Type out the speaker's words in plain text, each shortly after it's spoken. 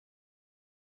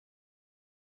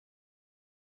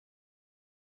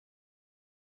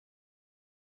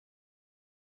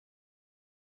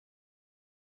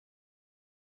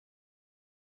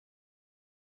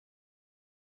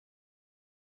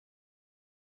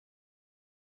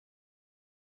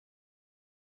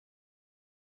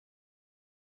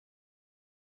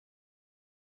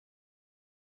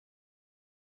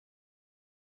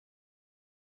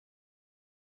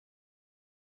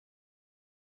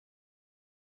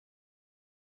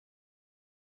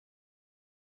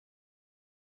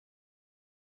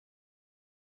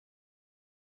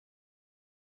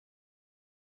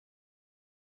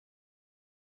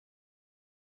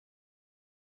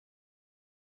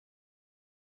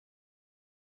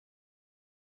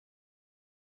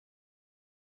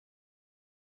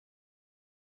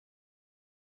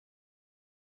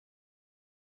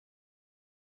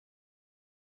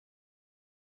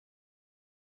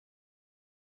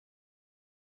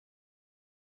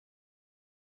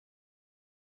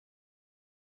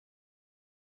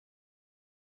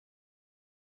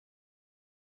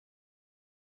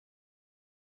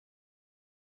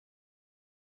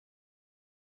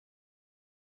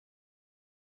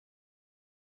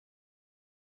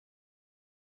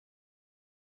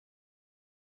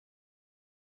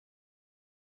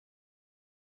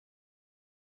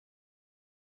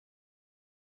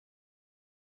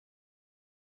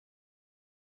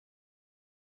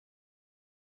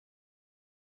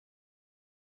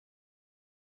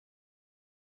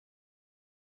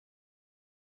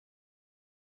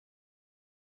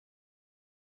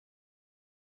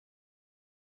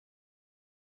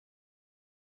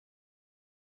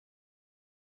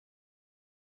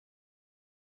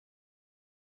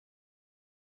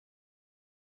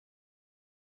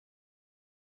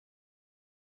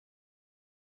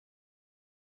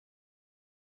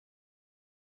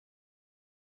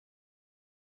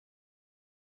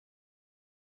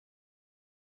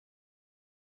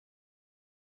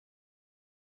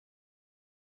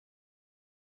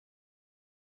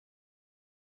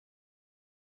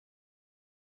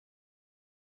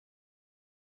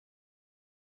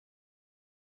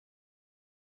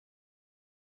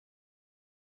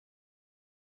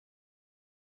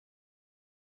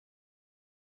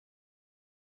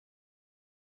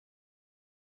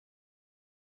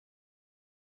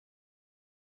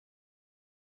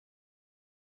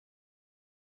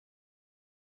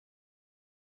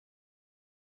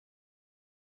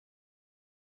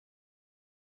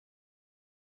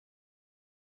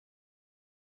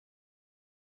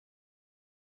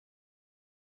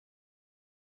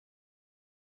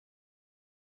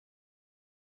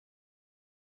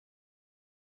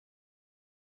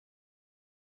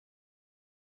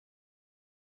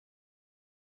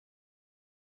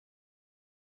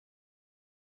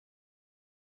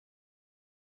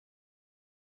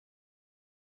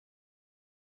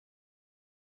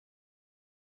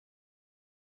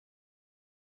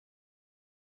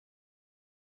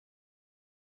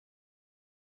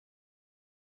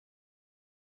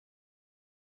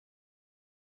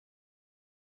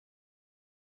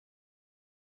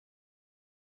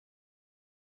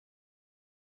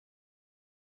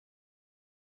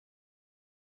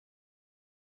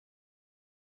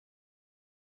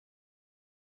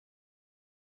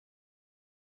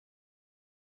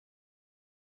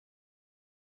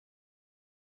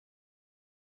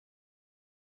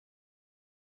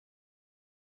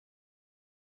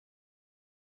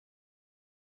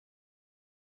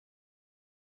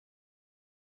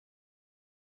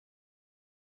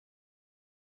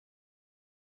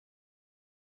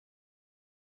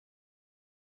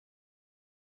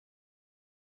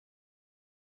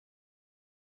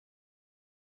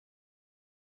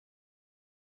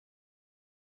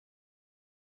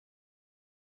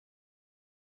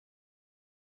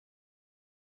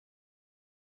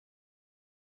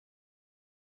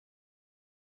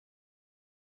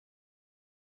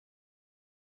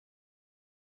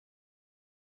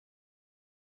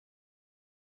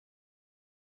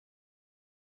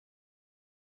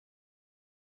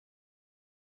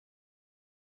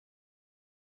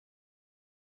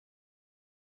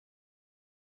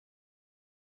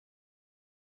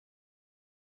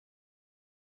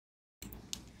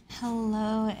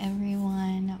Hello,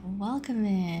 everyone. Welcome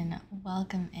in.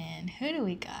 Welcome in. Who do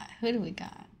we got? Who do we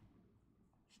got?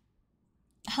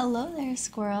 Hello there,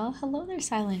 Squirrel. Hello there,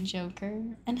 Silent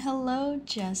Joker. And hello,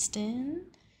 Justin.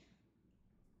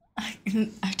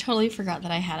 I totally forgot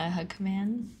that I had a hug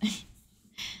command.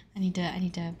 I need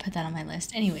to put that on my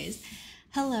list. Anyways,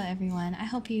 hello everyone. I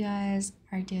hope you guys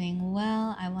are doing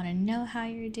well. I want to know how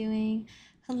you're doing.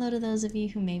 Hello to those of you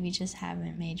who maybe just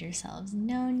haven't made yourselves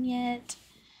known yet.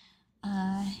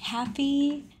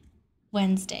 Happy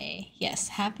Wednesday. Yes,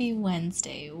 happy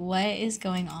Wednesday. What is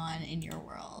going on in your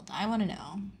world? I want to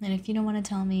know. And if you don't want to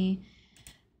tell me,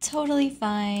 totally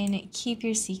fine. Keep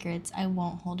your secrets. I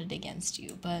won't hold it against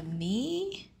you. But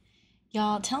me?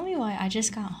 Y'all, tell me why I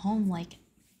just got home like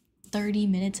 30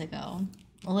 minutes ago.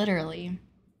 Literally.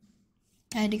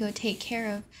 I had to go take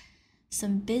care of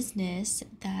some business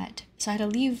so I had to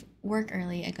leave work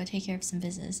early and go take care of some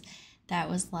business that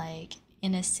was like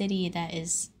in a city that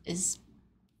is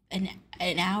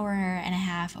an hour and a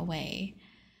half away.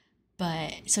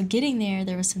 But so getting there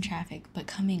was some traffic, but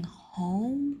coming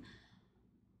home,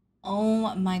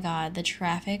 oh my god, the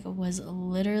traffic was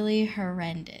literally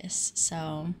horrendous.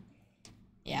 So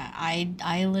yeah,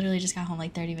 I literally just got home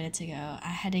like 30 minutes ago. I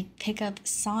had to pick up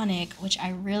Sonic, which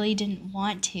I really didn't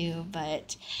want to,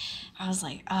 but I was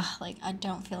like, ugh, like I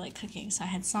don't feel like cooking. So I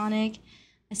had Sonic.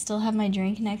 I still have my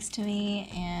drink next to me,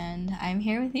 and I'm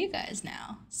here with you guys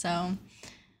now. So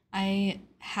I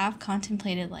have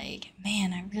contemplated like,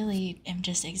 man, I really am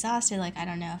just exhausted. Like, I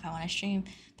don't know if I want to stream,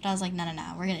 but I was like, no,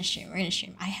 we're gonna stream. We're gonna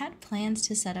stream. I had plans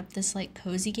to set up this like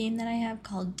cozy game that I have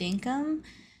called Dinkum,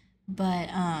 but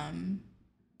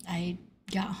I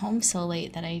got home so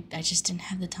late that I just didn't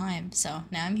have the time. So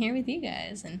now I'm here with you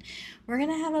guys, and we're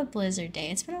gonna have a Blizzard day.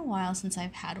 It's been a while since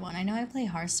I've had one. I know I play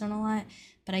Hearthstone a lot,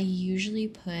 but I usually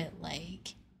put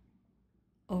like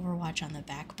Overwatch on the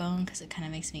backbone because it kind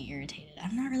of makes me irritated.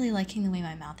 I'm not really liking the way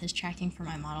my mouth is tracking for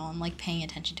my model. I'm like paying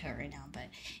attention to it right now. But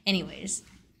anyways,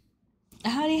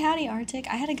 howdy Arctic.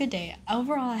 I had a good day.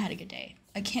 Overall, I had a good day.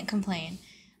 I can't complain.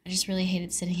 I just really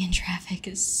hated sitting in traffic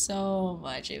so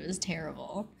much. It was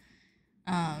terrible.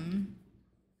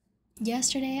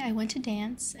 Yesterday I went to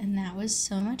dance and that was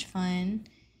so much fun.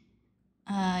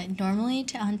 Normally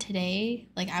on today,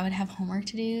 like I would have homework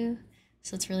to do,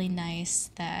 so it's really nice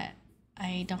that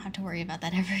I don't have to worry about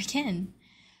that ever again.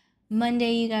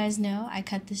 Monday, you guys know, I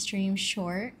cut the stream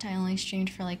short. I only streamed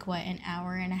for like, what, an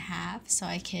hour and a half, so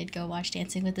I could go watch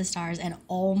Dancing with the Stars, and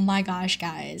oh my gosh,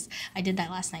 guys, I did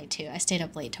that last night too. I stayed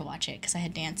up late to watch it because I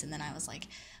had dance, and then I was like,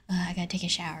 I gotta take a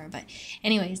shower. But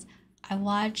anyways, I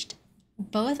watched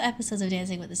both episodes of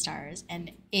Dancing with the Stars,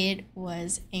 and it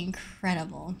was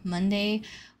incredible. Monday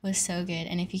was so good,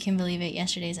 and if you can believe it,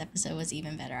 yesterday's episode was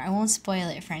even better. I won't spoil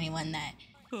it for anyone that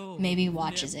maybe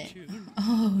watches Neptune. It.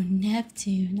 Oh,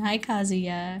 Neptune. Hi,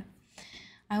 Kazuya.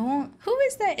 I won't. Who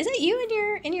is that? Is that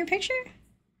you in your picture?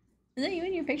 Is that you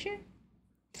in your picture?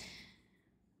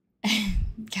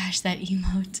 Gosh, that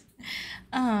emote.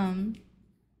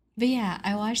 But yeah,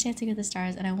 I watched Dancing with the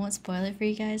Stars, and I won't spoil it for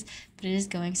you guys, but it is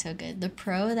going so good. The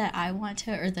pro that I want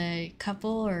to, or the couple,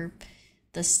 or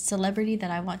the celebrity that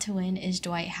I want to win is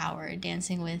Dwight Howard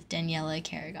dancing with Daniela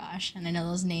Karagosh. And I know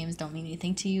those names don't mean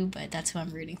anything to you, but that's who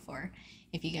I'm rooting for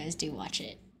if you guys do watch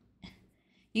it.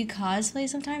 You cosplay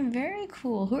sometime? Very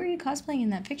cool. Who are you cosplaying in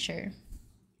that picture?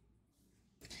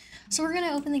 So we're going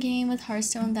to open the game with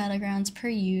Hearthstone Battlegrounds per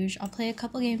usual. I'll play a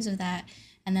couple games of that,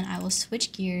 and then I will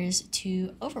switch gears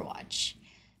to Overwatch.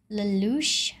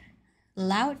 Lelouch,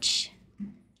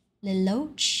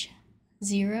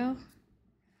 Zero.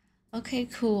 Okay,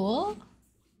 cool.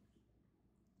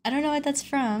 I don't know what that's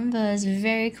from, but it's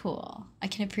very cool. I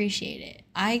can appreciate it.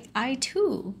 I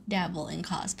too dabble in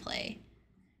cosplay.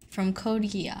 From Code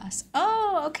Geass.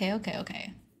 Oh,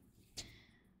 okay.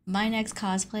 My next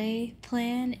cosplay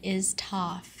plan is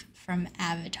Toph from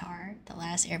Avatar, The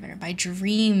Last Airbender, my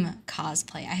dream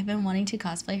cosplay. I have been wanting to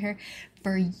cosplay her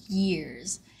for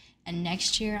years. And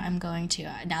next year I'm going to,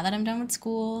 now that I'm done with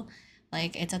school,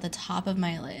 like it's at the top of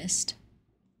my list.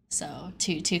 So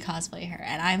to cosplay her,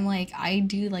 and I'm like, I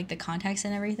do like the contacts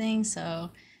and everything,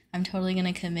 so I'm totally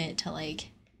gonna commit to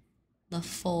like the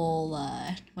full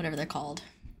whatever they're called,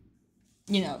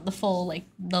 the full like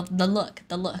the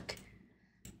look.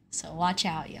 So watch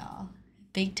out, y'all.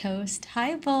 Big Toast,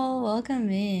 hi Bull, welcome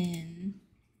in.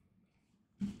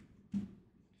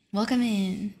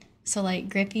 So like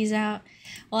Grippy's out.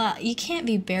 Well, you can't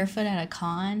be barefoot at a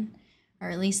con. Or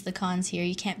at least the cons here,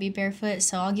 you can't be barefoot,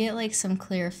 so I'll get like some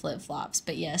clear flip-flops,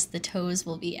 but yes, the toes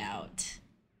will be out.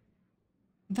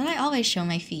 But I always show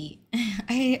my feet.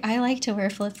 I like to wear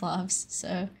flip-flops,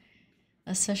 so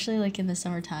especially like in the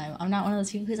summertime. I'm not one of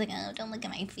those people who's like, oh, don't look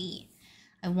at my feet.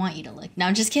 I want you to look. No,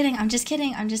 I'm just kidding. I'm just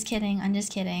kidding. I'm just kidding. I'm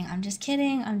just kidding. I'm just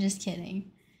kidding. I'm just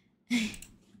kidding.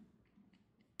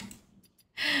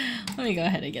 Let me go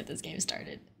ahead and get this game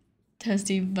started.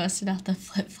 Toasty busted out the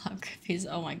flip-flop grippies.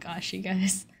 Oh my gosh, you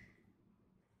guys.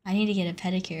 I need to get a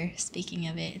pedicure, speaking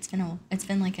of it. It's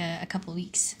been like a couple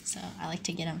weeks, so I like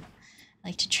to get them. I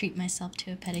like to treat myself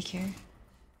to a pedicure.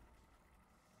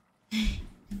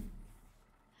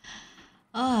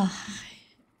 Oh,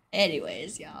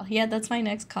 anyways, y'all. Yeah, that's my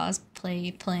next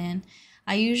cosplay plan.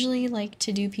 I usually like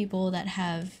to do people that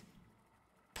have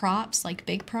props, like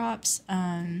big props,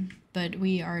 but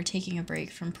we are taking a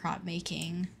break from prop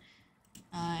making,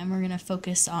 and we're gonna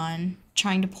focus on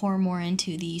trying to pour more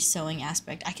into the sewing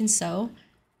aspect. I can sew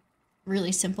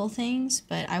really simple things,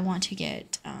 but I want to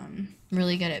get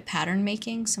really good at pattern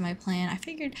making. So my plan, I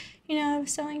figured, you know,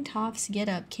 sewing tops get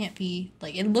up can't be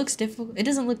like, it looks difficult. It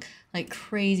doesn't look like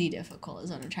crazy difficult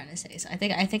is what I'm trying to say. So I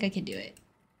think I can do it.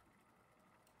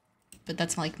 But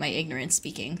that's like my ignorance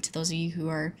speaking. To those of you who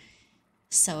are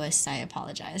sewists, I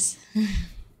apologize.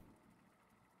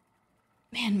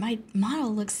 Man, my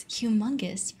model looks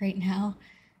humongous right now.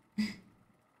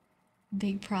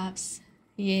 Big props.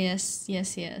 Yes,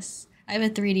 yes, yes. I have a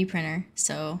 3D printer,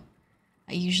 so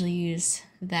I usually use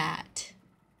that.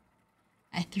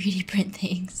 I 3D print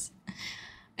things.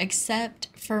 Except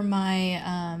for my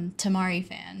Tamari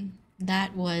fan.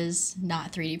 That was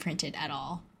not 3D printed at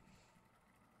all.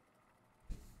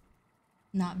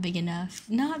 Not big enough.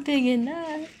 Not big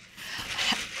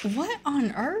enough. What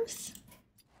on earth?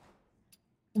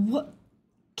 What?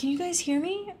 Can you guys hear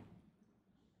me?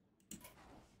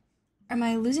 Am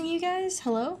I losing you guys?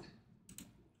 Hello?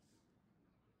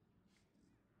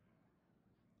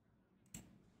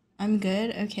 I'm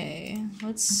good? Okay.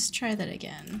 Let's try that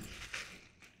again.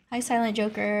 Hi, Silent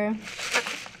Joker.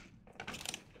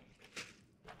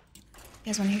 You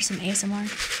guys want to hear some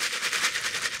ASMR?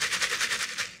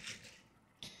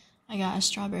 I got a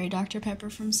strawberry Dr. Pepper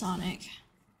from Sonic.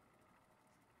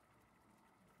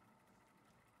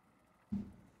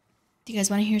 Do you guys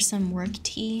want to hear some work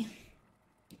tea?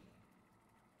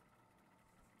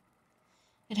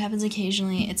 It happens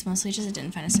occasionally. It's mostly just I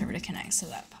didn't find a server to connect, so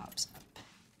that pops up.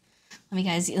 Let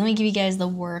me give you guys the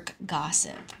work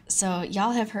gossip. So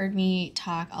y'all have heard me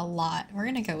talk a lot. We're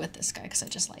gonna go with this guy because I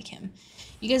just like him.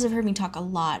 You guys have heard me talk a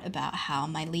lot about how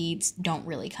my leads don't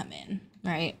really come in,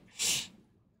 right?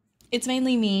 It's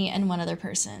mainly me and one other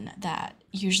person that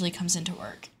usually comes into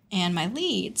work. And my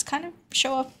leads kind of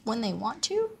show up when they want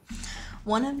to.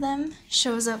 One of them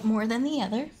shows up more than the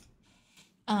other.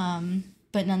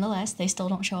 But nonetheless, they still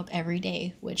don't show up every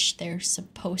day, which they're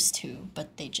supposed to,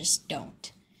 but they just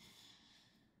don't.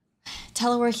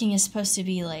 Teleworking is supposed to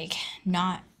be like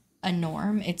not a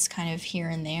norm. It's kind of here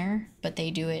and there, but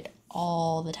they do it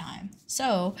all the time.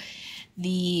 So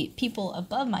the people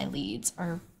above my leads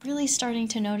are really starting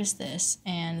to notice this,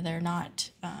 and they're not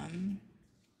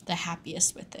the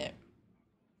happiest with it.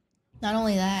 Not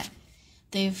only that,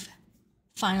 they've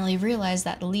finally realized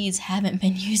that the leads haven't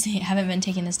been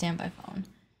taking the standby phone.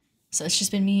 So it's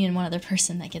just been me and one other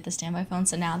person that get the standby phone.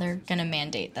 So now they're going to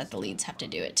mandate that the leads have to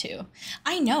do it too.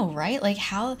 I know, right? Like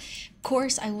how, of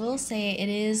course, I will say it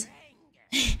is,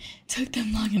 took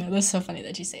them long enough. That's so funny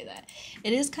that you say that.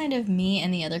 It is kind of me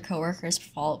and the other coworkers'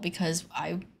 fault because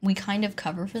we kind of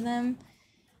cover for them.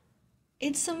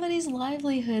 It's somebody's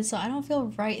livelihood, so I don't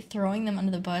feel right throwing them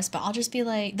under the bus, but I'll just be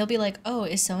like, they'll be like, oh,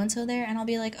 is so-and-so there? And I'll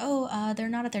be like, oh, they're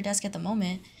not at their desk at the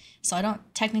moment. So I don't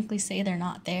technically say they're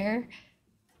not there,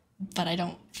 but I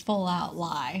don't full out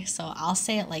lie. So I'll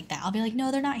say it like that. I'll be like,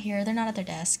 no, they're not here. They're not at their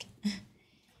desk.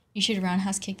 You should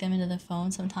roundhouse kick them into the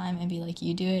phone sometime and be like,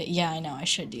 you do it? Yeah, I know, I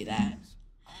should do that.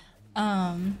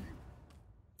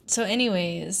 So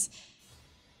anyways,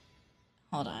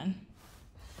 hold on.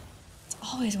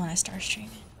 Always when I start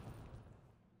streaming.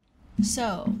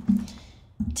 So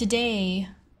today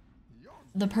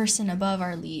the person above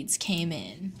our leads came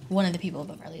in, one of the people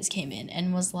above our leads came in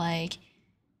and was like,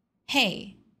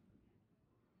 hey,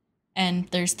 and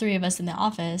there's 3 of us in the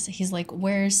office. He's like,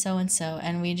 where's so and so?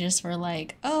 And we just were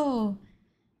like, oh,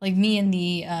 like me and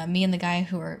the guy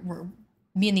who were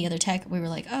me and the other tech, we were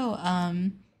like, oh,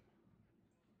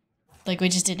 like we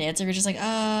just didn't answer. We were just like,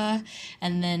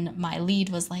 and then my lead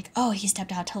was like, oh, he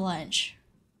stepped out to lunch.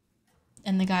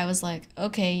 And the guy was like,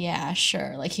 okay, yeah,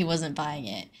 sure. Like he wasn't buying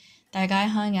it. That guy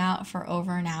hung out for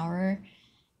over an hour,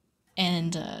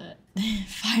 and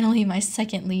finally my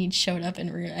second lead showed up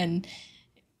and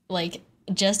like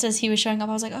just as he was showing up,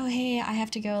 I was like, oh, hey, I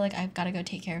have to go. Like I've got to go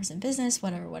take care of some business,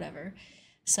 whatever.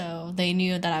 So they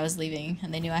knew that I was leaving,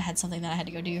 and they knew I had something that I had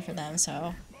to go do for them,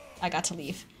 so I got to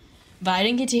leave. But I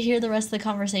didn't get to hear the rest of the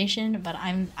conversation, but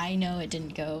I know it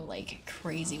didn't go like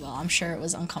crazy well. I'm sure it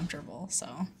was uncomfortable,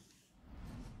 so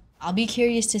I'll be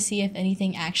curious to see if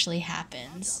anything actually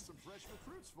happens.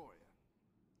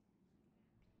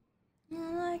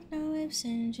 Like no whips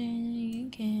and chains, you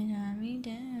can have me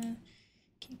down.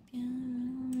 Keep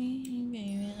on me,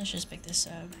 baby. Let's just pick this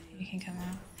up. You can come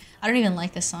out. I don't even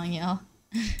like this song, y'all.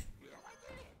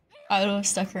 I would have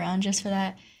stuck around just for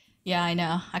that. Yeah, I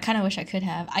know. I kind of wish I could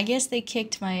have. I guess they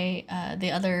kicked my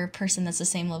the other person that's the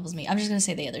same level as me. I'm just gonna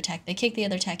say the other tech. They kicked the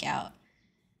other tech out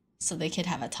so they could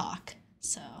have a talk.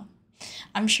 So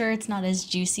I'm sure it's not as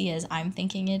juicy as I'm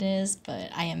thinking it is, but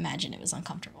I imagine it was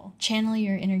uncomfortable. Channel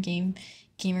your inner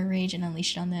gamer rage and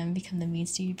unleash it on them. Become the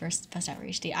means to bust out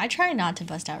rage D. I try not to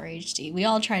bust out rage D. We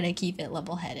all try to keep it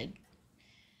level-headed.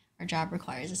 Our job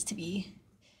requires us to be,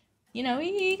 you know,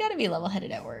 you gotta be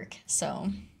level-headed at work. So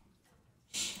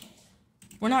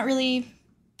we're not really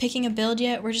picking a build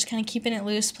yet. We're just kind of keeping it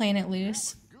loose, playing it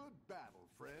loose.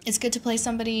 It's good to play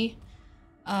somebody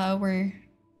where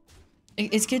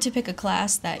it's good to pick a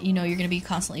class that you know you're going to be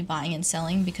constantly buying and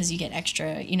selling because you get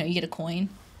extra, you know, you get a coin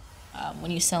when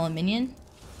you sell a minion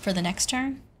for the next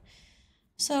turn.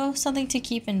 So something to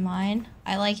keep in mind.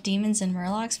 I like demons and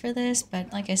murlocs for this,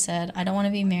 but like I said, I don't want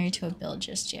to be married to a build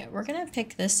just yet. We're going to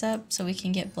pick this up so we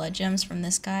can get blood gems from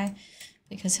this guy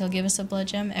because he'll give us a blood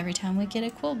gem every time we get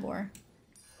a quill boar.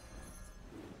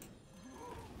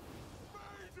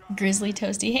 Grizzly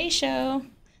Toasty, hey show!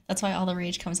 That's why all the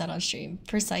rage comes out on stream.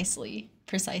 Precisely.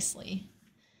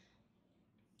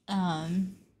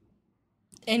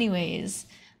 Anyways,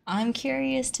 I'm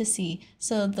curious to see.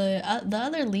 So the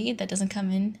other lead that doesn't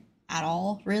come in at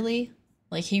all, really,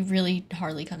 like he really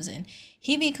hardly comes in.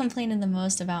 He be complaining the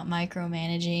most about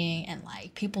micromanaging and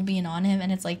like people being on him,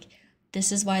 and it's like,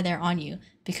 this is why they're on you,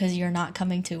 because you're not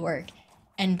coming to work.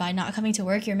 And by not coming to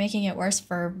work, you're making it worse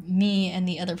for me and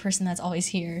the other person that's always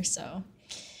here, so.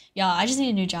 Yeah, I just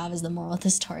need a new job is the moral of the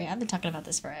story. I've been talking about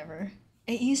this forever.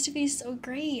 It used to be so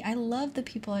great. I love the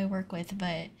people I work with,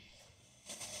 but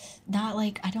not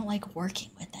like, I don't like working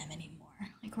with them anymore.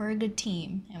 Like, we're a good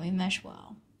team, and we mesh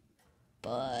well.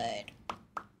 But,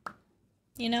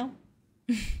 you know?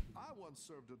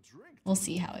 We'll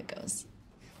see how it goes.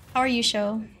 How are you,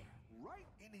 show?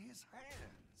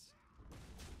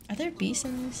 Are there beasts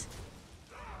in this?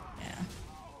 Yeah.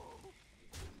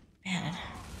 Man.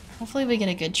 Hopefully we get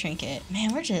a good trinket.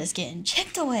 Man, we're just getting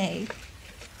chipped away.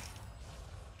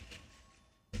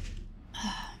 Any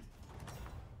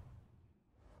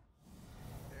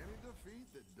defeat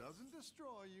that doesn't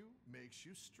destroy you makes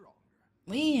you stronger.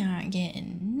 We aren't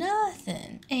getting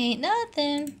nothing. Ain't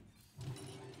nothing.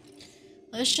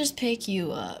 Let's just pick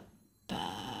you up.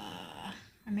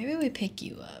 Or maybe we pick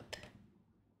you up.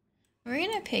 We're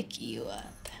gonna pick you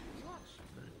up.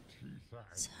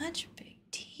 Such big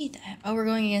teeth. Oh, we're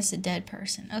going against a dead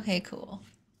person. Okay, cool.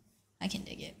 I can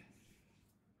dig it.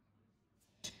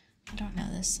 I don't know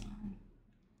this song.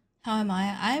 How am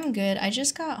I? I'm good. I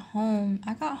just got home.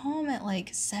 I got home at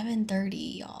like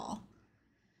 7:30, y'all.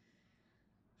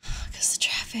 Because the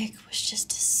traffic was just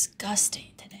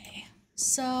disgusting today.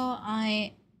 So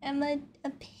I am a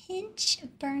pinch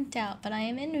burnt out, but I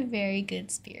am in very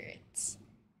good spirits.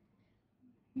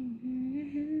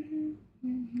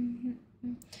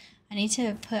 I need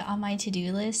to put on my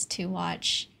to-do list to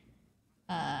watch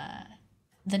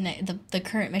the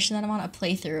current mission that I'm on, a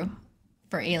playthrough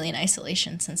for Alien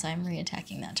Isolation, since I'm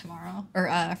reattacking that tomorrow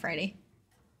or Friday.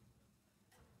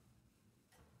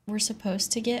 We're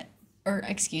supposed to get, or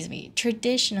excuse me,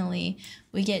 traditionally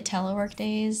we get telework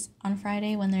days on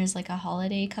Friday when there's like a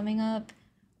holiday coming up,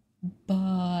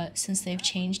 but since they've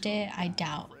changed it, I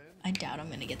doubt I'm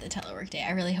gonna get the telework day.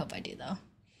 I really hope I do though.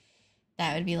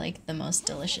 That would be like the most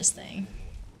delicious thing.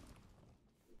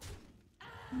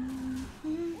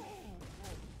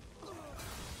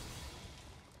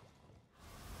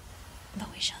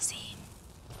 But we shall see.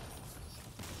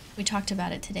 We talked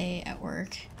about it today at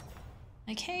work.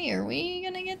 Like, hey, are we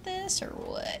gonna get this or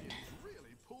what?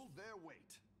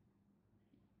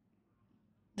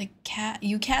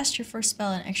 You cast your first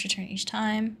spell an extra turn each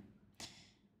time.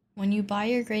 When you buy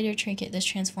your greater trinket, this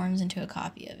transforms into a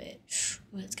copy of it.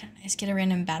 Ooh, that's kind of nice. Get a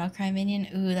random battlecry minion.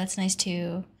 Ooh, that's nice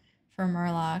too for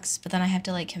murlocs. But then I have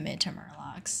to like commit to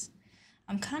murlocs.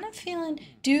 I'm kind of feeling.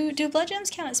 Do blood gems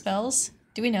count as spells?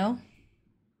 Do we know?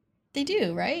 They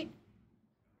do, right?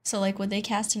 So like, would they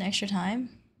cast an extra time?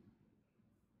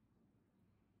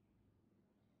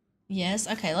 Yes.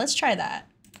 Okay, let's try that.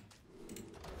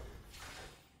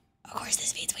 Of course,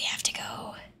 this means we have to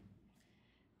go.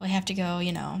 We have to go,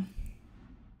 you know.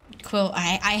 Quill.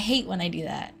 I hate when I do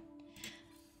that.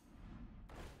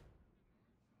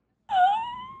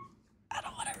 I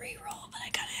don't want to re-roll, but I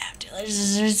kind of have to.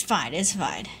 It's fine. It's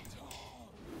fine.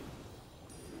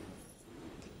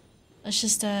 Let's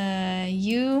just,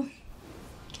 you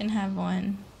can have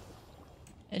one.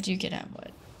 And you can have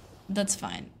one. That's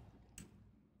fine.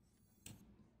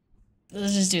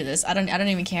 Let's just do this. I don't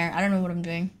even care. I don't know what I'm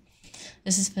doing.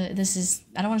 This is,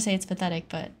 I don't want to say it's pathetic,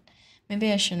 but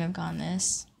maybe I shouldn't have gone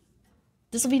this.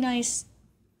 This will be nice.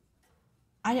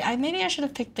 Maybe I should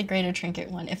have picked the greater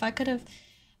trinket one. If I could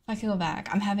go back.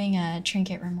 I'm having a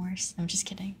trinket remorse. I'm just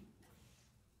kidding.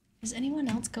 Is anyone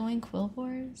else going Quill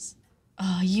Wars?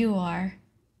 Oh, you are.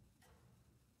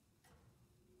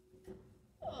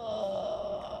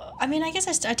 I mean, I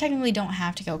guess I technically don't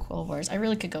have to go Quill Wars. I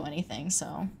really could go anything,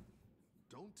 so.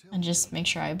 And just make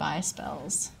sure I buy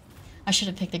spells. I should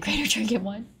have picked the greater trinket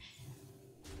one.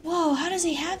 Whoa, how does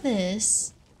he have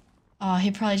this? Oh, he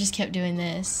probably just kept doing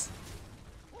this.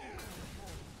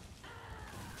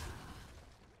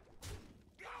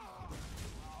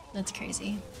 That's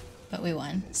crazy. But we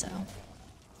won, so.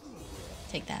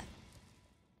 Take that.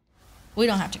 We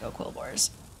don't have to go Quill Wars.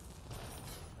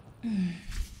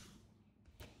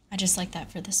 I just like that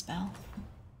for the spell.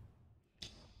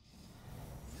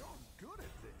 You're good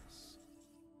at this.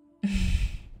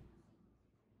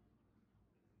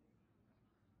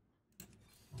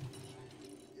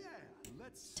 Yeah,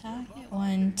 let's Target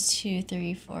 1, 2,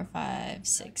 3, 4, 5,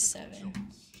 6, 7.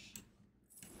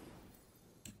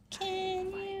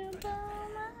 Can you blow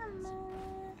my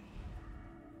mind?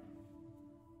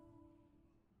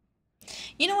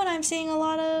 You know what I'm seeing a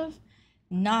lot of?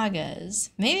 Nagas.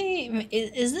 Maybe,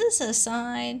 is this a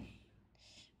sign?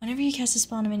 Whenever you cast a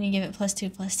spell on a minion, give it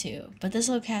 +2/+2. But this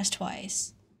will cast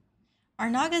twice. Are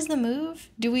Nagas the move?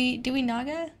 Do we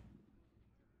Naga?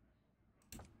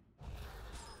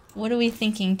 What are we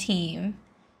thinking, team?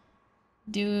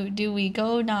 Do we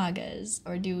go Nagas,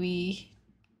 or do we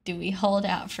hold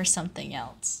out for something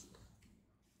else?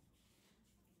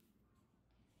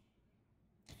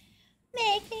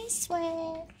 Make me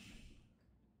sweat.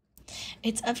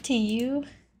 It's up to you.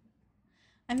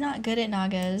 I'm not good at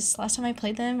Nagas. Last time I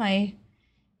played them, I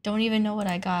don't even know what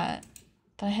I got.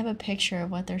 But I have a picture of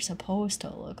what they're supposed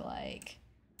to look like.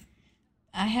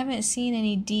 I haven't seen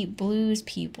any deep blues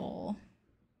people.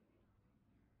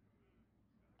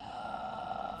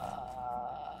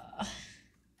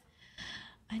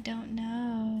 I don't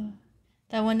know.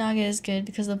 That one Naga is good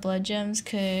because the blood gems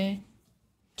could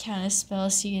count as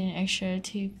spells, so you get an extra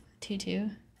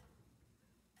 2/2.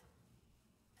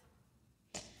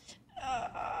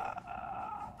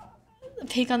 The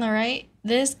pink on the right.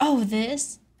 This. Oh,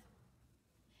 this.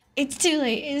 It's too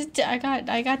late. I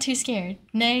got too scared.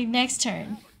 Next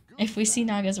turn. If we see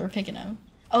Nagas, we're picking them.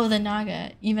 Oh, the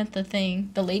Naga. You meant the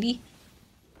thing. The lady?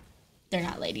 They're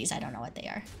not ladies. I don't know what they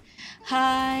are.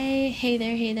 Hi. Hey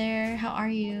there. Hey there. How are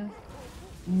you?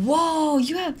 Whoa,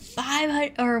 you have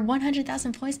 500 or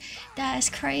 100,000 points. That's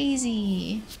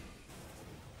crazy.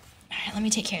 All right, let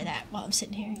me take care of that while I'm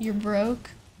sitting here. You're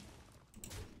broke.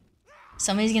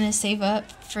 Somebody's gonna save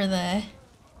up for the,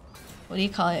 what do you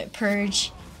call it?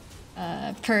 Purge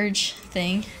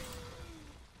thing.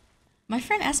 My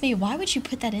friend asked me, why would you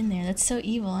put that in there? That's so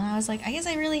evil. And I was like, I guess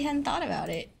I really hadn't thought about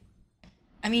it.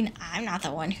 I mean, I'm not the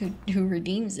one who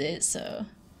redeems it, so.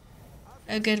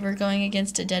 Oh good, we're going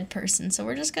against a dead person, so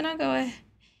we're just gonna go,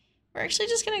 we're actually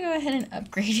just gonna go ahead and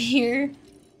upgrade here.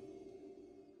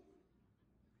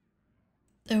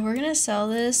 So we're gonna sell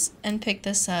this and pick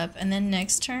this up, and then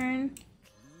next turn,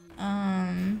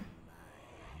 I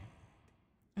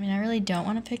mean, I really don't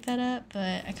want to pick that up,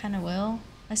 but I kind of will,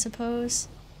 I suppose.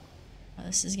 Oh,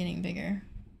 this is getting bigger.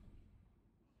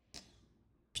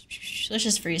 Let's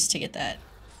just freeze to get that.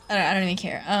 I don't even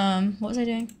care. What was I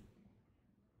doing?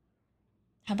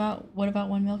 What about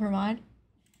 1 mil per mod?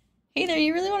 Hey there,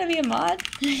 you really want to be a mod?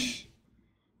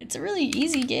 It's a really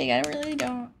easy gig. I really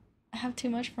don't have too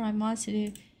much for my mods to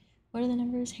do. What are the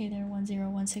numbers? Hey there,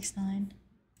 10169.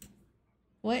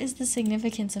 What is the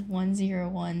significance of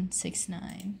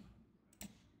 10169?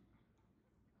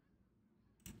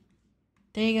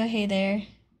 There you go, hey there.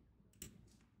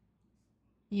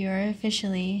 You're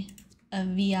officially a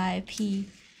VIP.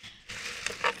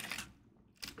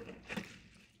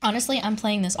 Honestly, I'm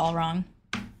playing this all wrong.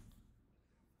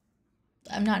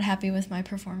 I'm not happy with my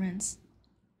performance.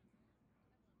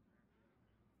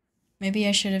 Maybe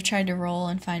I should have tried to roll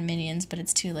and find minions, but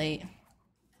it's too late.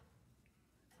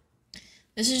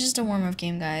 This is just a warm-up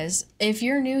game, guys. If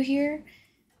you're new here,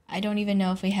 I don't even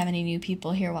know if we have any new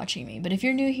people here watching me, but if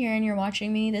you're new here and you're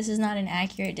watching me, this is not an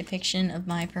accurate depiction of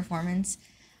my performance.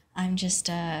 I'm just,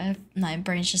 my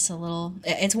brain's just a little,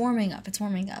 it's warming up,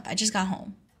 I just got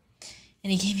home.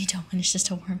 And he gave me Don't Win, it's just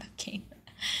a warm-up game.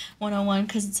 101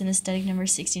 because it's an aesthetic number,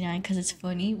 69 because it's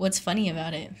funny. What's funny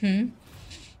about it?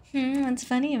 What's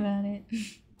funny about it?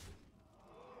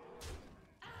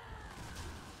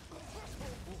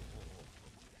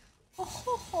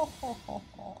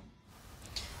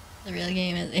 The real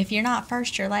game is if you're not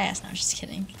first, you're last. No, I'm just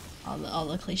kidding. All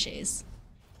the cliches.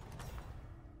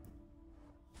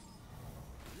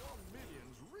 Your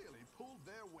minions really pulled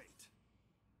their weight.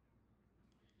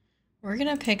 We're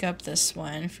gonna pick up this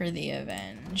one for the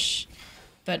Avenge.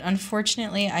 But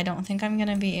unfortunately, I don't think I'm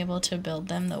gonna be able to build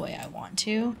them the way I want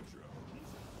to.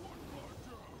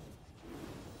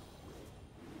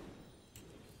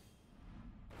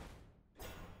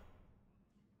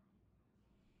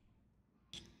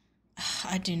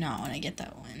 I do not want to get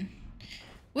that one.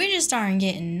 We just aren't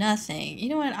getting nothing. You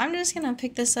know what? I'm just gonna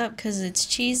pick this up because it's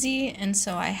cheesy and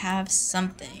so I have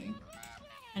something.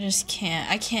 I just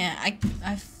can't. I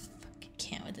fucking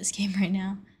can't with this game right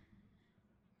now.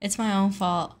 It's my own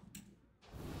fault.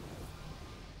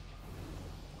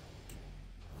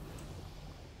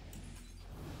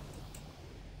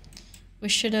 We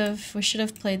should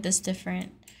have played this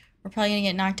different. We're probably gonna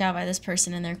get knocked out by this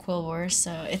person in their Quill Wars,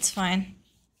 so it's fine.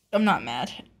 I'm not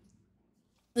mad.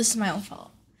 This is my own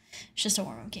fault. It's just a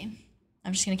warm-up game.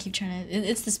 I'm just gonna keep trying to.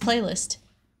 It's this playlist.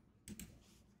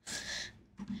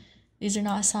 These are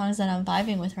not songs that I'm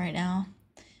vibing with right now,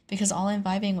 because all I'm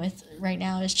vibing with right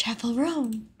now is Chapel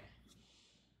Roan.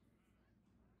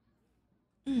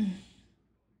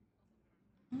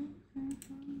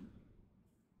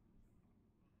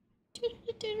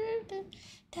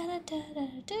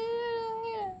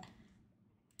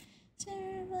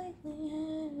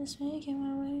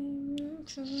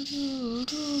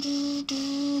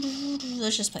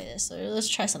 Let's just play this. Let's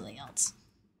try something else.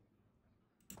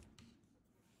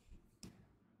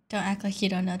 Don't act like you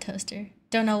don't know, Toaster.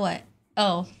 Don't know what?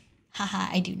 Oh, haha,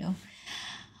 I do know.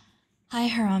 Hi,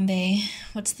 Harambe.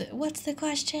 What's the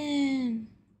question?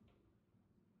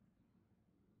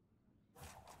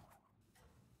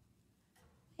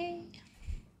 Hey.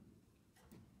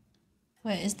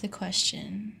 What is the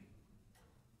question?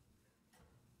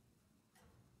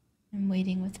 I'm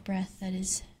waiting with breath that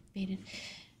is bated.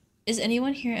 Is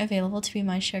anyone here available to be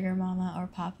my sugar mama or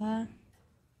papa?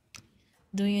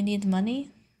 Do you need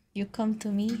money? You come to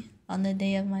me on the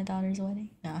day of my daughter's wedding?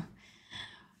 No.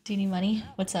 Do you need money?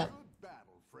 What's up?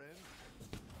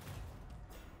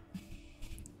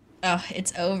 Oh,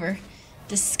 it's over.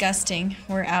 Disgusting.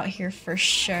 We're out here for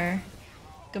sure.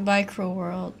 Goodbye, cruel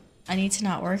world. I need to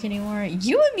not work anymore.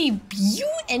 You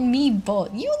and me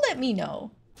both. You let me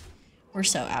know. We're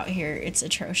so out here. It's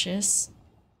atrocious.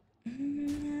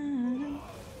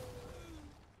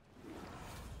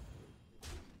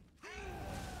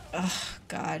 Oh,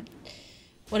 God.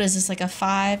 What is this, like a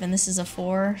 5 and this is a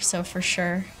 4? So for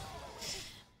sure.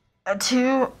 A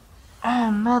 2?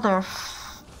 Oh, mother.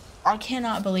 I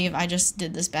cannot believe I just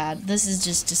did this bad. This is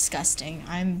just disgusting.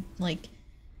 I'm like,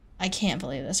 I can't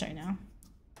believe this right now.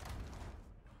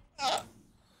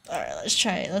 Alright, let's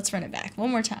try it. Let's run it back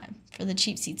one more time for the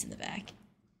cheap seats in the back.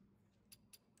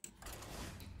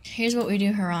 Here's what we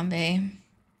do, Harambe.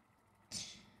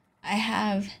 I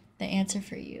have the answer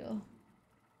for you.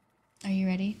 Are you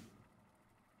ready?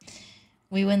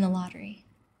 We win the lottery.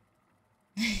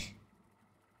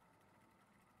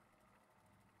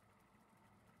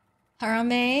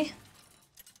 Harambe,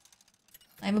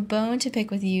 I have a bone to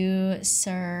pick with you,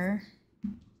 sir.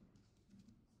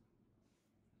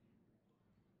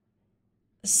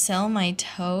 Sell my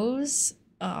toes?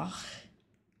 Ugh.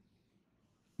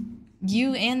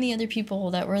 You and the other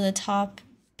people that were the top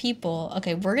people.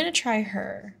 Okay, we're gonna try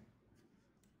her.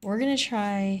 We're gonna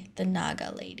try the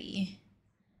Naga lady.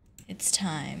 It's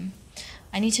time.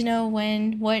 I need to know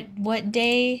what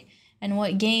day and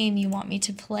what game you want me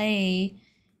to play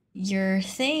your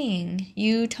thing.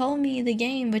 You told me the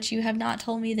game, but you have not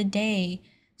told me the day,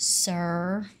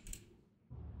 sir.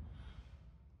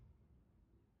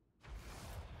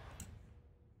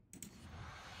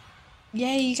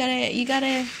 Yeah, you didn't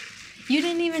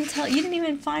even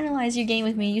finalize your game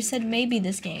with me. You said maybe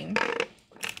this game.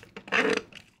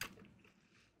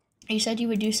 You said you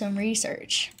would do some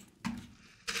research.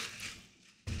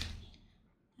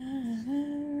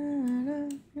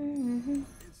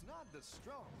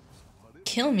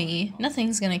 Kill me?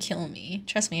 Nothing's gonna kill me.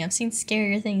 Trust me, I've seen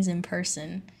scarier things in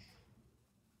person.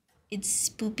 It's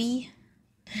spoopy.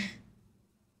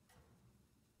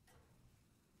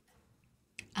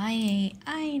 I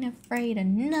ain't afraid of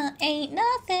ain't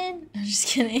nothing. I'm just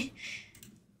kidding.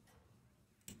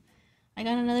 I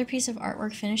got another piece of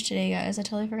artwork finished today, guys. I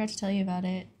totally forgot to tell you about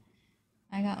it.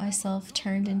 I got myself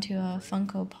turned into a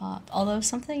Funko Pop. Although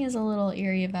something is a little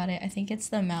eerie about it. I think it's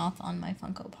the mouth on my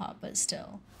Funko Pop, but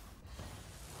still.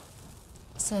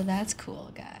 So that's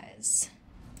cool, guys.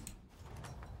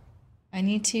 I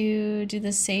need to do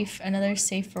the another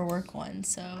safe for work one,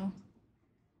 so.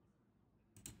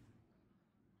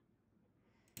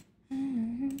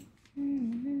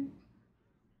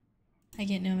 I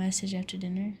get no message after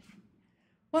dinner.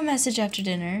 What message after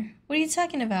dinner? What are you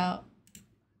talking about?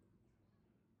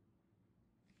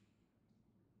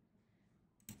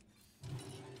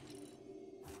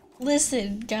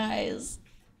 Listen, guys.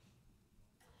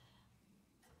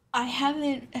 I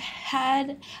haven't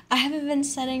been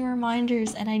setting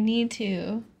reminders and I need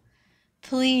to.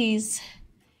 Please.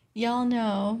 Y'all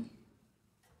know.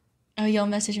 Oh, y'all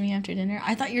message me after dinner?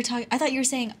 I thought you were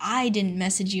saying I didn't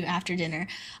message you after dinner.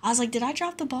 I was like, did I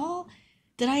drop the ball?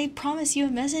 Did I promise you a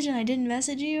message and I didn't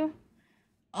message you?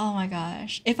 Oh my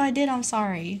gosh. If I did, I'm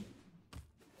sorry.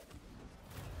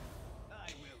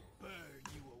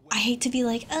 I hate to be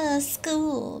like,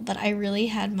 school, but I really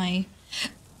had my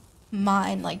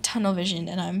mind like tunnel vision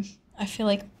and I feel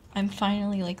like I'm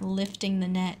finally like lifting the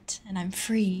net and I'm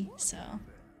free, so.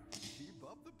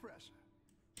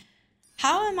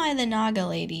 How am I the Naga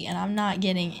lady and I'm not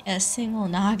getting a single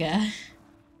Naga?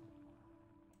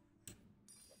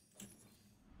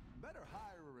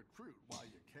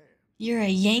 You're a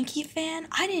Yankee fan?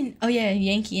 Oh yeah,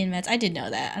 Yankee and Mets. I did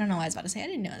know that. I don't know what I was about to say. I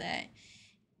didn't know that.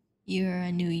 You're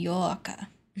a New Yorker.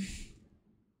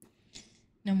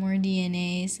 No more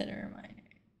DNA, set a reminder.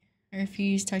 I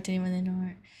refuse to talk to anyone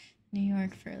in New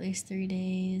York for at least 3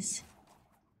 days.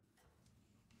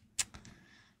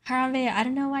 Harambe, I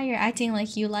don't know why you're acting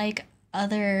like you like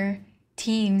other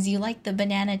teams. You like the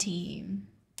banana team.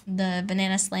 The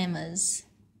banana slammers.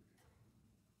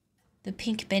 The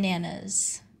pink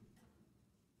bananas.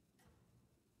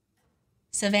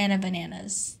 Savannah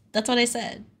bananas. That's what I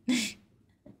said. You're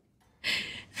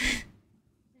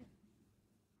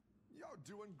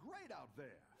doing great out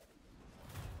there.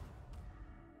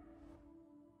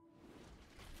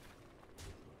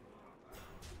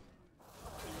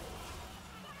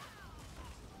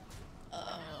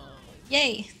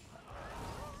 Yay.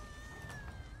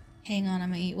 Hang on, I'm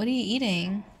gonna eat. What are you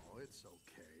eating? Oh, it's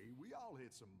okay. We all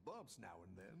hit some bumps now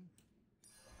and then.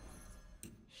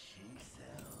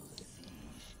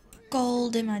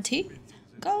 Gold in my teeth.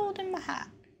 Gold in my hat.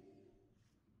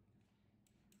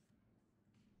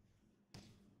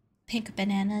 Pink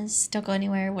bananas. Don't go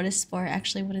anywhere. What is sport?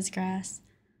 Actually, what is grass?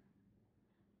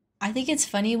 I think it's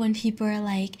funny when people are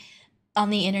like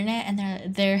on the internet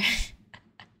and they're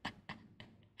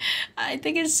I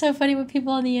think it's so funny when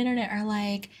people on the internet are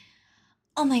like,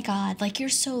 oh my god, like you're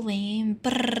so lame.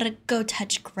 Brr, go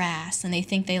touch grass, and they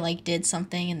think they like did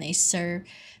something and they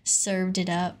served it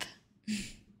up.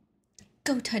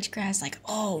 Go touch grass, like,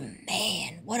 oh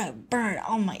man, what a burn.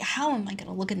 Oh my, how am I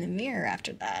gonna look in the mirror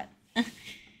after that?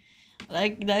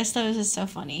 Like that stuff is just so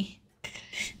funny.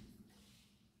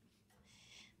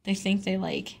 They think they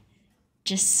like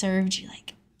just served you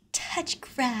like touch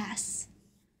grass.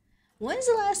 When's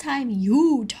the last time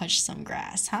you touched some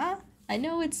grass, huh? I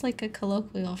know it's like a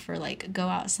colloquial for like go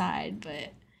outside,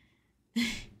 but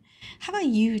how about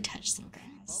you touch some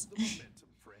grass?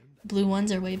 Blue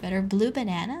ones are way better. Blue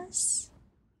bananas?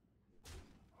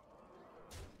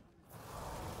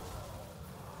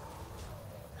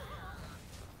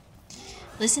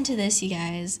 Listen to this, you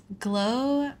guys.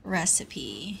 Glow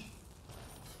recipe.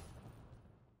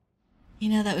 You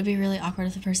know, that would be really awkward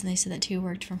if the person they said that to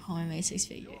worked from home and made 6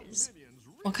 figures.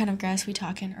 What kind of grass we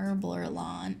talking? Herbal or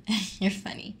lawn? You're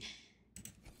funny.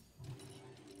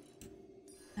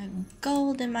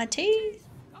 Gold in my teeth.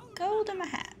 Gold in my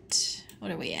hat. What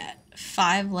are we at?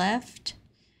 5 left.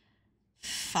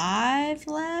 5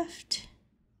 left.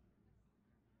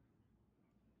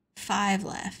 5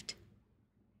 left.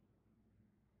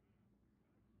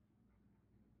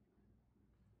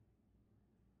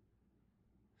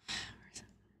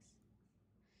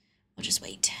 We'll just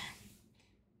wait.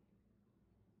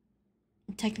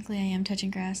 Technically, I am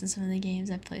touching grass in some of the games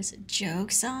I've played. So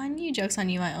joke's on you. Joke's on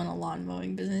you. I own a lawn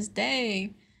mowing business.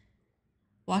 Dang.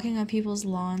 Walking on people's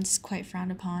lawns is quite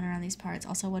frowned upon around these parts.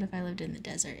 Also, what if I lived in the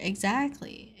desert?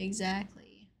 Exactly.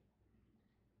 Exactly.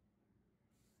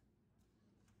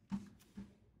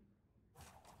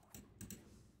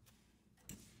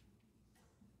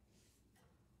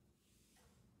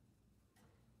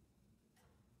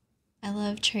 I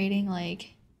love trading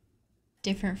like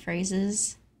different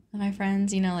phrases with my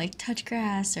friends, you know, like touch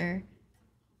grass or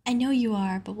I know you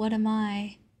are, but what am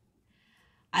I?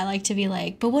 I like to be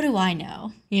like, but what do I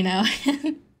know? You know?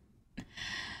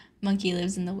 Monkey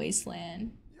lives in the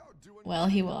wasteland. Well,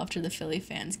 he will after the Philly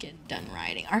fans get done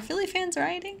rioting. Are Philly fans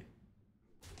rioting?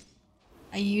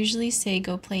 I usually say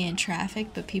go play in traffic,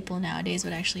 but people nowadays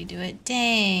would actually do it.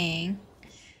 Dang.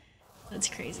 That's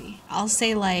crazy. I'll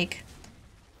say like,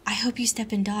 I hope you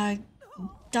step in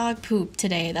dog poop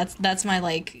today. That's my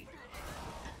like,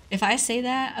 if I say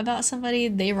that about somebody,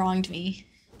 they wronged me.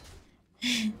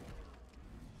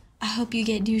 I hope you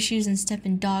get new shoes and step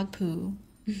in dog poo.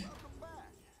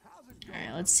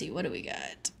 Alright, let's see. What do we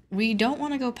got? We don't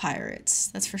want to go pirates.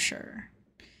 That's for sure.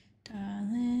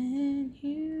 Darling,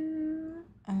 you...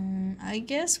 I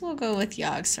guess we'll go with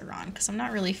Yogg Saron, because I'm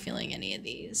not really feeling any of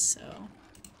these, so...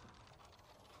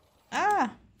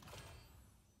 Ah!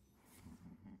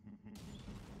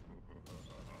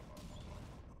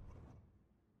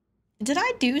 Did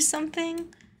I do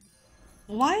something?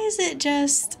 Why is it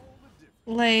just...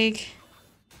 like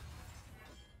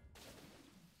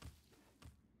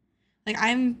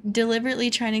I'm deliberately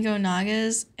trying to go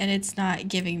Nagas and it's not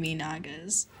giving me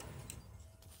Nagas.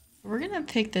 We're gonna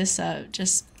pick this up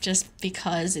just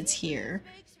because it's here.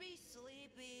 Makes me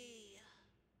sleepy.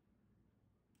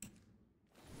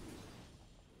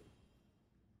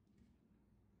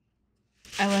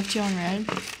 I left you on red.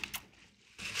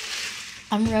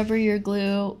 I'm rubber, you're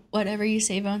glue. Whatever you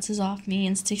say bounces off me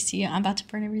and sticks to you. I'm about to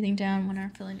burn everything down when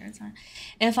our feeling nerds on.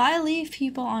 If I leave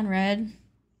people on red,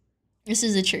 this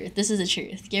is the truth. This is the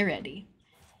truth. Get ready.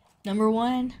 Number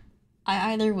one,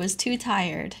 I either was too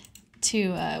tired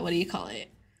to, what do you call it?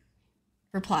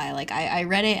 Reply. Like, I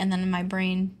read it and then my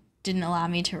brain didn't allow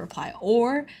me to reply.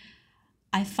 Or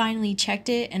I finally checked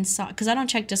it and saw, because I don't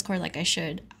check Discord like I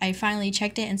should. I finally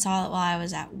checked it and saw it while I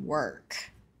was at work.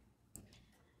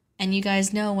 And you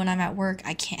guys know when I'm at work,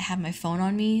 I can't have my phone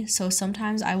on me. So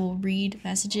sometimes I will read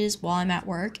messages while I'm at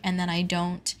work and then I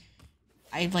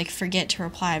like forget to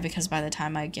reply because by the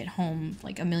time I get home,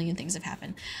 like a million things have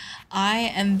happened.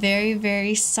 I am very,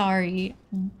 very sorry.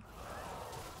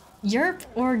 Yerp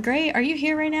or Gray, are you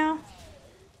here right now?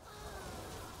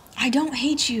 I don't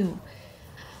hate you.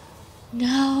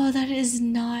 No, that is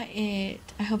not it.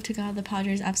 I hope to God the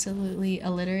Padres absolutely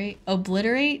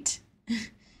obliterate.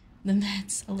 The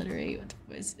Mets alliterate with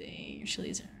boys they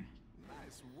usually are.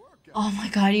 Oh my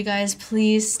god, you guys,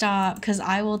 please stop, because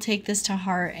I will take this to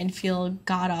heart and feel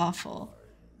god awful.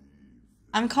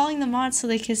 I'm calling the mods so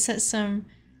they can set some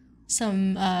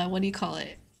what do you call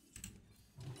it?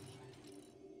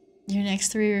 Your next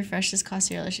 3 refreshes cost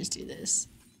 0. Let's just do this.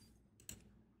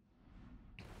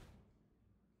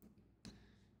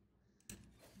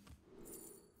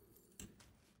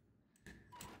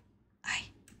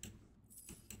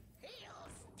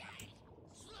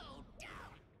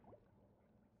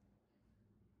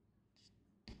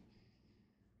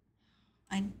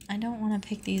 I don't want to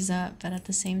pick these up, but at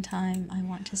the same time, I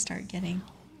want to start getting...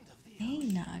 Hey,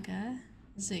 Naga.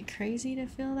 Is it crazy to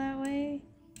feel that way?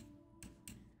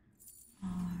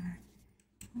 Our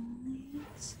only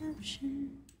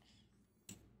exception.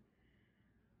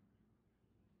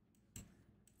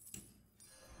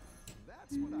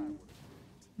 That's what I would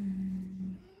have.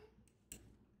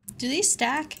 Do these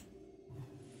stack?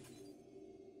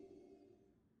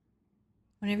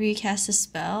 Whenever you cast a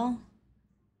spell?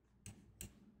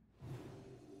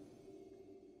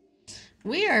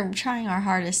 We are trying our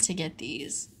hardest to get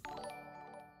these.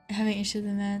 Having issues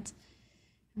with that.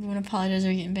 Everyone apologize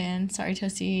or getting banned. Sorry,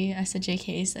 Toasty. I said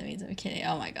JK, so that means I'm kidding.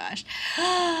 Oh my gosh.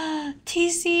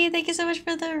 TC, thank you so much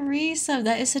for the resub.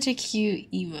 That is such a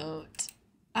cute emote.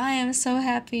 I am so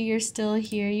happy you're still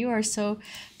here. You are so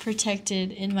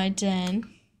protected in my den.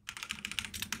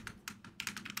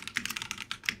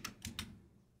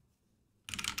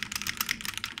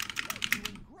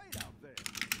 Doing great out there.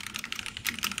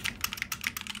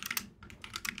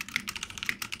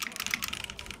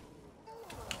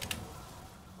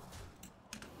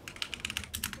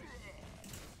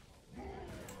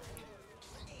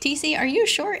 TC, are you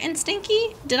short and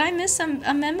stinky? Did I miss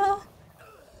a memo?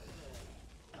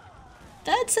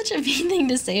 That's such a mean thing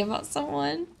to say about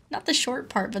someone. Not the short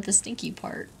part, but the stinky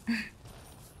part.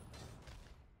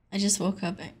 I just woke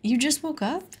up. You just woke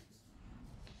up?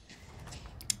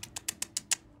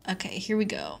 Okay, here we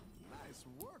go. Nice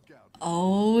workout.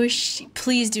 Oh,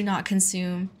 please do not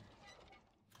consume.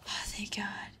 Oh, thank God.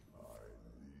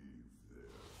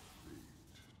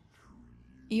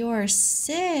 You're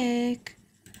sick.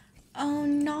 Oh,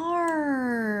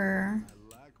 nar. I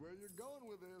like where you're going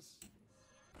with this.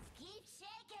 Keep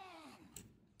shaking.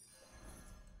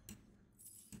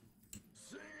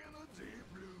 Singing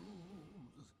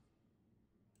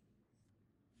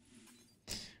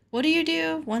What do you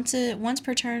do? Once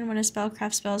per turn when a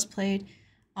spellcraft spell is played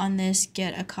on this,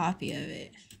 get a copy of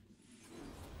it.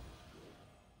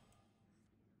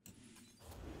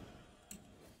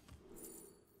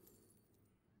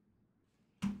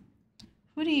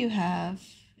 What do you have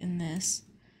in this?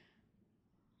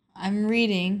 I'm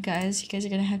reading, guys. You guys are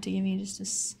gonna have to give me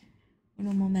just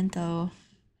un momento.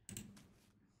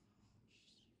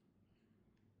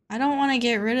 I don't want to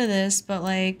get rid of this, but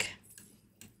like,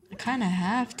 I kind of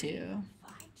have to.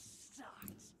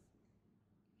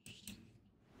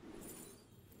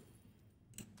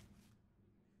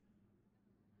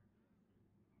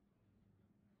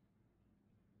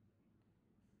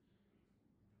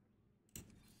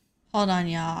 Hold on,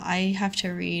 y'all. I have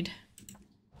to read.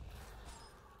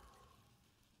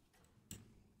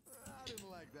 I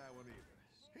didn't like that one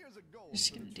either. Here's a gold.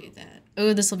 Just gonna do that.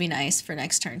 Oh, this will be nice for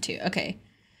next turn too. Okay.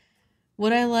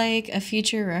 Would I like a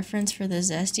future reference for the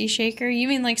Zesty Shaker? You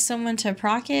mean like someone to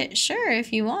proc it? Sure,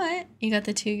 if you want. You got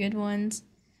the two good ones.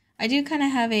 I do kind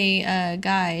of have a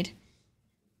guide.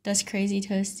 That's crazy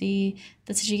toasty.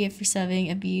 That's what you get for subbing.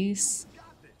 Abuse.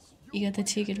 You got the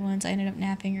two good ones. I ended up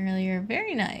napping earlier.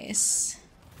 Very nice.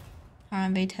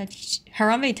 Harambe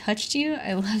touched you?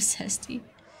 I love Zesty.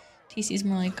 TC's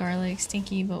more like garlic,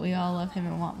 stinky, but we all love him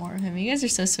and want more of him. You guys are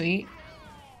so sweet.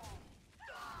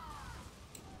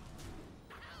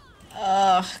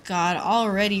 Ugh, God,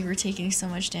 already we're taking so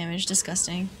much damage.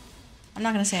 Disgusting. I'm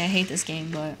not gonna say I hate this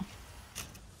game, but...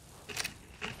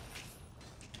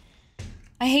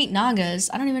 I hate Nagas.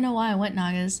 I don't even know why I went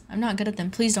Nagas. I'm not good at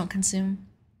them. Please don't consume.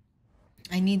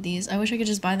 I need these. I wish I could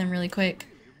just buy them really quick.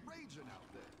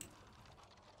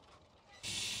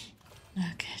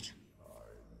 Oh, good.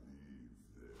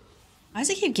 Why does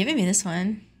it keep giving me this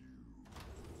one?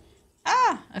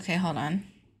 Ah! Okay, hold on.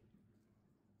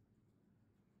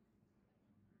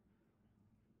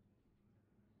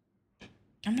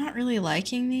 I'm not really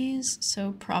liking these,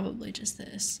 so probably just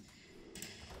this.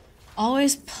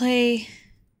 Always play...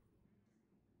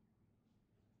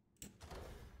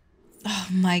 Oh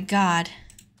my god.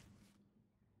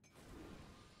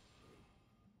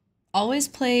 Always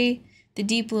play the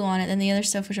deep blue on it, then the other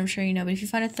stuff, which I'm sure you know. But if you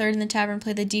find a third in the tavern,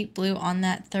 play the deep blue on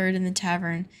that third in the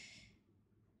tavern.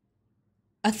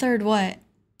 A third what?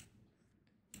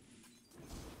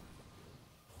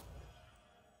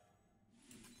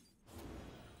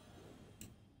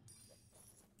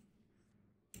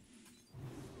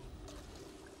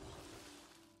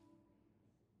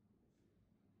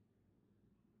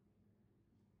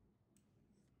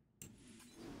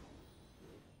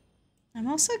 I'm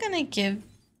also gonna give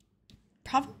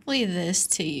probably this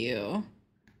to you.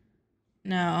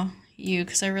 No, you,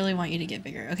 because I really want you to get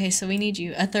bigger. Okay, so we need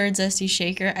you. A third Zesty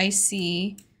Shaker. I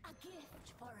see. A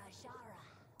gift for Ashara.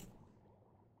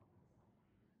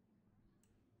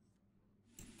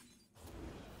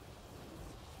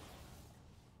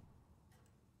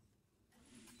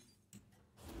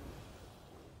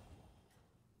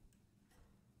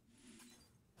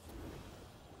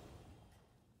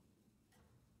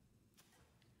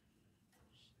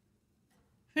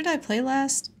 Who did I play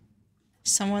last?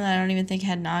 Someone that I don't even think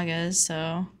had Nagas,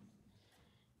 so...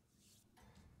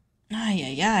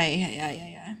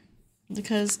 Yeah.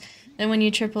 Because then when you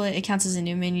triple it, it counts as a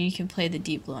new menu. You can play the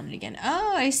deep blue on it again.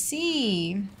 Oh, I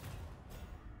see.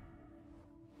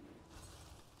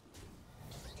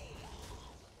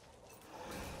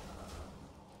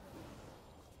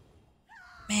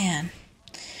 Man.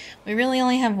 We really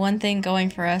only have one thing going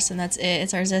for us, and that's it.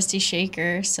 It's our Zesty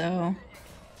Shaker, so...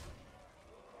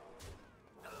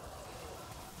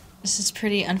 This is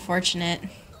pretty unfortunate.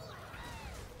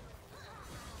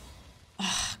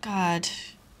 Oh, God.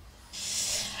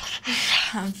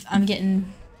 I'm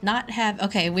getting not have...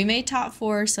 Okay, we made top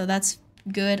 4, so that's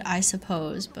good, I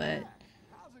suppose, but...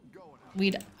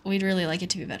 We'd really like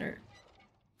it to be better.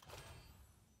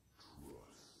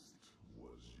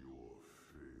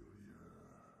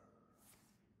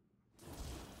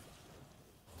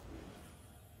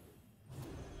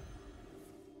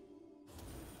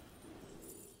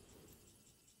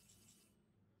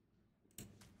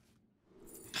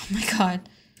 Oh my god.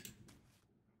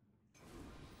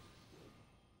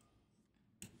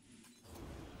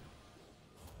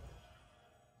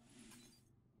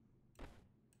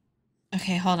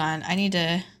 Okay, hold on. I need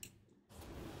to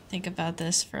think about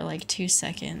this for like 2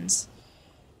 seconds.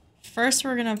 First,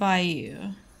 we're gonna buy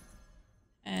you.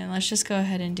 And let's just go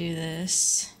ahead and do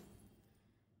this.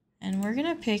 And we're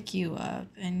gonna pick you up,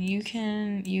 and you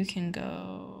can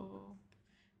go...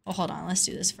 Well, hold on. Let's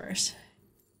do this first.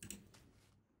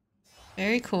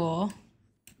 Very cool.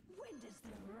 When does the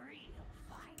real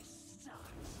fight start?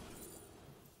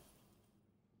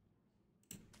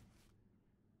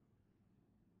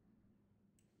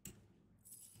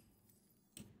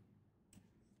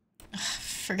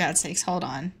 for God's sakes, hold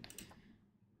on.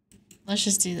 Let's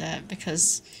just do that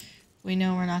because we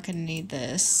know we're not going to need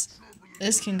this.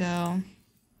 This can go.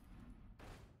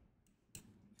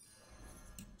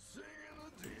 Singing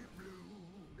a deep blue.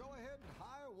 Go ahead and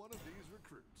hire one of these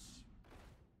recruits.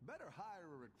 Better hire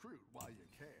a recruit while you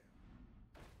can.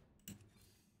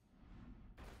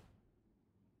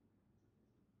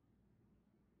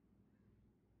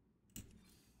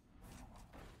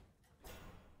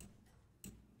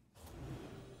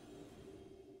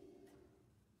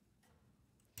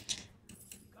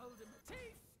 Gold in my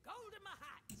teeth, gold in my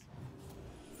hat.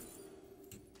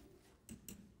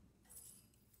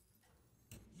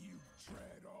 You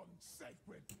tread on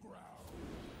sacred ground.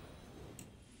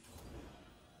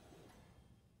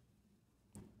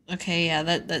 Okay, yeah,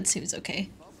 that seems okay.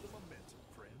 Of the momentum,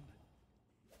 friend.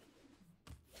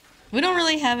 We don't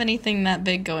really have anything that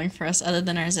big going for us other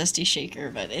than our Zesty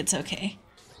Shaker, but it's okay.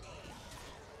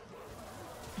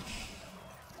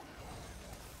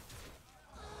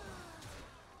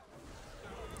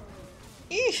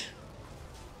 Eesh.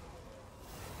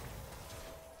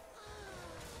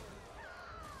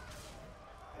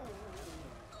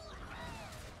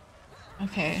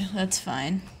 Okay, that's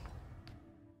fine.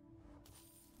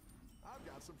 I've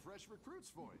got some fresh recruits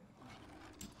for you.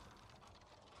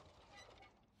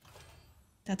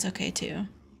 That's okay too.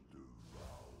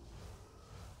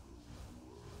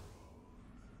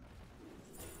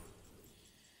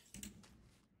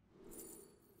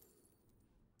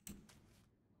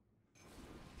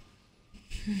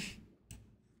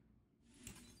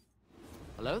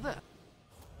 Hello there.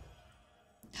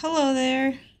 Hello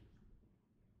there.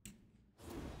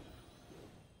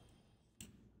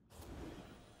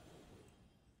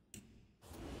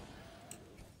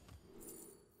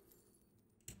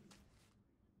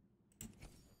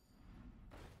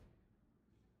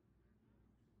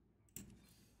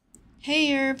 Hey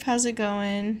Yerp, how's it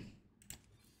going?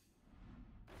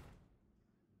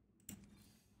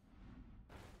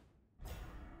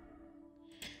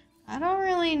 I don't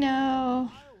really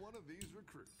know. Hire one of these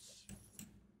recruits.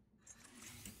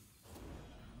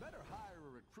 Better hire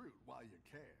a recruit while you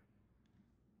can.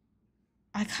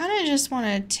 I kind of just want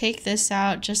to take this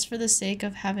out just for the sake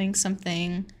of having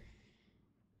something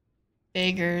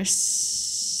bigger.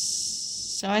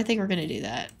 So I think we're going to do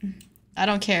that. I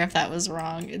don't care if that was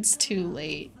wrong. It's too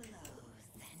late. And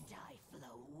I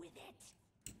flow with it.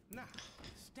 Now,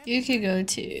 step You could go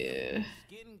to...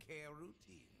 skincare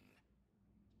routine.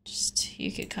 Just,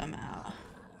 you could come out.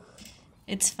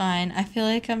 It's fine. I feel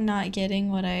like I'm not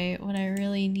getting what I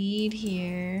really need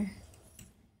here.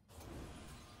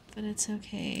 But it's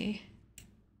okay.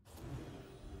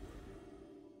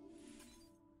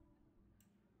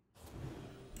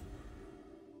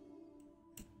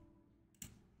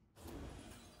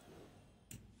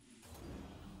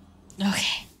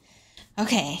 Okay.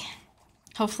 Okay.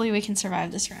 Hopefully we can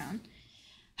survive this round.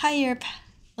 Hi, Yerp.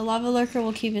 The Lava Lurker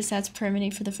will keep his stats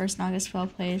permanent for the first Naga spell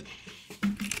played.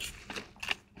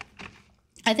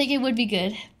 I think it would be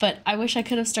good, but I wish I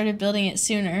could have started building it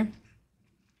sooner.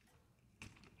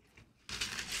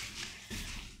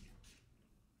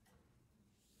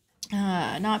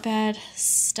 Not bad.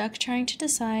 Stuck trying to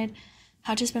decide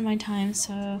how to spend my time,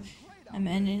 so I'm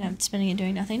ending up spending it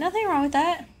doing nothing. Nothing wrong with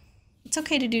that. It's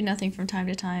okay to do nothing from time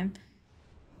to time.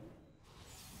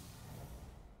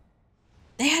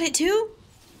 They had it too?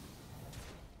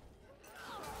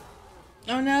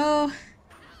 Oh no.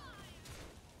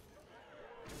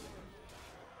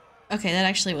 Okay, that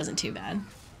actually wasn't too bad.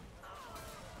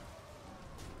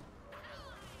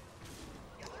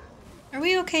 Are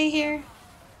we okay here?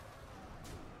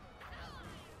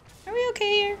 Are we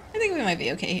okay here? I think we might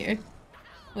be okay here.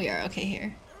 We are okay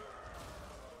here.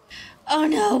 Oh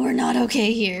no, we're not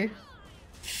okay here.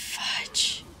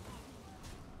 Fudge.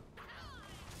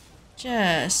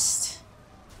 Just...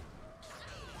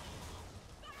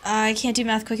 I can't do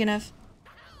math quick enough.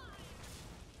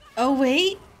 Oh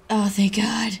wait. Oh, thank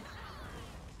God.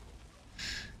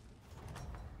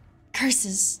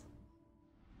 Curses.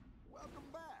 Welcome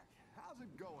back. How's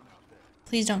it going out there?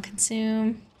 Please don't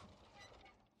consume.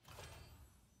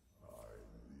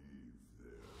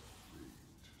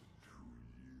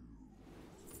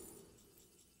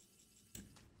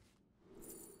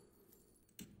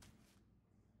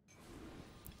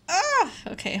 Ah!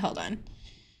 Okay, hold on.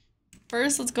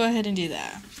 First, let's go ahead and do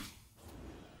that.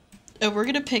 Oh, we're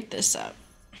gonna pick this up.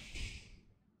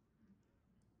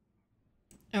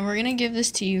 And we're gonna give this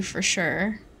to you for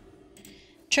sure.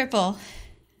 Triple.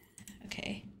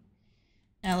 Okay.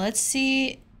 Now let's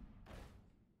see.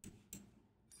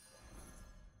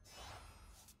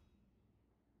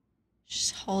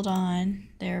 Just hold on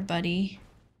there, buddy.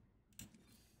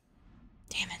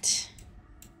 Damn it.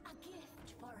 A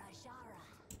gift for Ajara.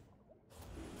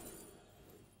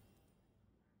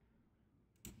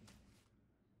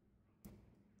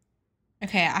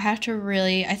 Okay, I have to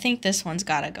really... I think this one's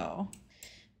gotta go.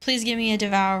 Please give me a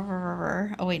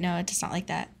devourer. Oh, wait, no, it's not like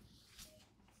that.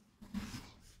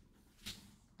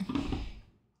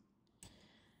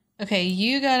 Okay,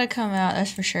 you gotta come out,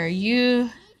 that's for sure. You're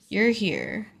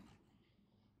here.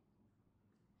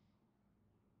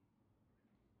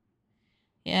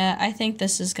 Yeah, I think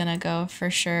this is gonna go for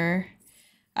sure.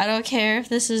 I don't care if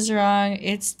this is wrong.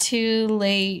 It's too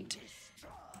late. Destroy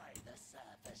the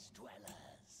surface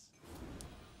dwellers.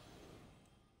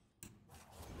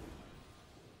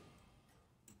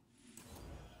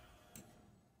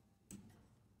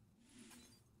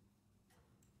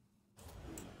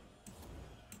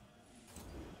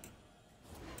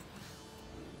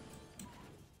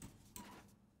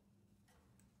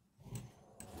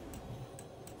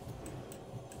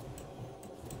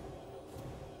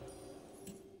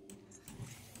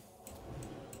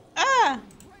 Ah!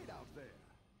 Great out there.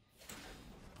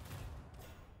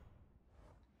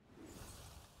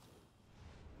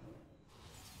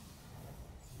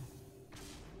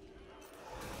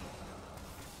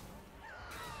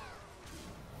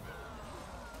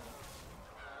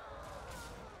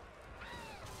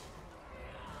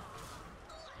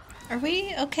 Are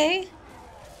we okay?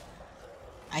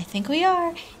 I think we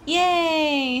are.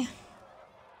 Yay!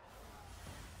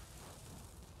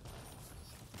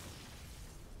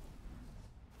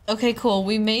 Okay, cool.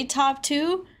 We made top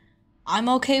 2. I'm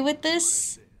okay with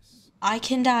this. I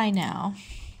can die now.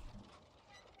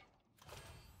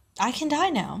 I can die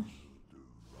now.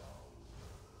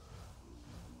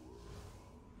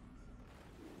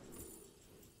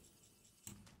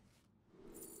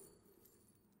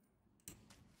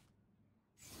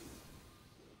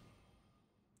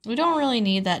 We don't really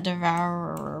need that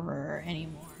devourer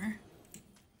anymore.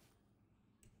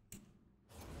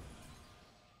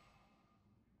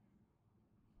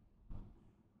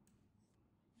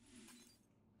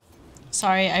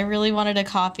 Sorry, I really wanted a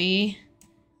copy.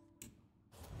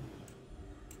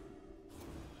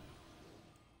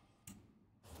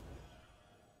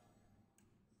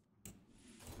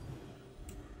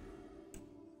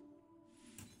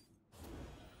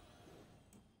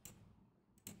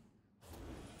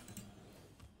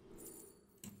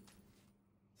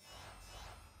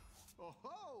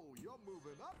 Oh, you're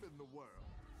moving up in the world.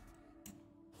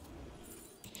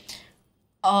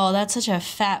 Oh, that's such a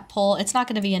fat pull. It's not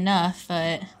going to be enough,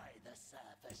 but... Destroy the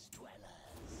surface dwellers.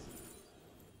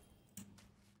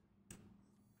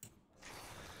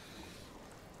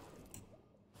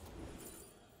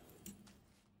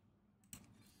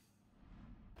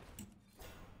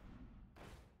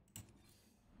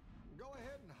 Go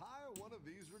ahead and hire one of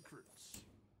these recruits.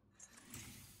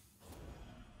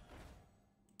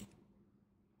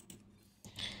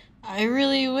 I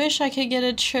really wish I could get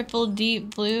a triple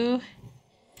deep blue.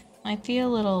 Might be a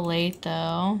little late,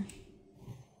 though.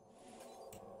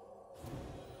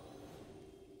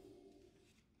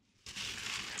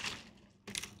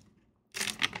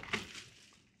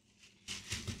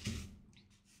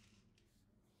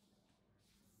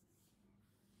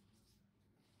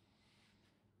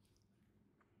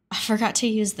 I forgot to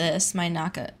use this, my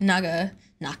my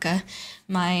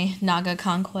Naga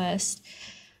conquest.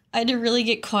 I had to really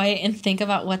get quiet and think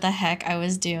about what the heck I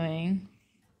was doing.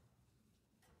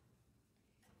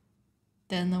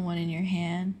 Then the one in your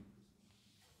hand.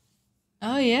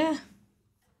 Oh, yeah.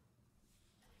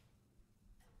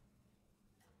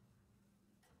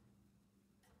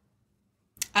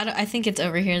 I think it's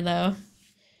over here, though.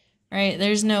 Right?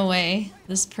 There's no way.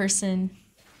 This person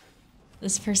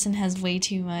has way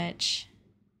too much.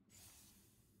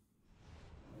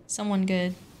 Someone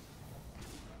good.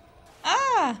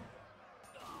 Ah!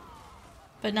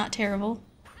 But not terrible.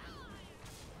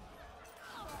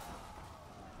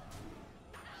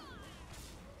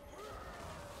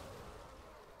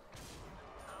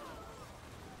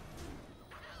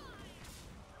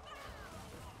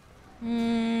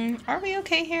 Are we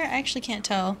okay here? I actually can't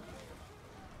tell.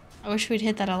 I wish we'd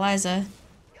hit that Eliza.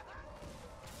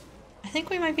 I think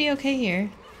we might be okay here.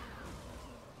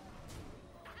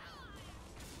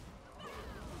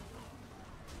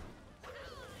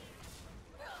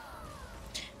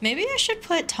 Maybe I should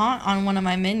put taunt on one of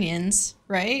my minions,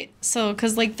 right? So,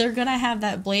 cause like they're gonna have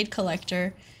that blade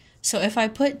collector. So if I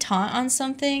put taunt on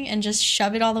something and just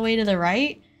shove it all the way to the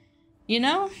right, you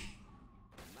know?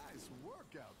 Nice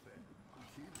work out there.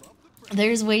 Keep up the pressure.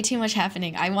 There's way too much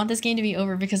happening. I want this game to be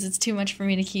over because it's too much for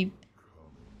me to keep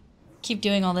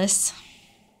doing all this.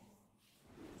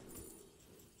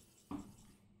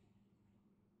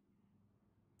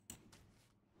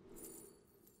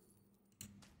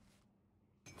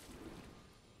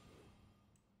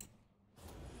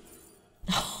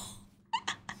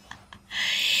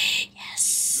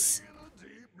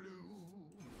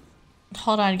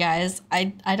 Hold on, guys.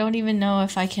 I don't even know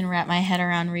if I can wrap my head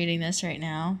around reading this right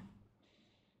now.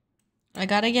 I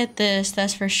gotta get this,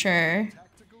 that's for sure.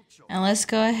 Tactical choice. And let's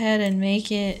go ahead and make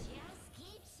it Just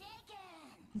keep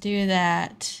shaking. do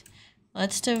that.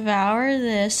 Let's devour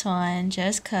this one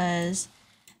just cuz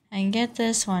and get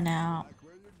this one out. Like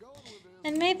where you're going with this.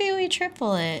 And maybe we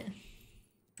triple it.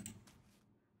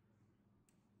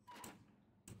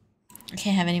 I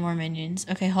can't have any more minions.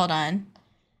 Okay, hold on.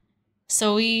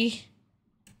 So we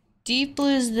deep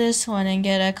blues this one and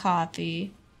get a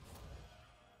copy.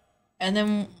 And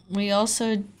then we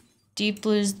also deep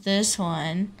blues this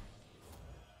one.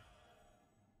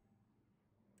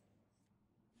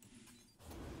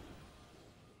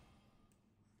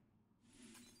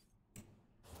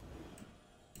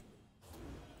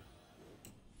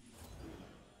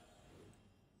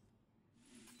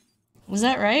 Was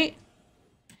that right?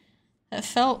 That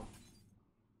felt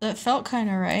kind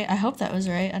of right. I hope that was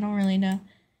right. I don't really know.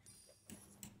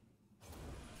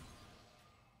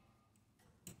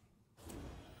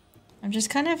 I'm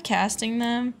just kind of casting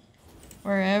them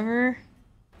wherever.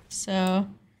 So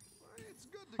It's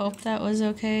good to hope that was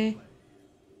okay.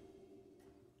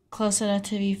 Close enough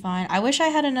to be fine. I wish I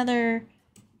had another,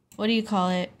 what do you call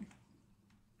it?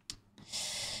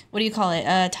 What do you call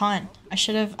it? Taunt. I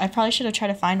probably should have tried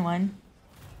to find one.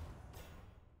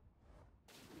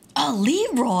 Oh,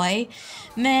 Leroy!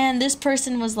 Man, this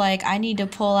person was like, I need to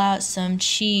pull out some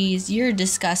cheese. You're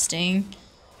disgusting.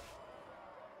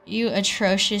 You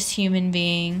atrocious human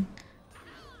being.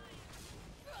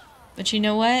 But you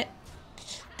know what?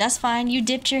 That's fine. You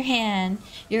dipped your hand.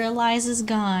 Your Eliza's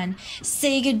gone.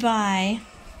 Say goodbye.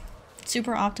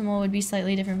 Super optimal would be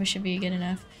slightly different, but should be good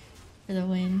enough for the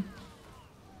win.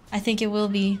 I think it will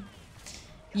be.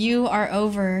 You are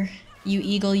over. You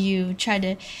eagle, you tried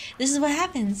to... This is what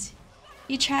happens.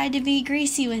 You tried to be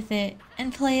greasy with it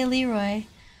and play a Leroy.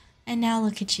 And now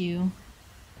look at you.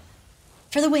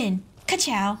 For the win.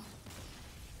 Ka-chow.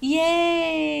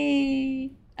 Yay!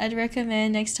 I'd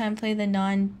recommend next time play the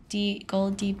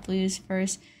non-gold deep blues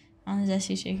first on the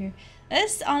Zesty Shaker.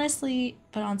 That's honestly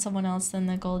put on someone else than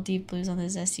the gold deep blues on the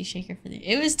Zesty Shaker for the...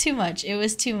 It was too much. It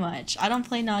was too much. I don't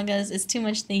play Nagas. It's too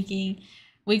much thinking.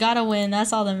 We gotta win.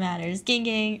 That's all that matters. Gang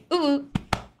gang. Ooh.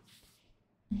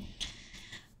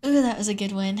 Ooh, that was a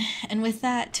good win. And with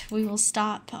that, we will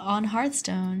stop on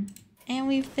Hearthstone. And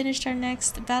we've finished our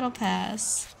next battle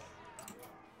pass.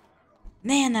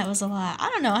 Man, that was a lot. I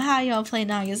don't know how y'all play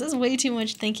Nagas. That's way too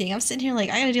much thinking. I'm sitting here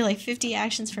like, I gotta do like 50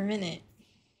 actions per minute.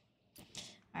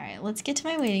 Alright, let's get to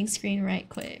my waiting screen right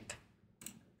quick.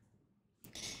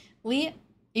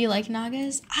 You like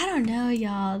Nagas? I don't know,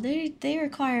 y'all. They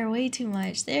require way too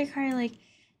much. They require like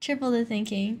triple the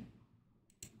thinking.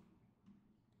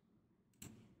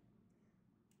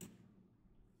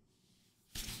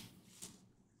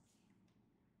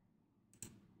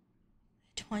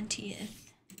 '20th.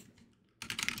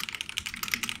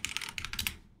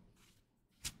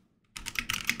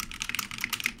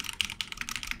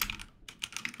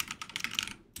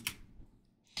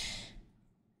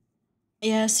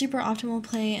 Yeah, super optimal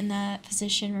play in that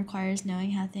position requires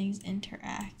knowing how things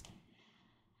interact.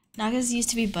 Nagas used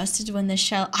to be busted when the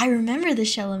shell... I remember the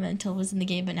shell elemental was in the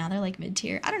game, but now they're like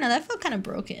mid-tier. I don't know, that felt kind of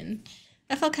broken.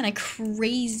 That felt kind of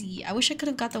crazy. I wish I could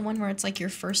have got the one where it's like your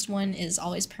first one is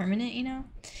always permanent, you know?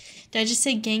 Did I just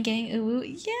say gang gang ooh?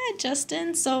 Yeah,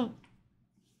 Justin. So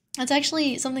that's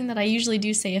actually something that I usually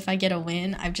do say if I get a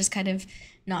win. I've just kind of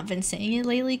not been saying it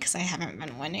lately because I haven't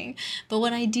been winning. But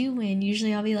when I do win,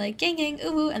 usually I'll be like gang gang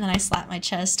ooh, and then I slap my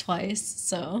chest twice.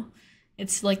 So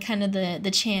it's like kind of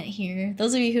the chant here.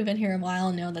 Those of you who've been here a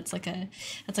while know that's like a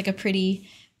pretty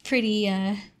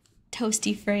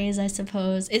toasty phrase, I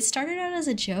suppose. It started out as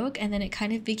a joke and then it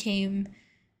kind of became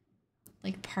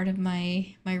like part of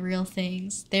my real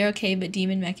things. They're okay, but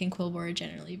Demon Mech and Quillbore are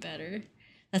generally better.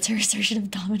 That's her assertion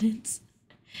of dominance.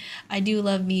 I do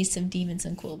love me some demons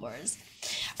and Quillbores.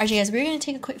 Alright, guys, we're going to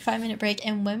take a quick 5-minute break,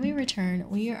 and when we return,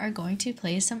 we are going to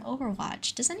play some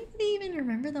Overwatch. Does anybody even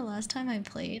remember the last time I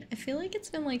played? I feel like it's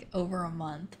been like over a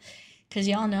month, because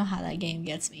y'all know how that game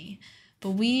gets me.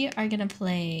 But we are going to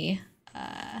play,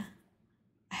 I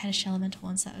had a Shell Elemental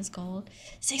once that was gold.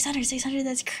 600,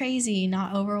 that's crazy.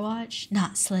 Not Overwatch,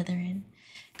 not Slytherin.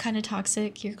 Kind of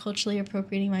toxic. You're culturally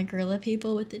appropriating my gorilla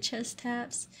people with the chest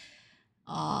taps.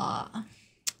 Aw.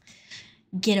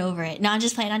 Get over it. No, I'm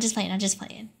just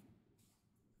playing.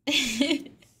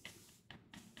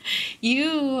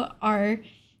 You are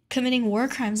committing war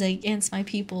crimes against my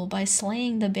people by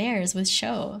slaying the bears with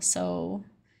show. So,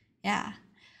 yeah.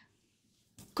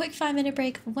 quick 5-minute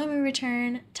break. When we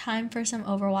return, time for some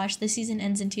Overwatch. The season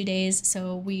ends in 2 days,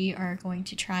 so we are going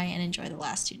to try and enjoy the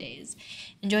last 2 days.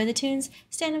 Enjoy the tunes,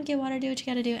 stand up, get water, do what you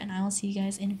gotta do, and I will see you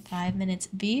guys in 5 minutes.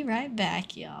 Be right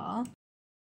back, y'all.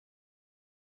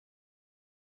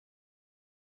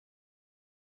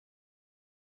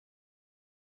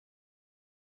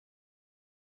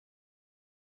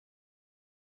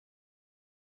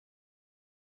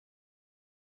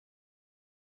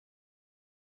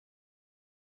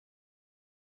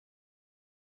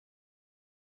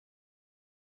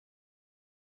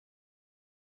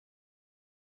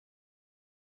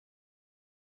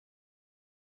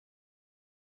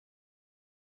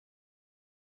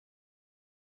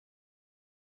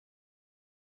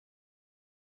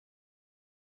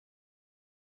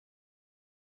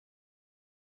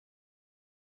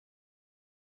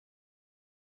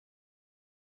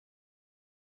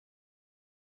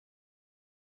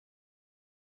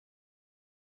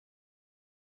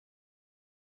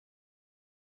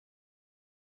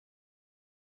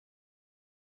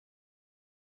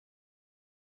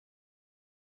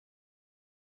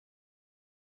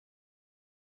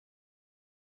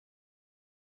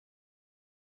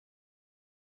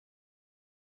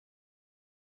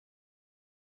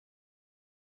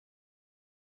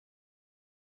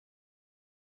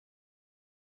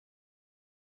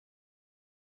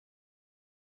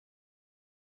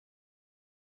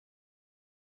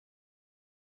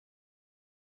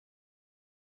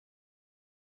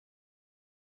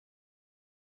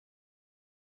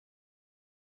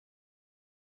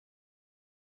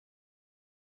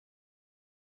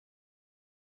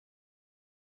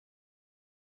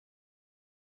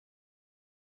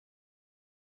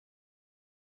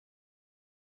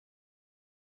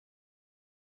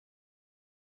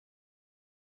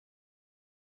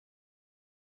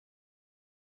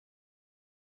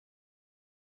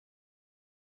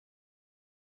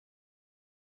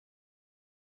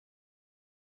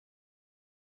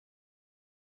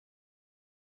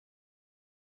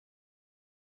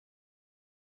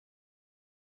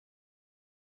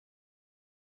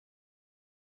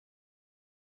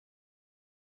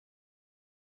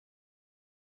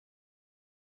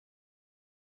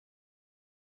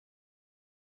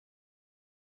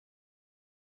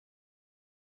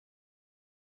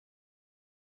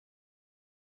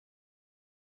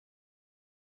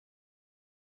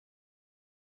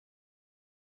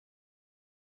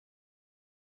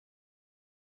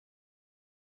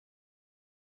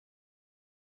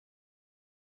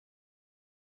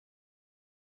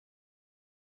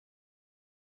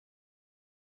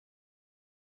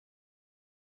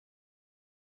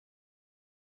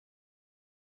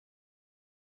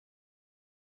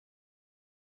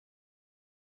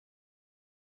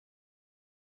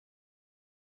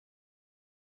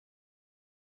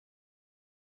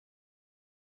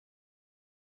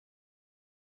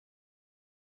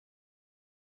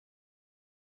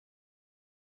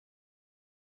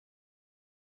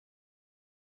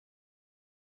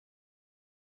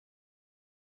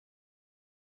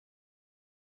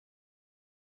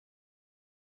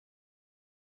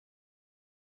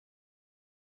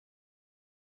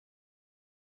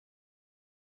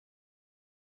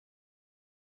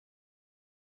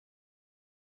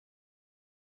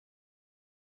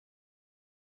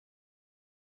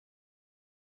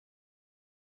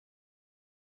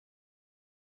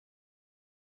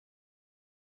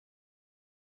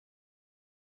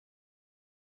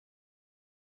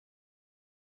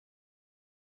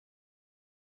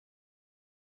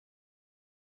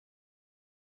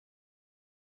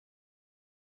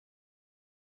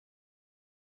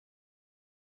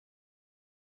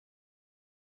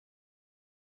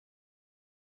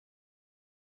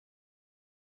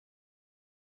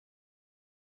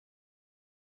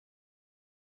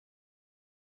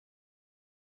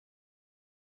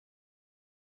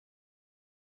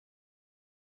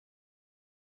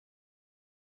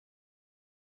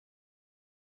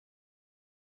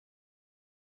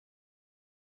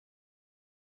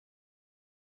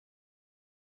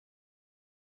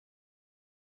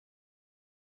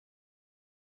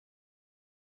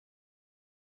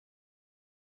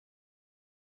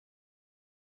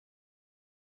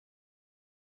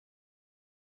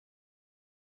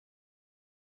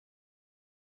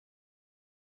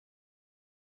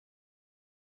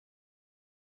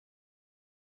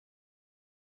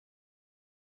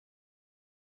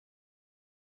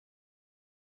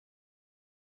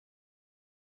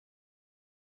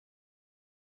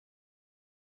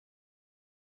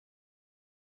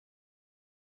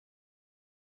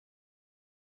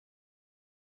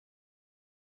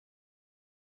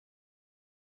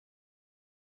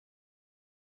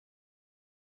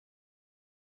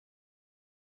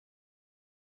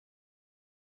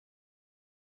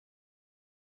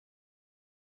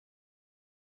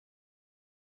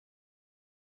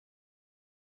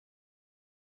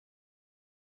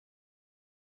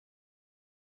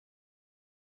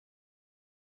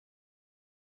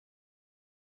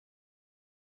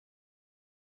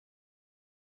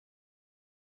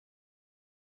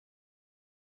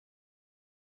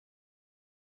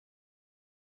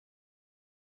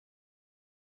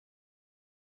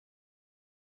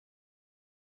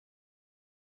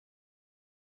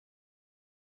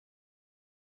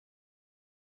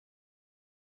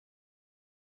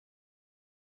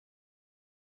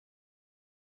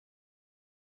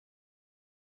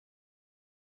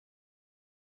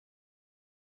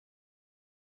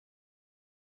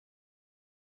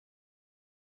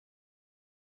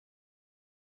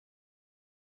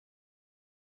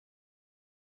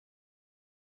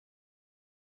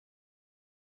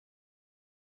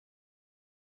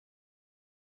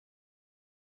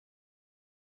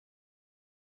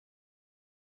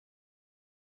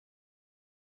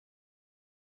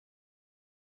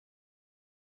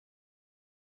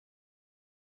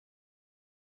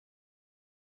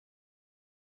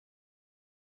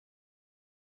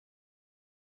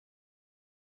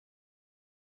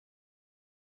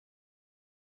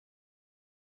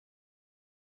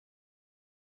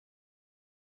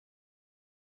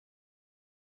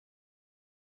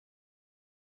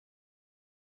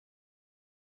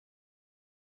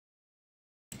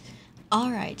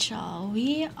 Alright, y'all,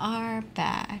 we are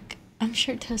back. I'm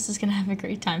sure Toast is gonna have a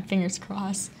great time, fingers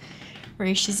crossed.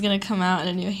 She's gonna come out and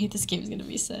a new I hate this game is gonna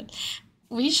be said.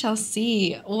 We shall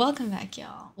see. Welcome back,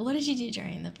 y'all. What did you do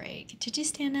during the break? Did you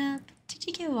stand up? Did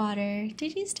you get water?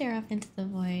 Did you stare up into the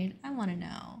void? I wanna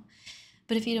know.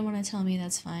 But if you don't want to tell me,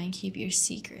 that's fine. Keep your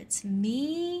secrets.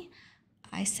 Me,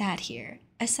 I sat here.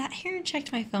 I sat here and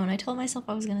checked my phone. I told myself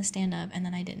I was gonna stand up and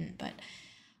then I didn't, but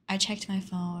I checked my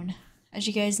phone. As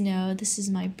you guys know, this is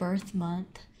my birth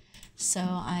month, so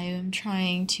I am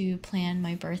trying to plan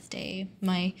my birthday.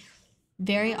 My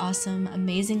very awesome,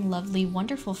 amazing, lovely,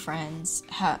 wonderful friends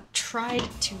have tried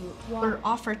to or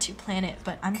offered to plan it,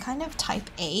 but I'm kind of type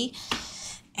A,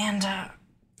 and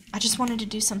I just wanted to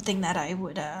do something that I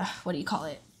would, what do you call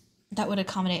it? That would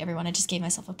accommodate everyone. I just gave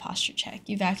myself a posture check.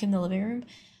 You vacuum the living room?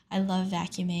 I love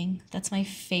vacuuming. That's my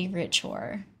favorite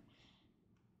chore.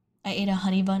 I ate a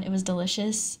honey bun. It was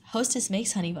delicious. Hostess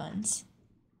makes honey buns.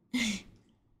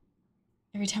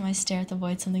 Every time I stare at the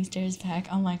void, something stares back.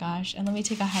 Oh my gosh. And let me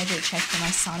take a hydrate check for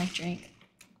my Sonic drink.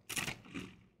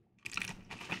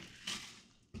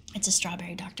 It's a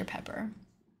strawberry Dr. Pepper.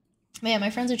 But yeah, my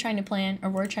friends are trying to plan,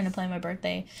 or were trying to plan my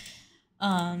birthday.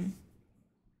 But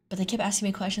they kept asking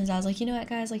me questions. I was like, you know what,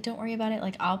 guys? Like, don't worry about it.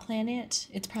 Like, I'll plan it.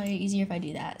 It's probably easier if I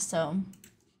do that. So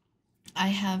I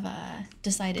have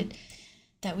decided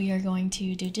that we are going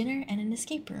to do dinner and an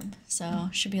escape room. So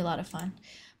should be a lot of fun.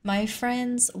 My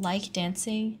friends like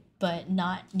dancing, but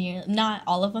not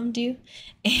all of them do.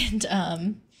 And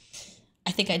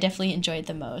I think I definitely enjoyed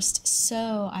the most.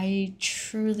 So I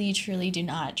truly, truly do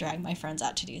not drag my friends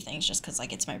out to do things just because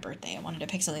like it's my birthday. I wanted to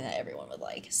pick something that everyone would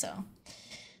like. So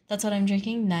that's what I'm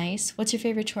drinking. Nice. What's your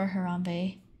favorite chore,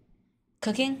 Harambe?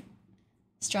 Cooking?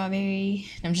 Strawberry.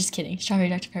 No, I'm just kidding. Strawberry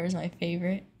Dr. Pepper is my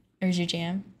favorite. Or is your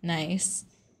jam? Nice.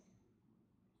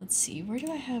 Let's see. Where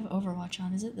do I have Overwatch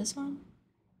on? Is it this one?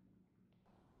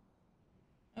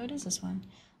 Oh, it is this one.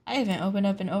 I haven't opened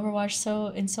up an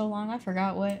Overwatch in so long. I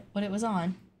forgot what it was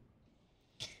on.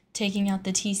 Taking out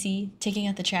the TC. Taking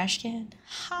out the trash can.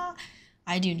 Ha!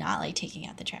 I do not like taking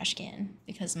out the trash can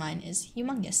because mine is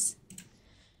humongous.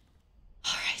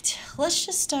 Alright. Let's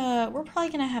just, we're probably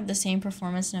gonna have the same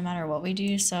performance no matter what we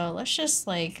do. So let's just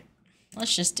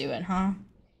do it, huh?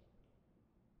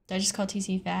 Did I just call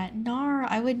TC fat? Nar,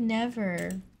 I would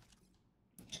never.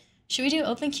 Should we do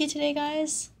open queue today,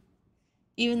 guys?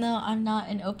 Even though I'm not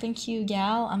an open queue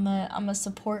gal, I'm a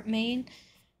support main.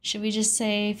 Should we just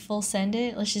say full send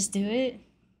it? Let's just do it.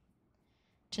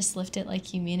 Just lift it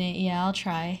like you mean it. Yeah, I'll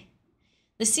try.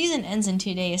 The season ends in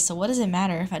 2 days, so what does it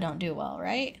matter if I don't do well,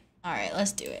 right? Alright,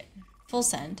 let's do it. Full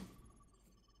send.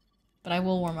 But I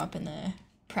will warm up in the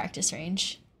practice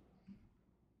range.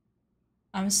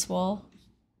 I'm swole.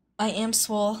 I am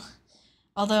swole.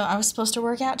 Although I was supposed to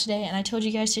work out today and I told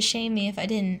you guys to shame me if I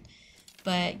didn't.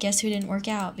 But guess who didn't work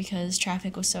out because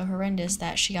traffic was so horrendous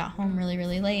that she got home really,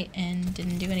 really late and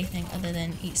didn't do anything other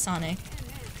than eat Sonic.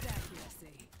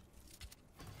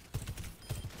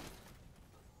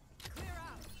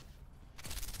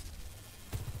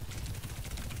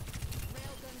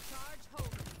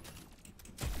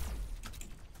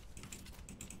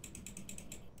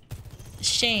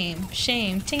 Shame,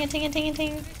 shame. Ting a ting a ting a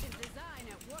ting.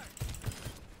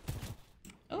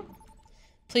 Oh.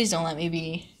 Please don't let me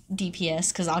be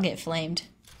DPS because I'll get flamed.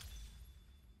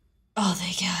 Oh,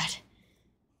 thank God.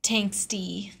 Tanks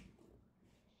D.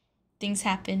 Things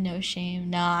happen, no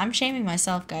shame. Nah, I'm shaming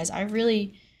myself, guys. I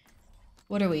really...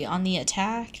 What are we, on the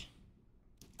attack?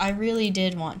 I really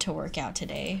did want to work out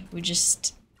today.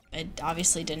 It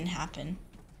obviously didn't happen.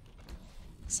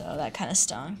 So that kind of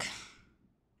stunk.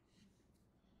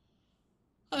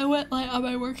 I went light on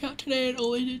my workout today and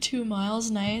only did 2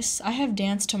 miles. Nice. I have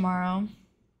dance tomorrow.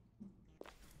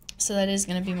 So that is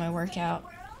going to be my workout.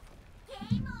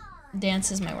 Dance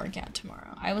is my workout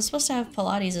tomorrow. I was supposed to have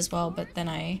Pilates as well, but then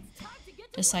I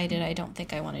decided I don't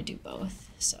think I want to do both.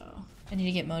 So I need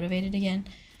to get motivated again.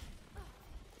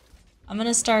 I'm going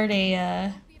to start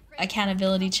a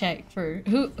accountability check for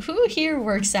who here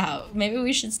works out. Maybe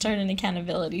we should start an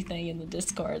accountability thing in the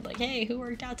Discord. Like, hey, who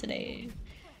worked out today?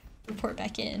 Report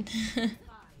back in.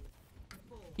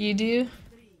 You do?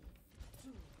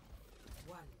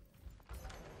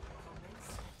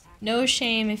 No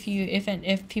shame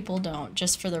if people don't,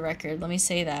 just for the record. Let me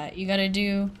say that. You gotta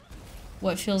do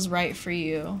what feels right for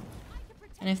you.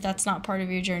 And if that's not part of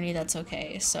your journey, that's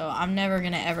okay. So I'm never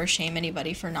gonna ever shame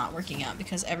anybody for not working out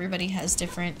because everybody has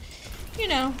different, you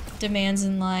know, demands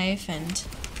in life and...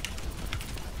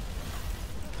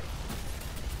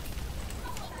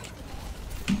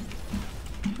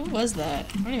 Who was that?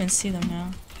 I don't even see them now.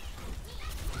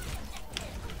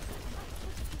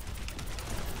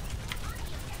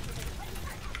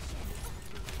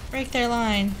 Break their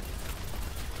line.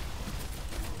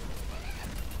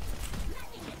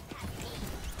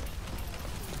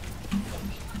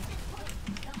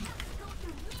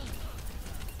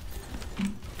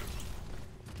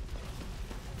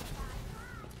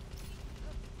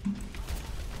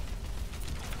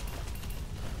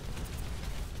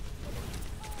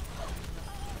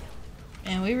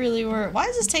 Man, we really were. Why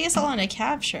does this take us so long to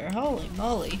capture? Holy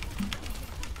moly.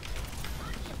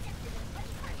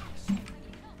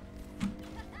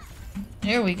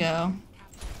 There we go.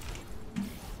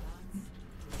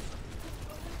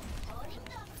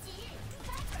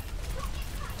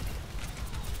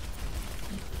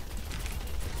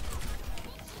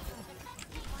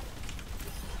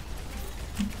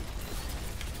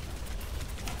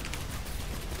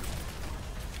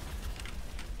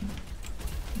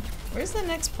 Where's the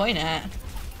next point at?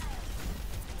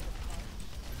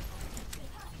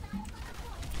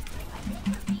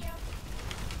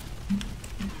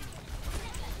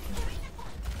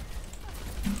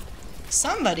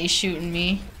 Somebody's shooting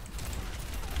me.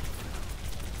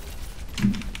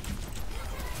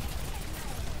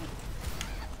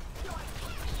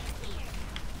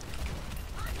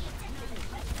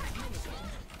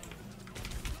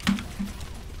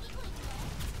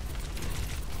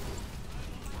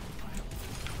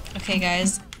 Okay,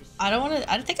 guys.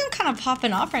 I think I'm kind of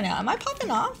popping off right now. Am I popping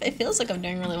off? It feels like I'm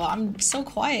doing really well. I'm so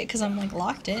quiet because I'm like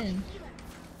locked in.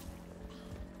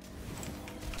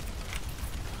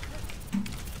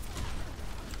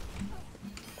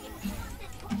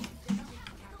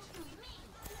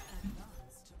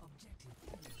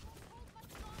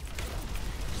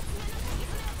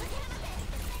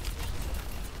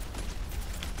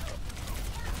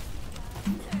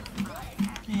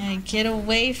 Get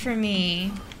away from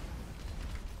me.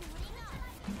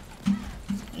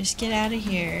 Just get out of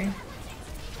here.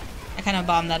 I kind of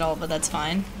bombed that ult, but that's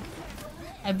fine.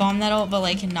 I bombed that ult, but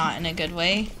like not in a good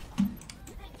way.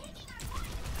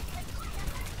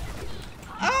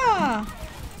 Ah!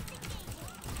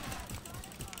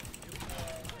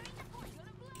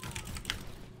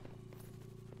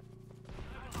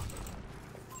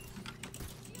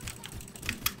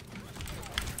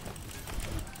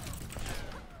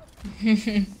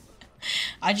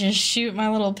 I just shoot my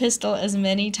little pistol as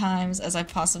many times as I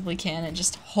possibly can and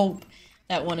just hope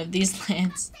that one of these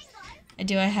lands. I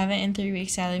haven't in 3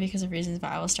 weeks, sadly, because of reasons,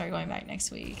 but I will start going back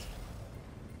next week.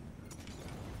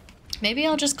 Maybe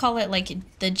I'll just call it like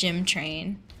the gym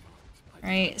train.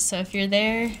 Right? So if you're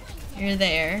there, you're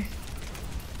there.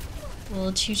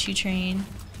 Little choo-choo train.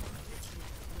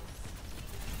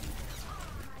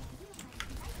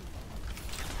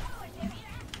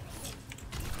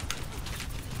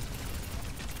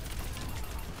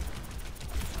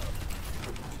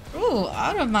 Ooh,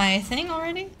 out of my thing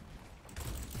already?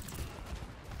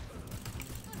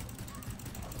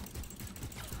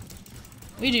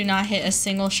 We do not hit a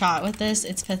single shot with this.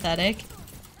 It's pathetic.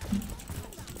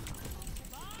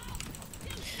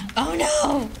 Oh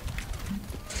no!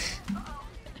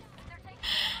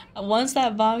 Once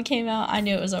that bomb came out, I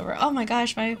knew it was over. Oh my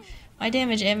gosh, my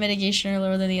damage and mitigation are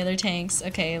lower than the other tanks.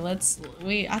 Okay,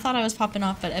 I thought I was popping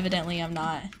off, but evidently I'm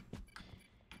not.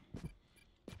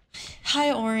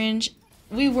 Hi, Orange.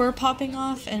 We were popping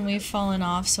off and we've fallen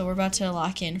off, so we're about to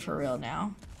lock in for real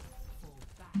now.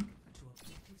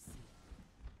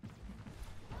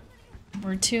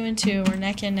 We're 2 and 2. We're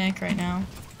neck and neck right now.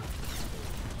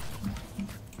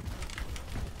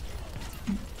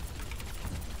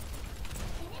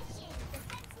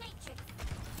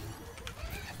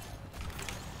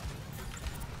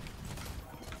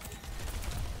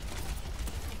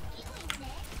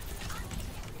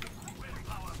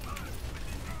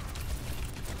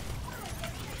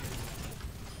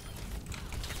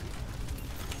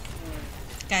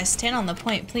 Guys, stand on the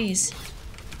point, please.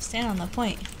 Stand on the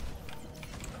point.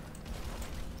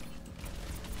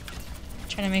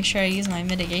 Trying to make sure I use my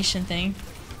mitigation thing.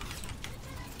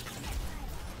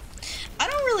 I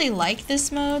don't really like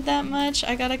this mode that much,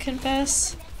 I gotta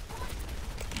confess.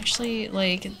 Actually,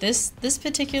 like, this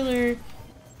particular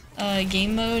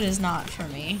game mode is not for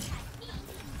me.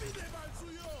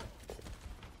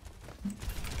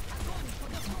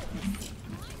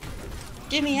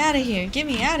 Get me out of here! Get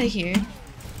me out of here!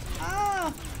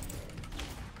 Ah!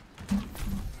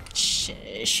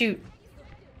 Shoot.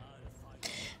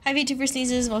 Hi Vtuber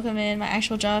sneezes, welcome in. My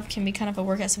actual job can be kind of a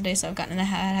workout some days, so I've gotten in the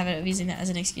habit of using that as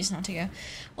an excuse not to go.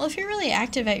 Well, if you're really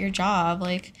active at your job,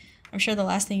 like, I'm sure the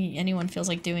last thing anyone feels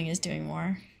like doing is doing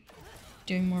more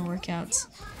workouts.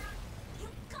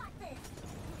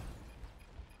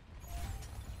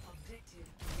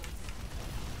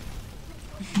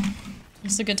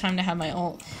 It's a good time to have my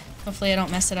ult. Hopefully I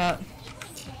don't mess it up.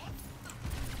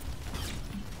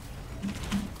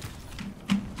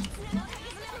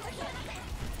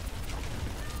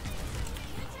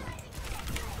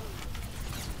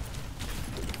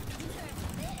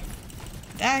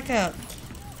 Back up.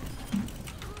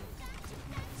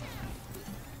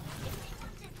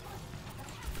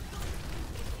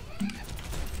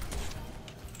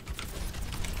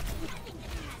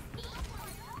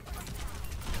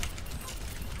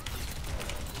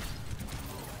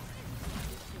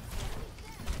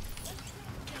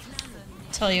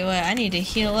 Tell you what, I need to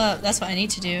heal up. That's what I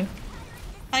need to do.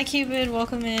 Hi Cupid,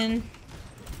 welcome in.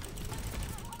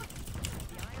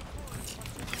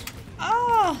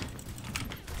 Ah!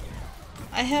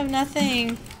 I have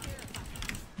nothing.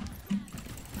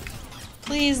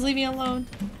 Please leave me alone.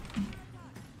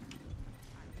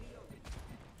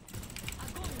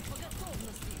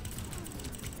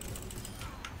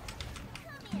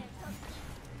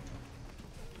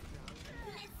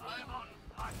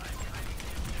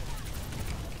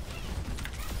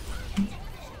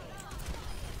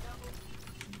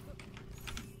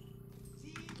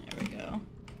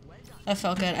 That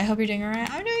felt good. I hope you're doing alright.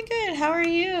 I'm doing good. How are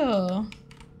you?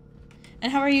 And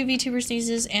how are you, Vtuber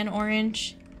Sneezes and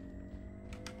Orange?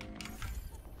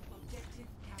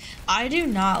 I do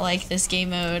not like this game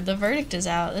mode. The verdict is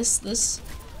out. This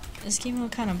game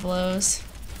mode kind of blows.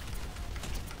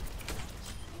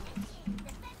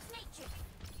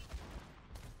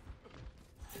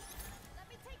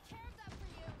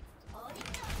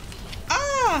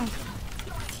 Ah!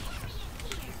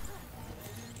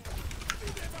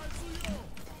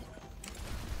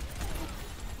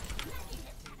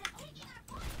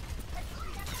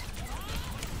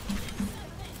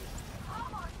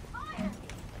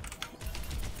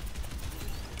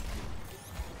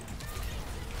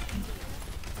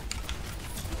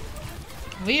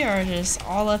 We are just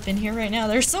all up in here right now.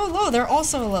 They're so low. They're all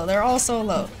so low. They're all so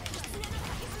low.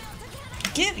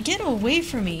 Get away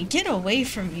from me. Get away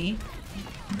from me.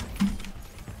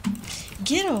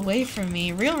 Get away from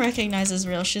me. Real recognizes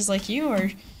real. She's like,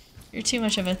 you're too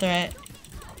much of a threat.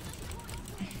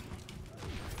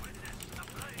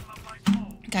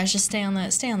 Guys, just stay on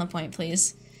the point,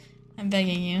 please. I'm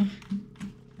begging you.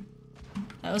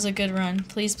 That was a good run.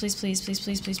 Please, please, please, please,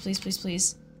 please, please, please, please,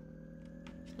 please.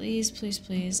 Please, please,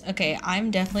 please. Okay,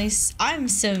 I'm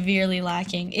severely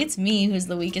lacking. It's me who's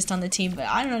the weakest on the team, but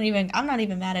I'm not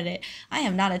even mad at it. I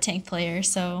am not a tank player,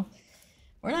 so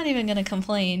we're not even gonna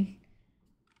complain.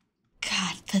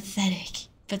 God, pathetic.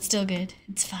 But still good.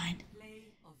 It's fine.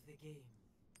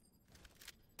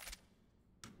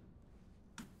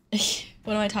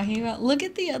 What am I talking about? Look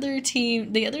at the other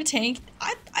team, the other tank.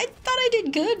 I thought I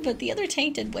did good, but the other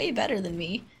tank did way better than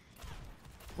me.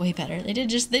 Way better. They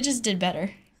just did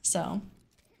better. So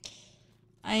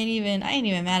I ain't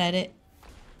even mad at it.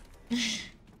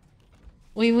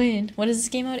 We win. What is this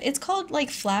game mode? It's called like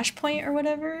Flashpoint or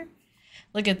whatever.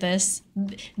 Look at this.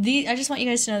 I just want you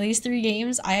guys to know these 3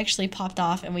 games I actually popped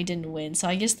off and we didn't win. So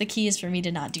I guess the key is for me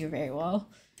to not do very well.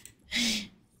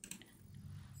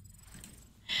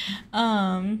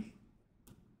 That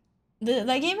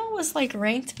game mode was like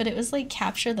ranked, but it was like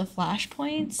capture the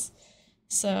flashpoints.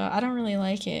 So I don't really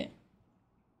like it.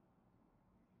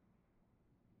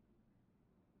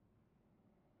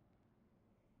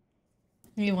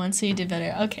 You won, so you did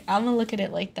better. Okay, I'm gonna look at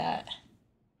it like that.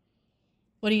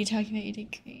 What are you talking about? You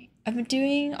did great. I've been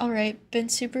doing alright. Been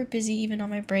super busy even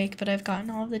on my break, but I've gotten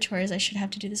all of the chores I should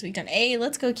have to do this week done. Hey,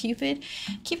 let's go, Cupid.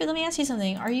 Cupid, let me ask you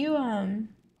something. Are you,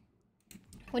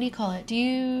 what do you call it? Are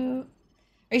you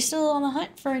still on the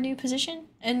hunt for a new position?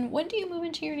 And when do you move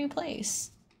into your new place?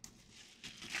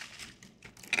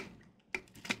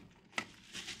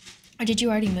 Or did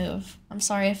you already move? I'm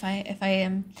sorry if I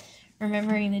am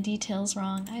remembering the details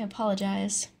wrong. I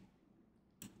apologize.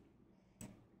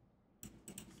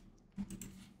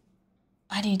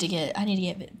 I need to get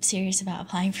serious about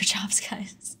applying for jobs,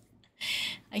 guys.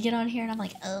 I get on here and I'm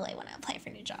like, oh, I want to apply for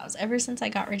new jobs. Ever since I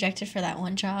got rejected for that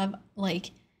one job,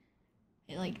 like,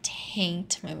 it like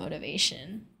tanked my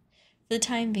motivation. For the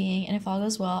time being, and if all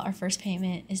goes well, our first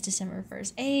payment is December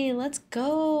 1st. Hey, let's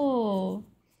go.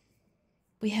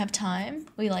 We have time.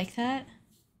 We like that.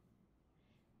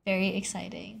 Very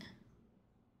exciting.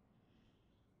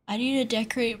 I need to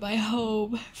decorate my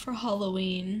home for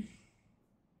Halloween.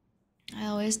 I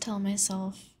always tell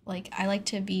myself, like, I like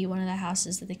to be one of the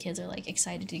houses that the kids are, like,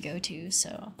 excited to go to,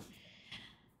 so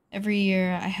every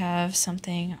year I have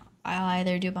something. I'll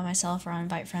either do it by myself or I'll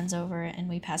invite friends over and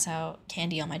we pass out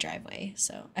candy on my driveway.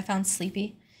 So I sound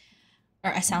sleepy,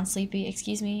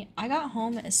 excuse me. I got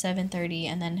home at 7:30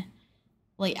 and then,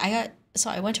 like, I got so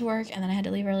I went to work and then I had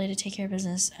to leave early to take care of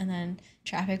business, and then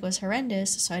traffic was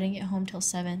horrendous, so I didn't get home till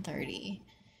 7:30.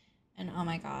 And oh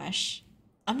my gosh.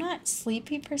 I'm not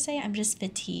sleepy per se, I'm just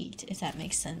fatigued, if that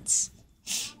makes sense.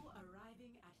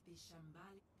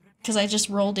 Because I just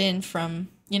rolled in from,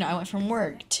 you know, I went from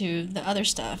work to the other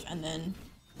stuff and then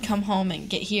come home and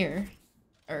get here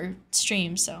or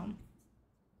stream, so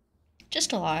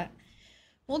just a lot.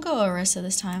 We'll go Orisa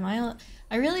this time.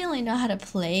 I really only know how to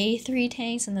play 3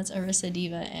 tanks, and that's Orisa,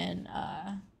 Diva, and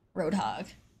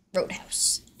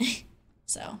Roadhouse.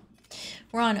 So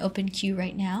we're on open queue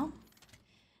right now.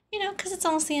 You know, because it's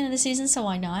almost the end of the season, so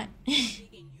why not?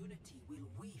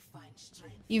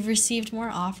 You've received more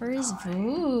offers?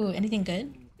 Ooh, anything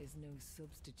good? Is no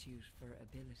substitute for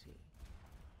ability.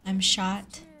 I'm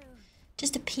shot.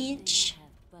 Just a pinch.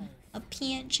 A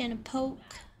pinch and a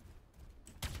poke.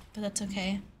 But that's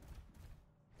okay.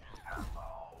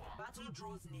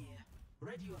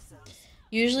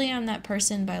 Usually I'm that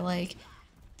person by like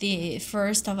the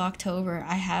 1st of October.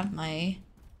 I have my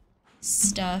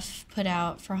stuff put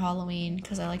out for Halloween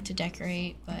because I like to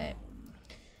decorate, but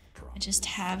I just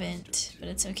haven't, but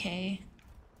it's okay.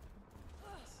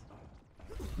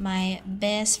 My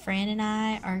best friend and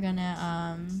I are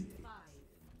gonna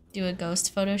do a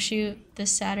ghost photo shoot this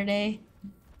Saturday,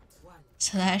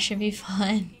 so that should be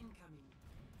fun.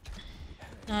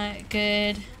 Not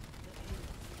good,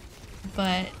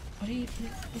 but what do you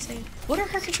say? What are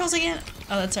her controls again?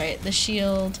 Oh, that's right, the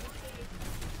shield.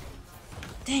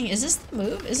 Dang, is this the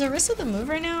move? Is Orisa the move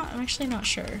right now? I'm actually not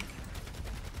sure.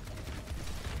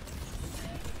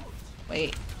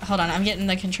 Wait, hold on, I'm getting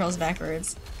the controls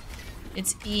backwards.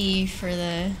 It's E for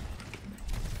the...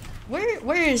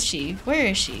 Where is she? Where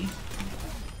is she?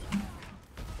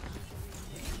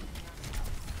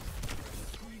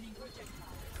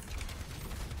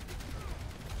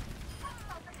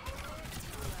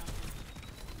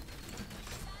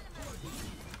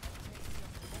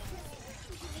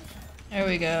 There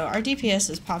we go. Our DPS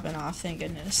is popping off, thank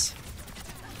goodness.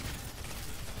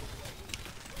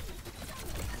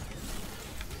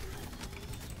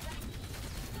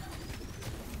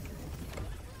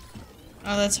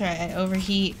 Oh, that's right, I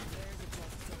overheat.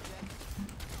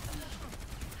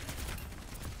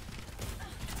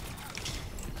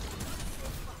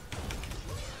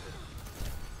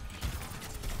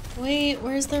 Wait,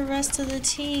 where's the rest of the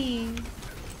team?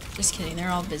 Just kidding,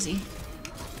 they're all busy.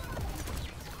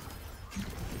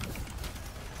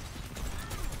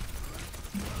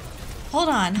 Hold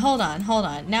on, hold on, hold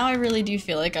on. Now I really do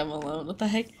feel like I'm alone. What the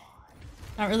heck?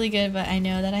 Not really good, but I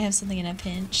know that I have something in a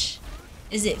pinch.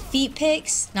 Is it feet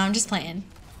picks? No, I'm just playing.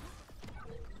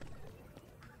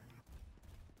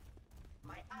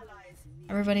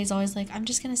 Everybody's always like, I'm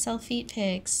just gonna sell feet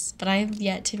picks, but I've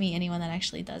yet to meet anyone that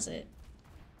actually does it.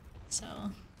 So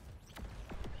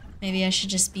maybe I should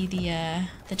just be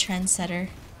the trendsetter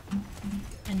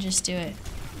and just do it.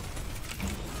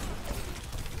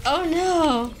 Oh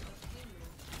no!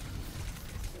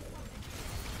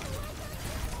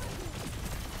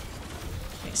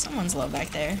 Wait, someone's low back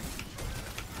there.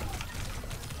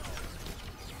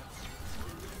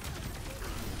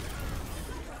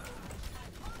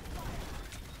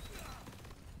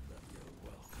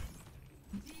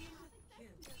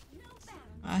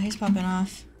 He's popping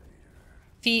off.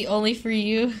 Feet only for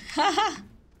you. I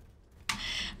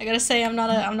gotta say, I'm not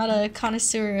a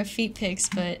connoisseur of feet picks,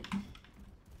 but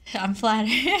I'm flattered.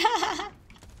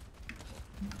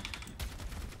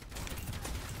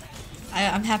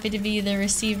 I'm happy to be the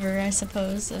receiver, I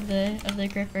suppose, of the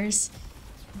grippers.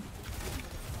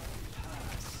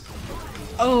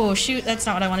 Oh shoot, that's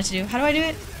not what I wanted to do. How do I do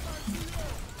it?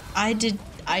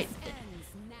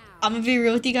 I'm gonna be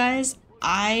real with you guys.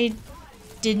 I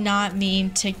did not mean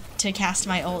to cast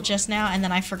my ult just now, and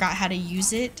then I forgot how to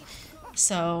use it.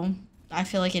 So I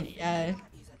feel like a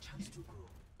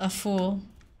fool.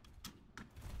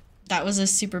 That was a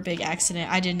super big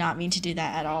accident. I did not mean to do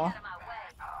that at all.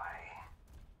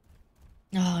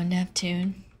 Oh,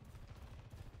 Neptune.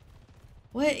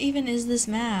 What even is this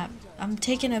map? I'm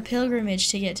taking a pilgrimage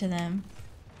to get to them.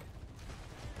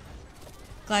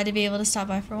 Glad to be able to stop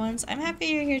by for once. I'm happy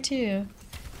you're here too.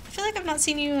 I feel like I've not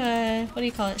seen you, what do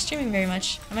you call it, streaming very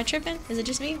much. Am I tripping? Is it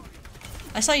just me?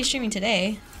 I saw you streaming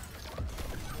today.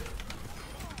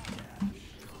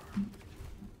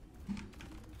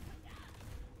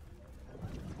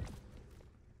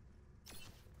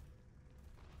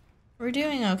 We're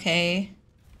doing okay.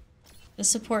 The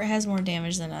support has more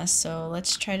damage than us, so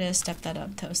let's try to step that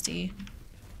up, Toasty.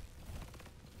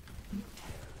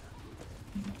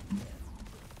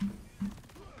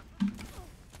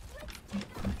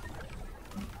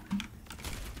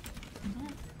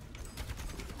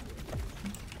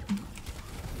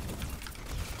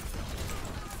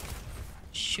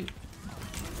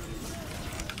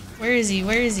 Where is he?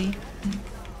 Where is he?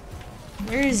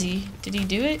 Where is he? Did he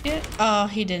do it yet? Oh,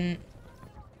 he didn't.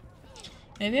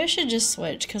 Maybe I should just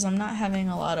switch because I'm not having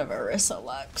a lot of Orisa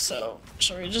luck. So,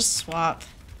 should we just swap?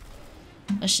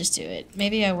 Let's just do it.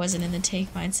 Maybe I wasn't in the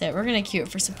tank mindset. We're gonna queue it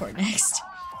for support next.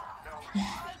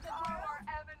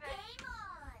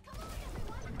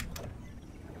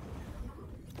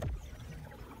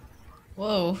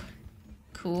 Whoa.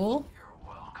 Cool.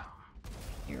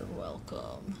 You're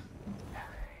welcome.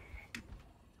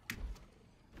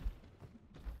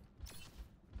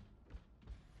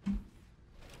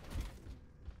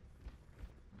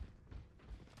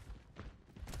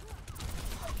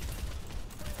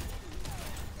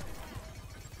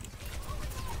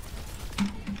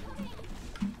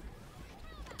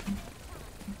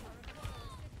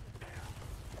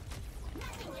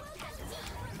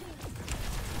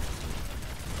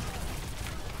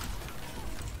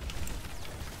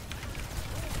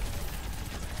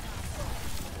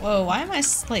 Whoa, why am I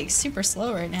like super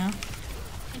slow right now? Am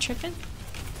I tripping?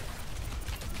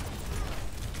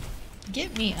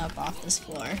 Get me up off this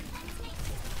floor.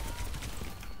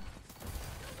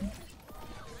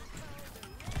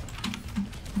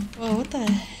 Whoa, what the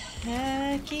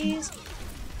heckies?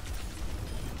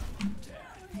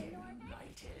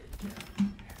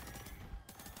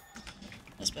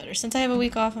 That's better. Since I have a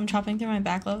week off, I'm chopping through my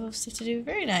backlog of stuff to do.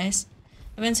 Very nice.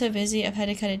 I've been so busy, I've had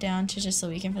to cut it down to just the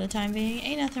weekend for the time being.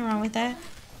 Ain't nothing wrong with that.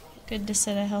 Good to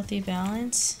set a healthy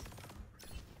balance.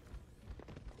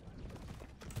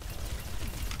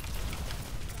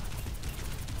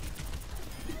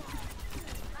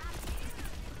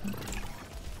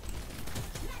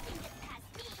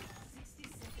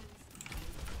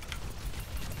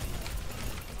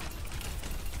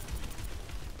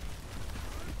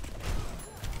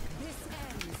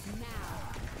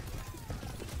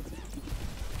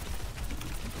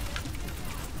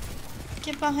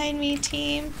 Get behind me,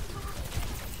 team.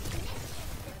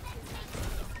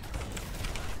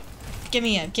 Get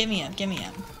me up, get me up, get me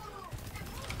up.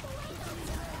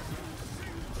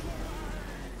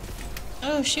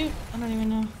 Oh shoot, I don't even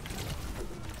know.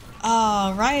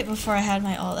 Oh, right before I had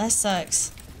my ult. That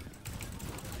sucks.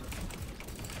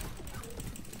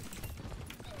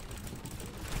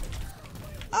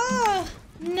 Ah,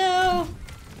 no.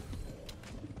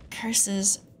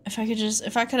 Curses. If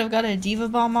I could have got a diva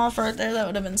bomb off right there, that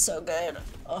would have been so good.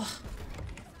 Ugh.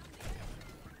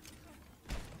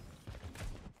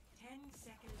 10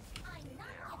 seconds.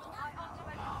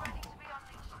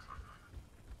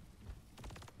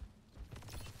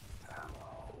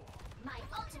 My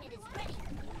ultimate is ready.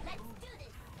 Let's do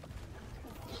this.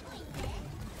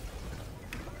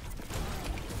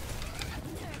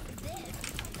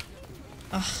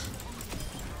 Ugh.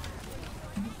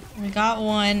 We got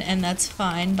one, and that's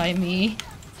fine by me.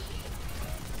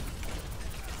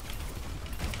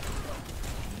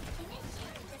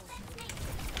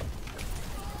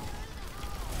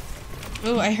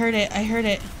 Ooh, I heard it, I heard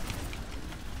it.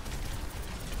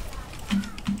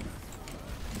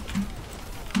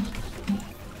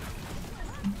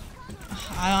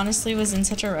 I honestly was in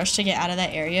such a rush to get out of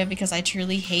that area because I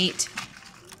truly hate.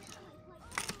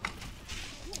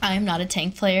 I am not a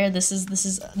tank player. This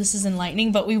is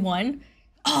enlightening, but we won.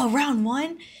 Oh, round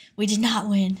one? We did not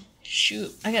win.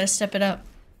 Shoot, I gotta step it up.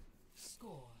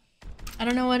 I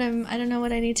don't know what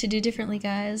I need to do differently,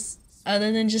 guys.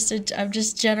 Other than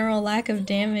just general lack of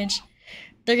damage.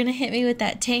 They're gonna hit me with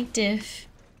that tank diff.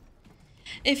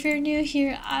 If you're new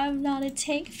here, I'm not a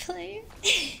tank player.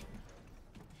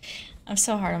 I'm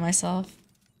so hard on myself.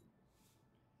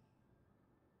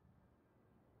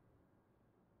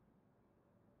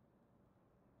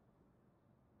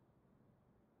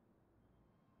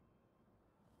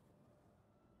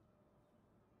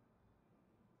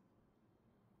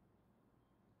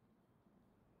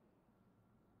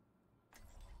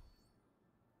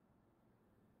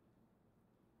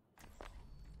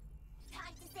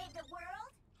 Time to save the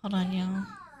world. Hold on, y'all.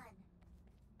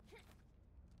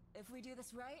 If we do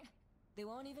this right, they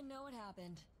won't even know what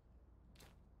happened.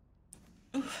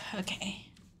 Oof, okay.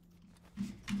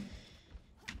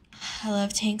 I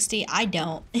love Tanksty. I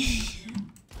don't.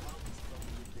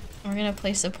 We're gonna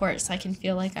play support so I can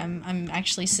feel like I'm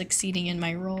actually succeeding in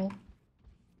my role.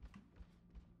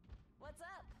 What's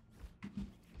up?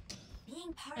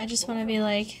 Being part I of just the want to be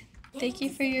world. like, thank you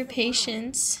for your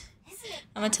patience.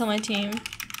 I'm gonna tell my team.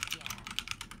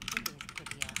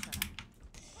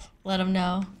 Let them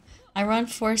know. I run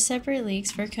 4 separate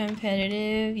leagues for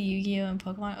competitive, Yu-Gi-Oh! And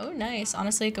Pokemon. Oh, nice.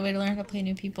 Honestly, a good way to learn how to play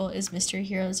new people is Mystery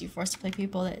Heroes. You're forced to play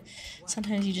people that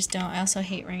sometimes you just don't. I also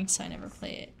hate ranked, so I never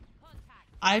play it.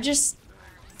 I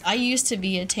used to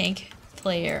be a tank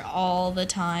player all the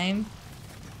time,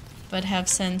 but have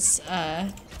since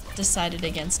decided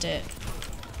against it.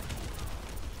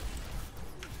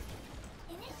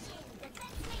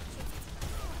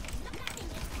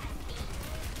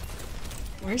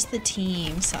 Where's the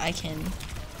team so I can...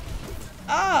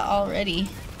 Ah, already.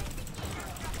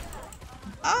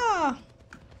 Ah!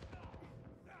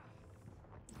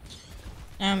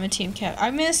 Now I'm a team cap. I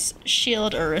miss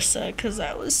Shield Ursa because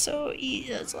that was so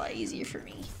that's a lot easier for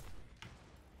me.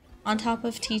 On top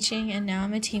of teaching, and now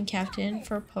I'm a team captain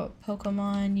for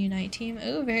Pokemon Unite team.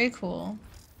 Oh, very cool.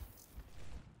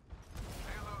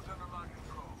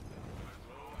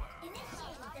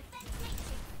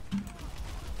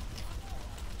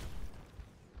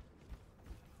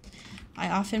 I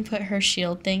often put her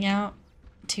shield thing out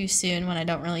too soon when I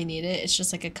don't really need it. It's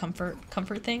just like a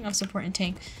comfort thing. I'm supporting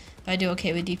tank. If I do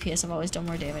okay with DPS, I've always done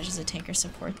more damage as a tank or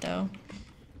support though.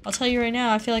 I'll tell you right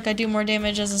now, I feel like I do more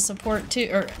damage as a support too,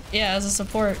 or yeah, as a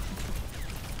support.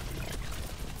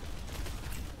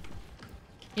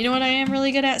 You know what I am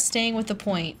really good at? Staying with the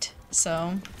point,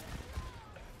 so.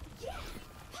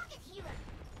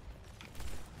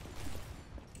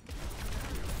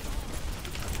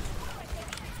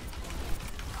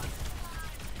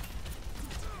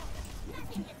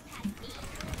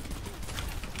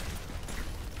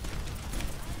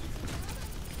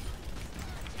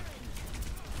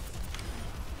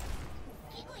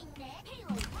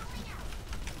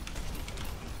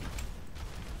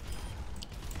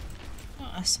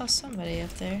 I saw somebody up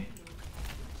there.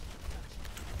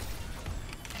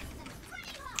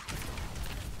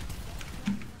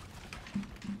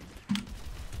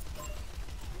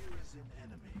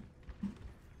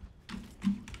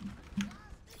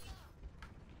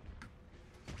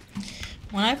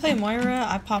 When I play Moira,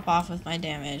 I pop off with my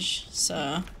damage,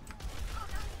 so...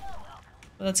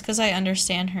 But that's because I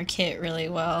understand her kit really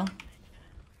well.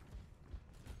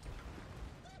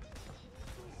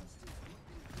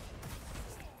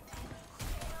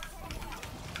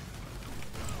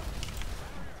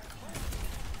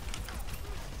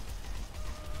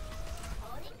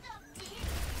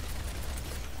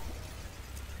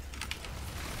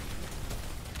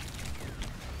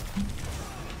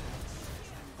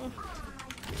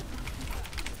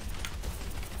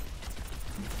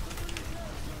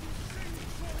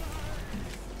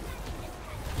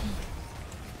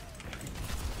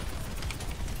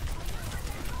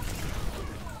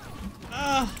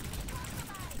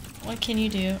 What can you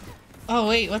do? Oh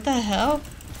wait, what the hell?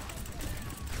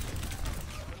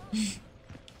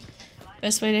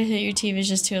 Best way to hit your team is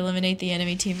just to eliminate the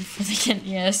enemy team before they can-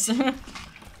 yes.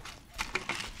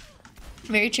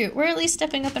 Very true. We're at least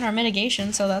stepping up in our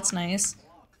mitigation, so that's nice.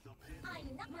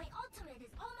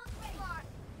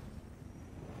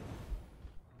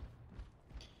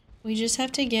 We just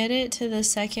have to get it to the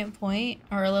second point,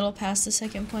 or a little past the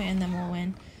second point, and then we'll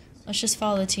win. Let's just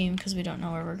follow the team, because we don't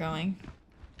know where we're going.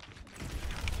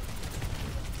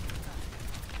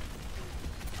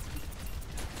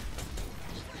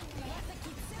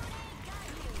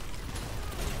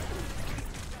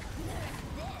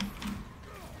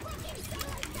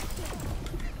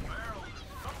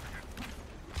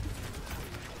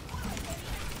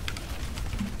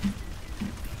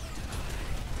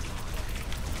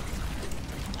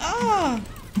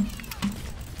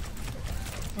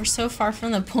 We're so far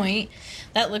from the point.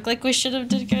 That looked like we should have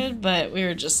did good, but we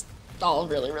were just all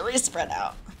really spread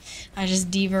out. I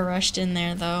just diva rushed in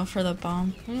there though for the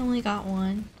bomb. We only got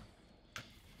one.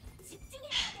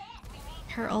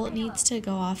 Her ult needs to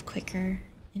go off quicker,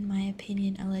 in my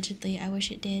opinion, allegedly. I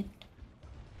wish it did.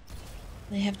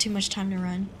 They have too much time to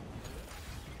run.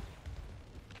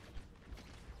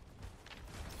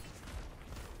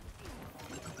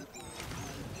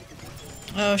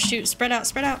 Oh shoot, spread out,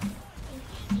 spread out.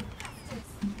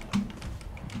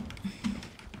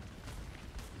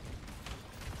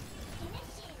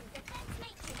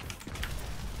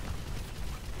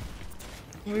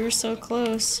 We were so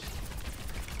close.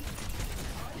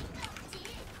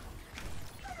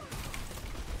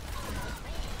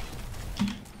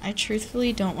 I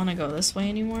truthfully don't want to go this way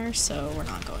anymore, so we're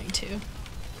not going to.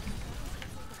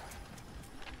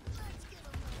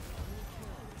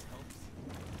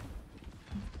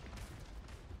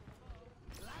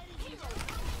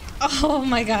 Oh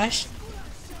my gosh.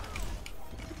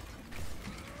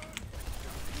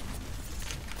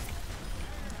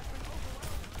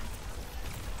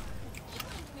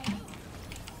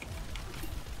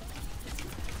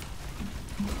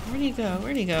 Where'd he go?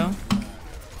 Where'd he go?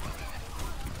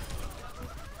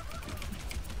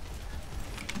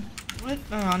 What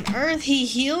on earth? He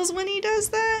heals when he does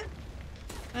that?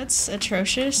 That's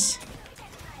atrocious.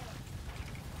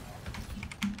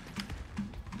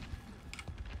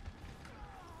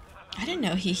 I didn't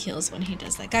know he heals when he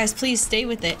does that. Guys, please stay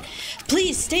with it.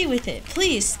 Please stay with it.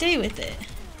 Please stay with it.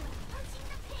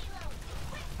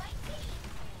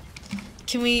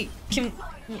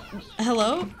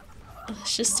 Hello?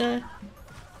 It's just there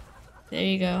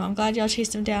you go. I'm glad y'all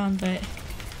chased him down, but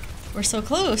we're so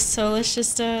close, so let's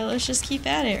just keep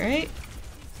at it, right?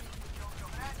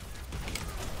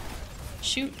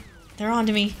 Shoot. They're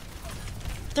onto me.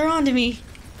 They're onto me.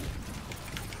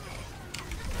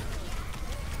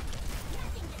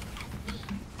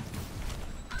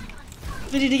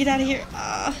 We need to get out of here.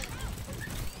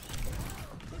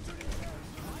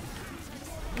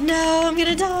 No, I'm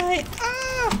gonna die.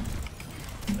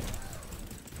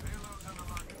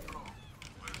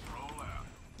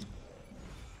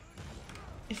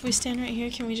 If we stand right here,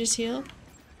 can we just heal?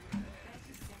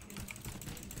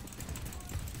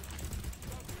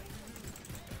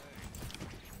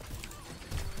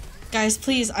 Guys,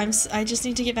 please, I just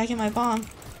need to get back in my bomb.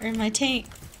 Or in my tank.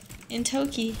 In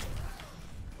Toki.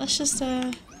 Let's just,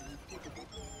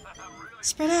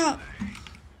 spread out.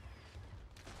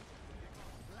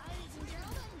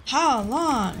 How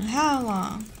long? How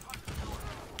long?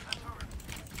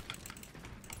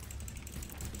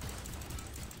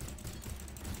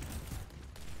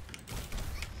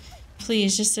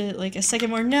 Please, just like a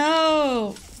second more.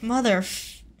 No! Mother.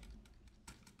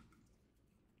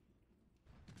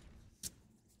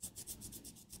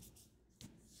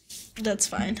 That's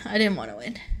fine. I didn't want to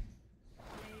win.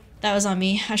 That was on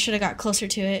me. I should have got closer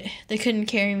to it. They couldn't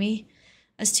carry me.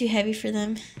 I was too heavy for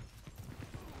them.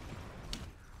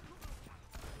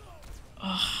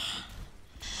 Oh.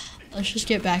 Let's just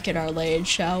get back in our lane,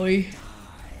 shall we?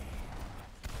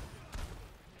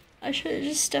 I should have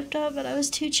just stepped up, but I was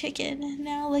too chicken.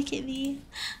 Now look at me.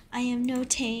 I am no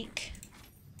tank.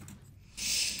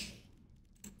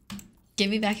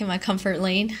 Get me back in my comfort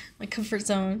lane. My comfort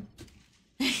zone.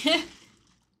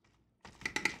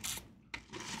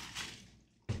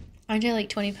 Aren't I like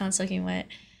 20 pounds soaking wet?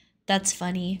 That's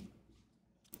funny.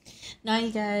 Now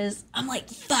you guys, I'm like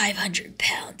 500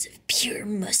 pounds of pure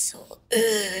muscle.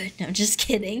 Ugh. No, just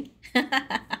kidding.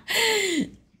 I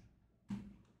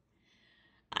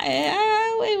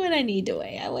weigh what I need to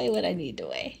weigh. I weigh what I need to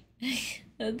weigh.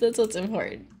 That's what's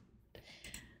important.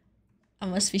 I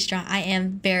must be strong. I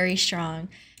am very strong.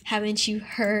 Haven't you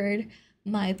heard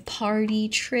my party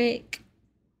trick?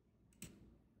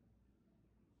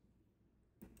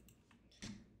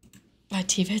 My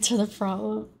teammates are the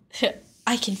problem.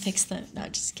 I can fix them. No,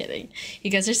 just kidding. You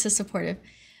guys are so supportive.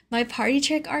 My party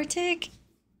trick, Arctic?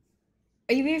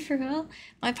 Are you being for real?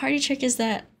 My party trick is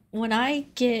that when I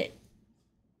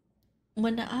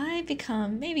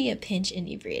become maybe a pinch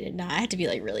inebriated. Nah, I have to be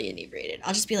like really inebriated.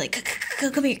 I'll just be like,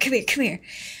 come here.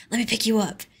 Let me pick you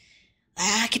up.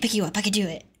 I can pick you up. I can do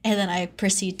it. And then I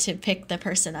proceed to pick the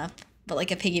person up, but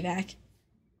like a piggyback.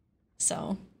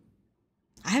 So,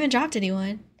 I haven't dropped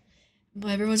anyone.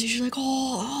 But everyone's usually like,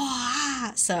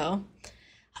 oh. So,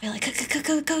 I'll be like, come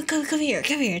here,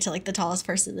 to like the tallest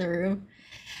person in the room.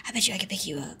 I bet you I can pick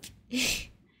you up.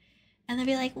 And they'll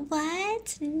be like,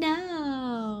 what?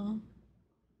 No.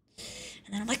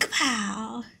 And then I'm like,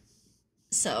 kapow.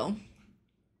 So,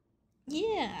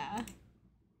 yeah.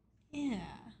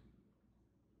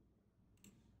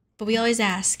 But we always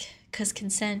ask, because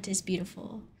consent is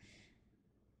beautiful.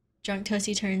 Drunk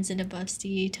Toasty turns into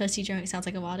Buffsty. Toasty drunk sounds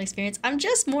like a wild experience. I'm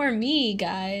just more me,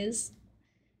 guys.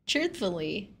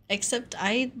 Truthfully. Except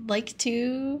I like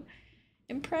to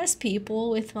impress people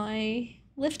with my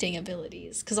lifting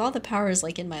abilities. Because all the power is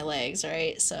like in my legs,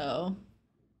 right? So...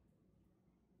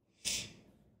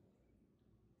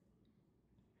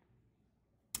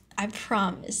 I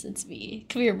promise it's me.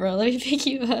 Come here, bro. Let me pick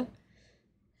you up.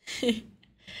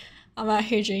 I'm out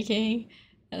here drinking,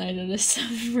 and I noticed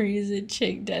some reason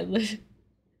chicks deadlift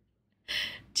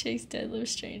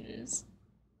strangers.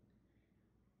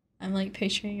 I'm like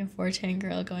picturing a 4'10"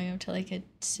 girl going up to like a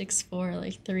 6'4",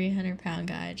 like 300-pound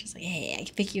guy, just like, hey, I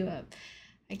can pick you up.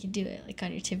 I can do it. Like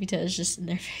on your tippy toes, just in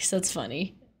their face. That's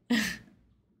funny.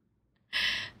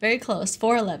 Very close.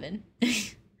 4'11".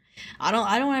 I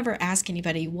don't ever ask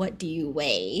anybody, what do you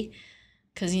weigh?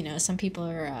 Because, you know, some people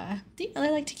are, they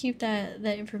like to keep that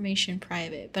information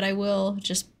private. But I will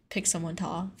just pick someone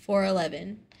tall.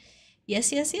 4'11".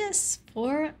 Yes.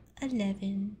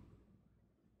 4'11".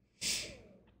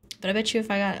 But I bet you if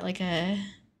I got like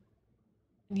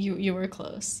you were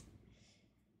close.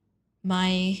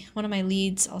 One of my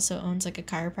leads also owns like a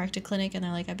chiropractic clinic, and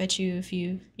they're like, I bet you if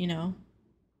you know,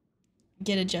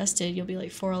 get adjusted, you'll be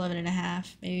like 4'11 and a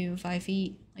half, maybe even 5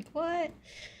 feet. Like, what?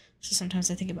 So sometimes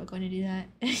I think about going to do that.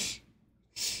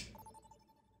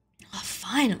 Oh,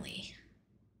 finally.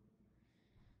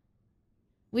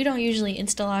 We don't usually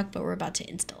insta-lock, but we're about to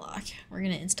insta-lock. We're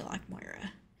gonna insta-lock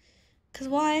Moira. Cause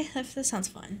why? That sounds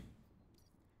fun.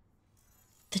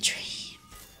 The dream.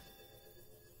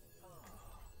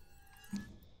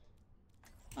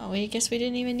 Oh, I guess we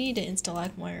didn't even need to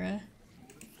insta-lock Moira.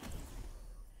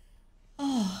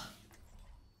 Oh.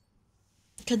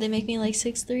 Could they make me like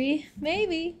 6'3"?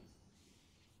 Maybe.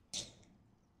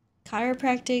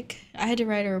 Chiropractic. I had to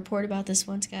write a report about this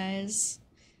once, guys.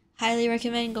 Highly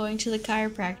recommend going to the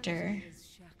chiropractor.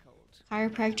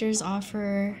 Chiropractors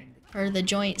offer, or the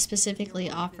joint specifically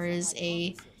offers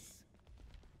a,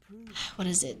 what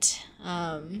is it?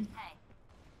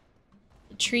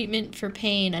 Treatment for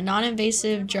pain, a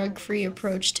non-invasive, drug-free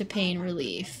approach to pain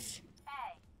relief.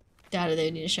 Data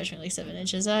they need to stretch me like 7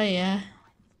 inches. Oh yeah.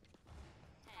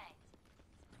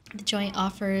 The joint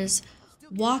offers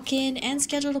walk-in and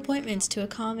scheduled appointments to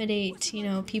accommodate, you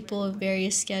know, people of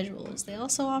various schedules. They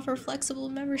also offer flexible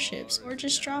memberships or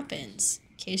just drop-ins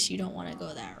in case you don't want to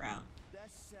go that route.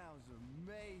 That sounds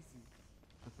amazing.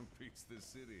 Beats the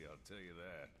city, I'll tell you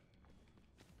that.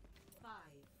 5,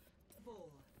 4,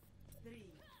 3.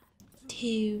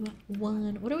 2,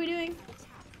 1. What are we doing?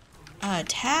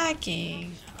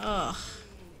 Attacking. Ugh.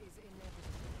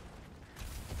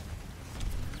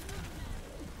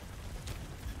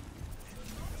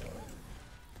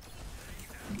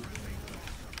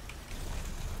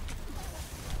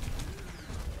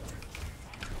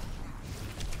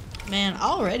 Man,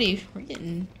 already we're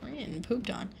getting pooped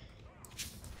on.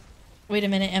 Wait a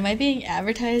minute, am I being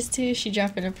advertised to? She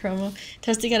dropped in a promo.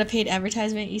 Toasty got a paid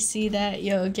advertisement. You see that?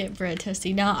 Yo, get bread,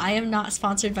 Toasty. No, I am not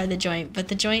sponsored by the joint, but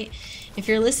the joint, if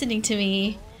you're listening to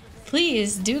me,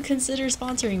 please do consider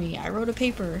sponsoring me. I wrote a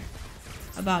paper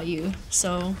about you.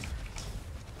 So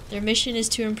their mission is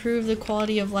to improve the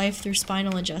quality of life through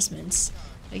spinal adjustments.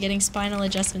 By getting spinal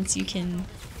adjustments, you can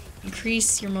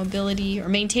increase your mobility or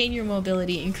maintain your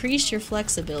mobility, increase your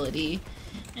flexibility,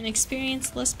 and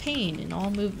experience less pain in all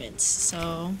movements.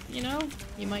 So, you know,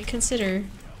 you might consider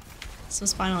some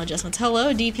spinal adjustments.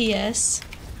 Hello, DPS.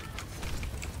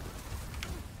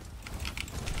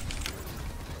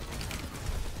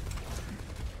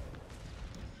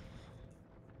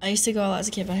 I used to go out as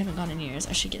a kid, but I haven't gone in years.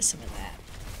 I should get some of that.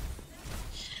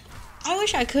 I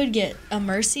wish I could get a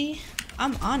Mercy.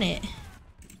 I'm on it.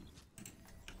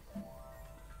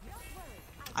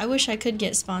 I wish I could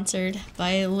get sponsored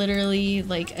by literally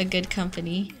like a good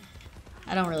company.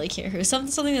 I don't really care who.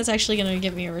 Something that's actually gonna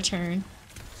give me a return.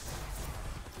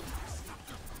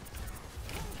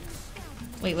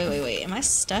 Wait. Am I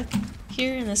stuck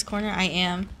here in this corner? I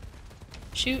am.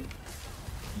 Shoot.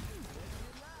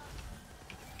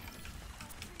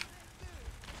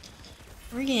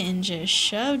 We're getting just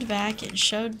shoved back and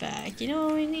shoved back. You know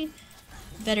what we need?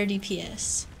 Better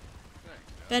DPS.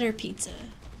 Better pizza.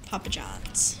 Papa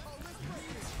John's.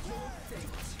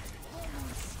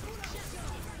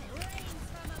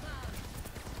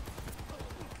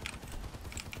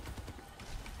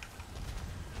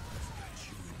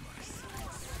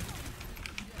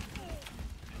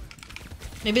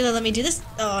 Maybe they'll let me do this?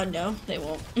 Oh no, they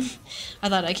won't. I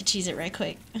thought I could cheese it right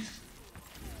quick.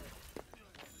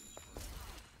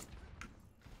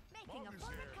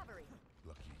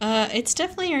 It's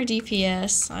definitely our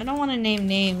DPS. I don't want to name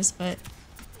names, but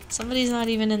somebody's not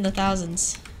even in the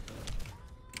thousands.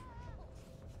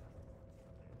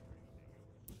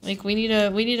 Like we need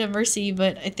a Mercy,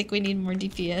 but I think we need more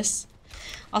DPS.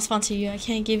 I'll sponsor you. I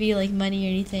can't give you like money or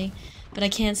anything, but I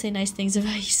can say nice things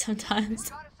about you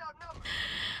sometimes.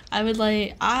 I would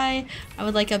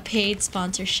like a paid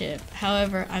sponsorship.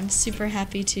 However, I'm super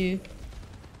happy to.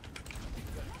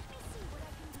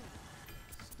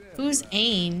 Who's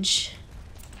Ange?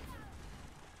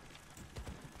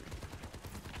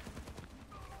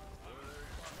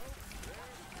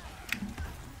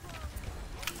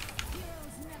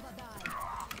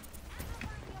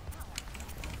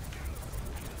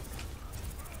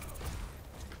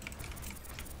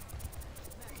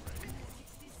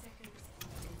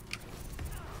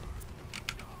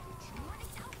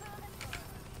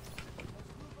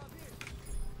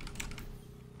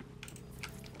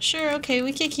 Sure, okay,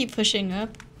 we could keep pushing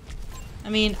up. I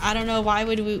mean, I don't know why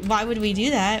would we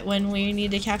do that when we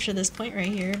need to capture this point right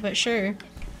here, but sure.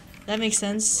 That makes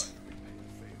sense.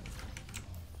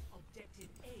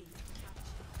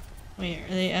 Wait,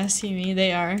 are they asking me?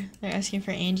 They are. They're asking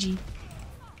for Angie.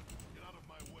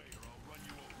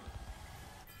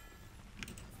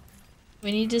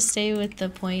 We need to stay with the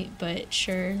point, but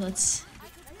sure, let's...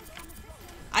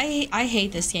 I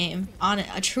hate this game.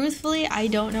 Truthfully, I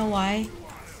don't know why.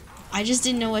 I just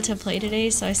didn't know what to play today,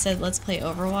 so I said let's play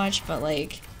Overwatch, but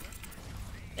like...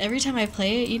 every time I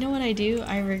play it, you know what I do?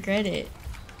 I regret it.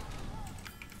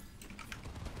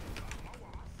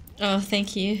 Oh,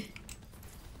 thank you.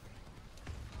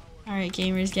 Alright,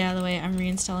 gamers, get out of the way. I'm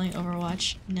reinstalling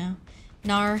Overwatch. No.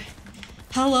 Nar.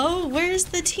 Hello? Where's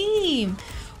the team?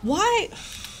 Why?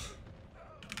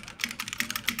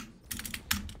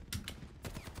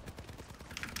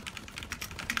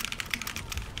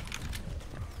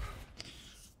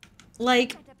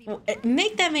 Like,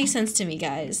 make that make sense to me,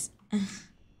 guys.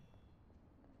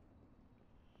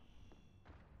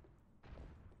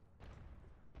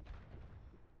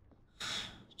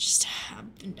 Just,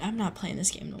 I'm not playing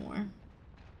this game no more.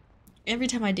 Every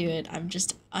time I do it, I'm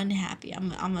just unhappy.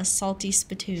 I'm a salty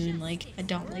spittoon. Like, I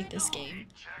don't like this game.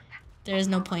 There is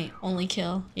no point. Only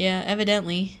kill. Yeah,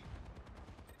 evidently.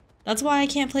 That's why I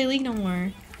can't play League no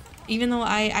more. Even though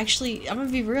I actually, I'm gonna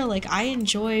be real, like, I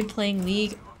enjoy playing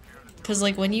League. Because,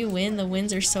 like, when you win, the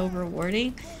wins are so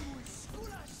rewarding.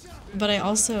 But I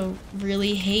also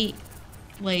really hate,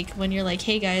 like, when you're like,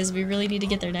 hey guys, we really need to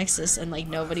get their Nexus, and, like,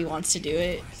 nobody wants to do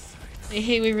it. Like,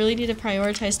 hey, we really need to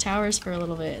prioritize towers for a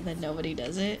little bit, and then nobody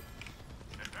does it.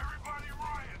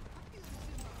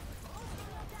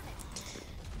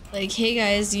 Like, hey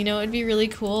guys, you know it'd be really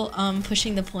cool,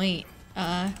 pushing the point.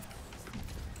 I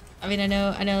mean, I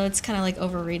know it's kind of, like,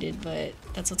 overrated, but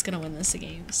that's what's gonna win this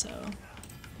game, so.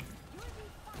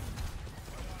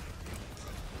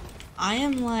 I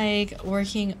am, like,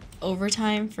 working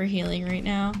overtime for healing right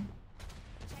now.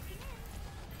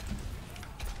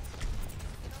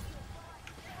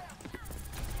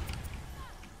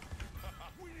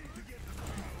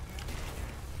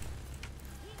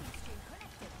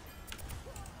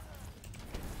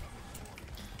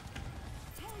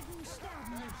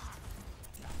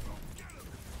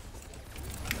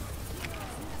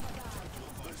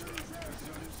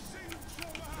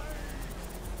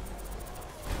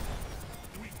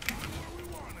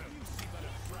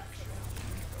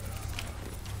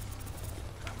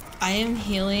 I am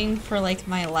healing for, like,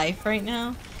 my life right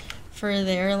now. For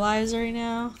their lives right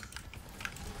now.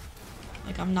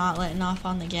 Like, I'm not letting off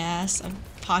on the gas. I'm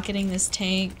pocketing this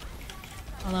tank.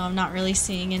 Although I'm not really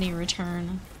seeing any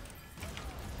return.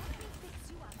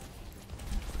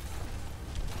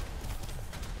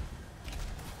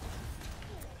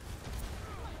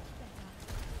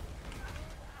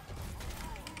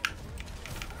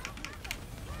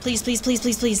 Please, please, please,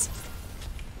 please, please.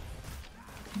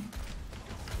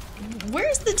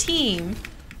 Where's the team?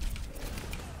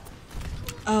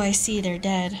 Oh, I see, they're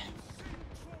dead.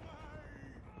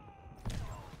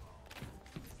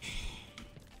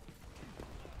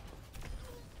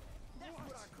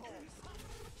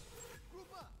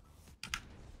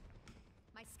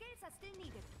 My skills are still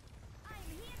needed. I am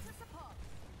here to support.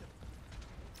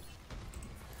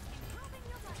 Improving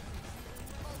your life.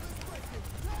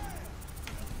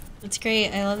 It's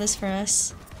great, I love this for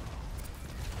us.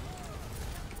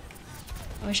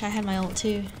 I wish I had my ult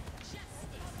too.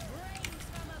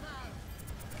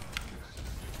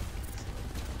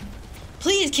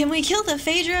 Please, can we kill the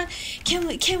Phaedra? Can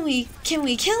we kill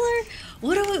her?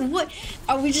 What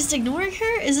are we just ignoring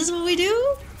her? Is this what we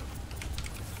do?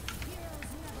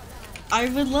 I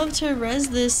would love to res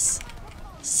this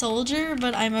soldier,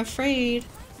 but I'm afraid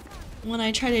when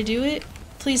I try to do it.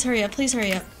 Please hurry up, please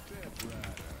hurry up.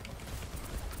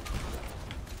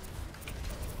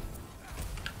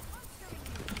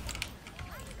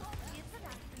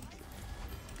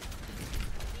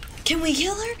 Can we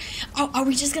kill her? Are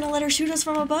we just gonna let her shoot us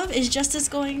from above? Is justice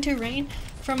going to rain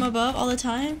from above all the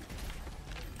time?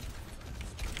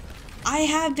 I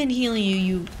have been healing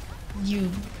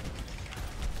you,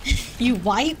 you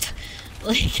wipe.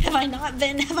 Like,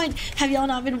 have y'all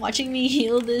not been watching me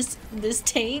heal this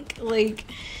tank? Like,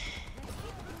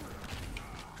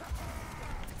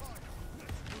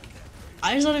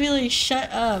 I just want to be like,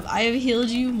 shut up. I have healed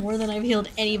you more than I've healed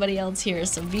anybody else here,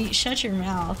 so shut your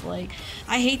mouth. Like,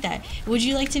 I hate that. Would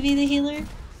you like to be the healer?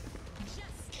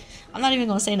 I'm not even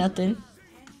gonna say nothing.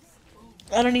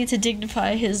 I don't need to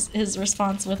dignify his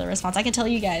response with a response. I can tell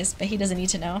you guys, but he doesn't need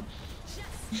to know.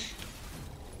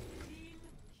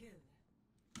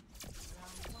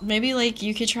 Maybe, like,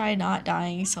 you could try not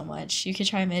dying so much. You could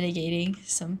try mitigating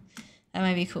some. That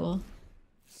might be cool.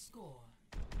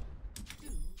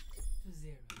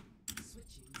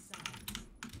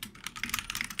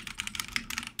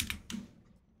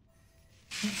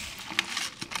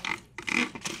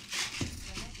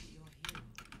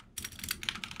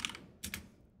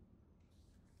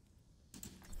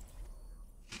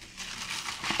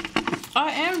 I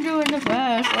am doing the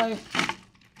best, like,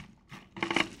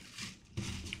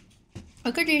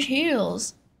 look at these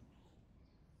heals.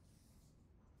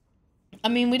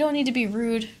 mean, we don't need to be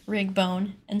rude,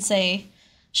 Rigbone, and say,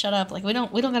 shut up. Like, we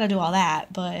don't gotta do all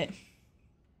that, but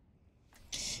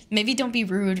maybe don't be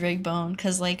rude, Rigbone,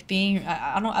 because, like, being,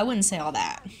 I wouldn't say all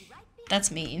that.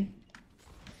 That's mean.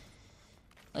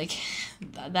 Like,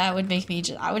 that would make me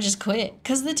I would just quit.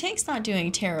 Because the tank's not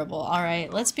doing terrible,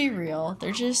 alright? Let's be real.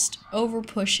 They're just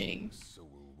over-pushing.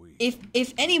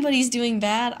 If anybody's doing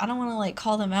bad, I don't want to, like,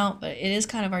 call them out, but it is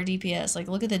kind of our DPS. Like,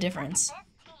 look at the difference.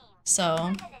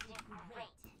 So,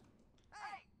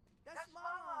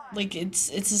 like, it's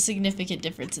a significant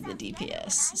difference in the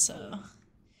DPS, so.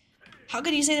 How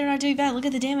could you say they're not doing bad? Look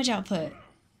at the damage output.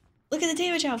 Look at the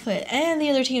damage output. And the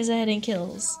other team's ahead in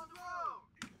kills.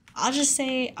 I'll just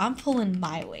say I'm pulling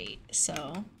my weight,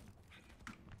 so.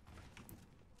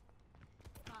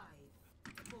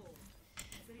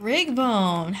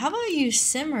 Rigbone, how about you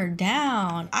simmer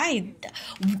down?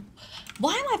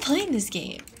 Why am I playing this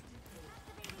game?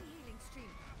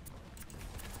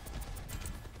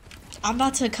 I'm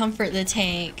about to comfort the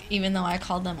tank, even though I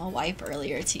called them a wipe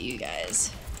earlier to you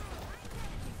guys.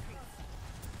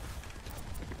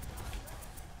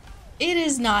 It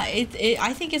is not.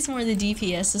 I think it's more the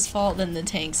DPS's fault than the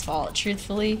tank's fault,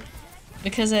 truthfully.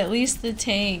 Because at least the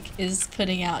tank is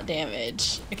putting out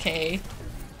damage, okay?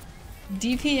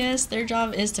 DPS, their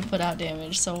job is to put out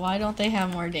damage, so why don't they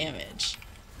have more damage?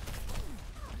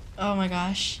 Oh my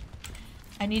gosh.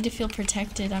 I need to feel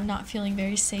protected. I'm not feeling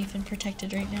very safe and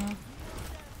protected right now.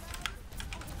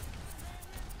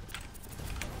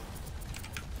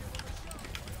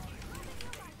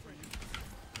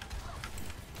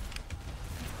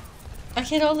 I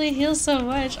can only heal so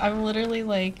much. I'm literally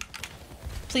like,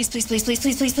 please, please, please, please,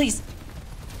 please, please, please.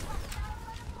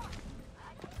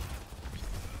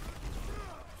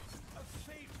 A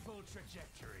fateful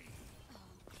trajectory.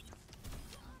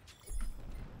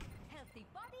 Healthy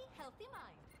body, healthy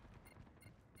mind.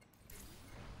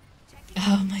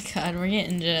 Oh my god, we're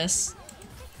getting just.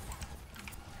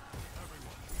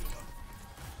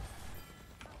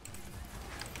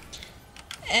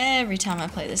 Every time I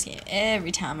play this game,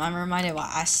 every time I'm reminded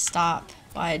why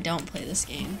I don't play this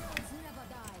game.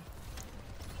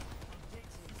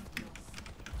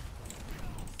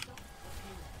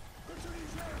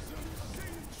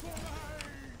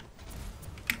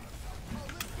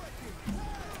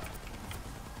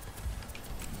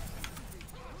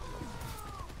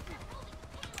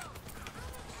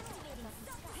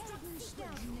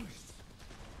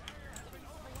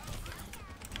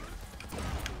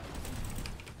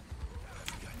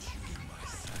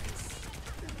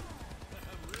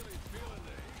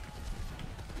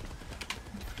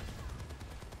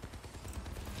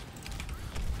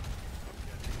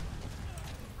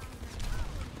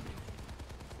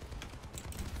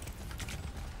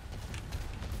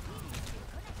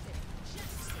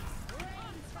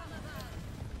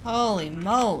 Holy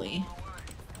moly.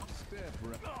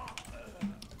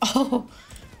 Oh,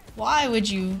 why would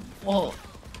you? Well,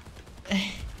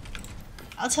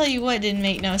 I'll tell you what didn't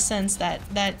make no sense. That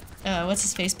what's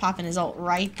his face popping his ult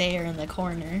right there in the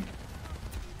corner.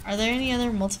 Are there any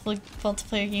other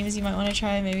multiplayer games you might want to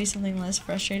try? Maybe something less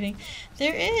frustrating.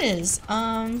 There is.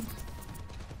 Like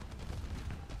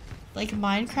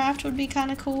Minecraft would be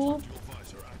kind of cool.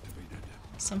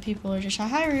 Some people are just shy.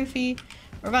 Hi, Roofy.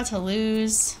 We're about to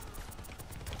lose.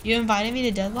 You invited me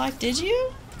to Deadlock, did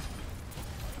you?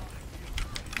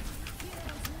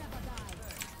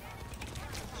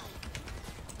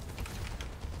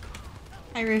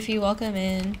 Hi, Roofy. Welcome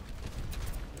in.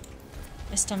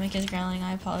 My stomach is growling.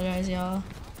 I apologize, y'all.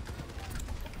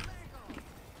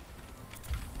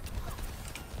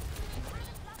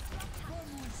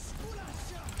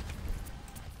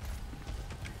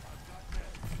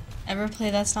 Ever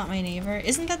play That's Not My Neighbor?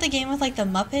 Isn't that the game with like the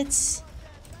Muppets?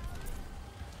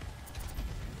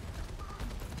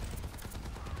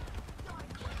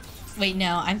 Wait,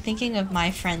 no, I'm thinking of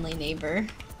My Friendly Neighbor.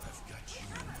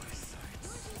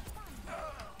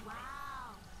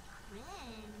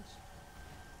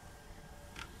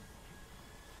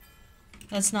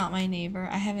 That's Not My Neighbor.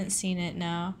 I haven't seen it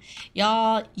now.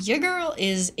 Y'all, your girl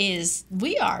is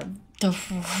we are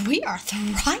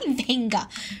thriving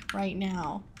right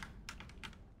now.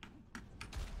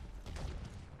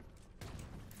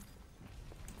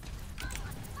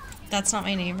 That's Not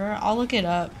My Neighbor. I'll look it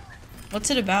up. What's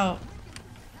it about?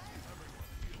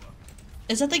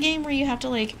 Is that the game where you have to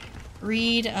like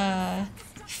read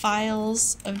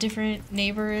files of different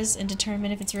neighbors and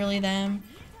determine if it's really them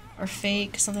or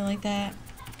fake, something like that?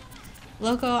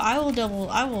 Loco, I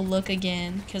will look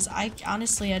again because I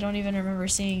honestly don't even remember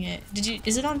seeing it.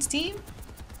 Is it on Steam?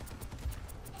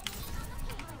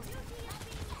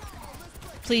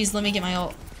 Please let me get my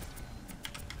ult.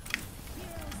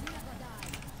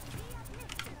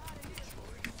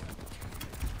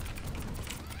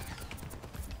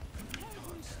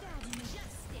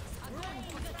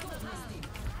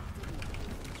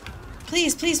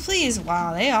 Please, please, please.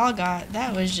 Wow, they all got...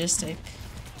 That was just a...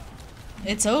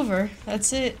 It's over.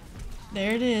 That's it.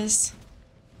 There it is.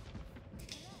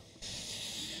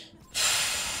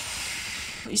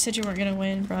 You said you weren't gonna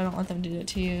win, bro. Don't let them do it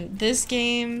to you. This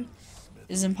game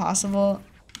is impossible,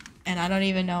 and I don't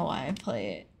even know why I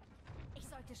play it.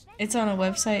 It's on a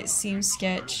website, Seems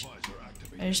Sketch.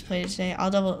 I just played it today.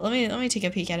 I'll double. Let me take a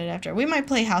peek at it after. We might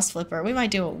play House Flipper. We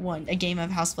might do a game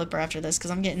of House Flipper after this because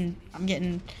I'm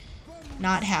getting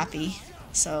not happy.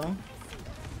 So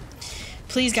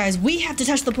please, guys, we have to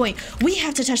touch the point. We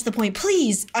have to touch the point.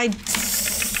 Please,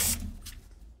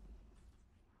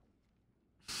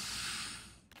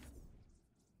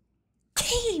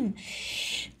 Team,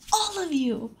 all of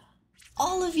you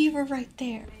were right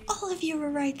there. All of you were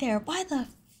right there. Why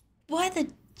the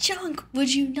junk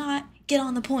would you not get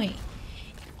on the point?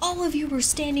 All of you were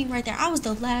standing right there. I was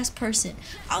the last person.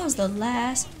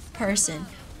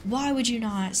 Why would you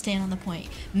not stand on the point?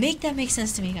 Make that make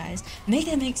sense to me, guys. Make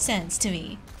that make sense to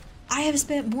me. I have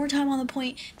spent more time on the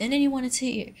point than anyone that's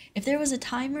here. If there was a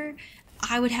timer,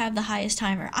 I would have the highest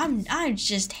timer. I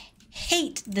just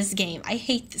hate this game. I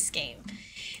hate this game.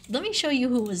 Let me show you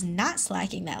who was not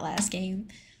slacking that last game.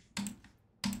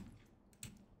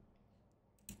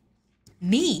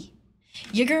 Me.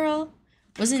 Your girl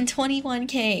was in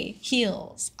 21k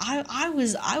heals. I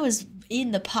was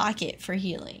in the pocket for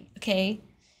healing, okay?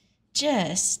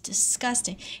 Just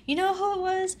disgusting. You know who it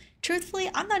was? Truthfully,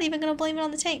 I'm not even gonna blame it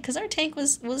on the tank because our tank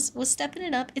was stepping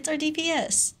it up. It's our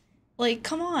DPS. Like,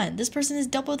 come on, this person is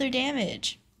double their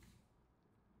damage.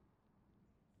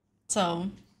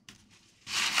 So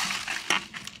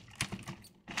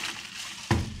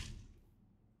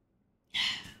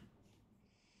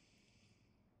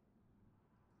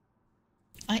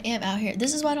I am out here.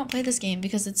 This is why I don't play this game,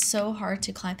 because it's so hard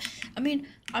to climb. I mean,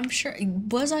 I'm sure.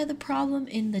 Was I the problem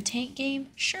in the tank game?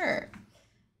 Sure.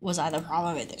 Was I the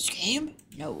problem in this game?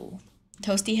 No.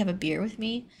 Toasty, have a beer with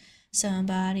me?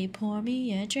 Somebody pour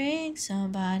me a drink.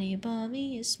 Somebody buy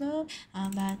me a smoke.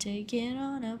 I'm about to get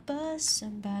on a bus.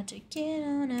 I'm about to get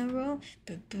on a roll.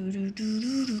 Thank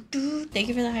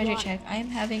you for the hydrate check. I am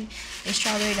having a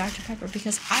strawberry Dr. Pepper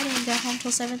because I didn't get home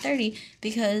till 7:30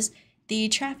 because the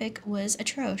traffic was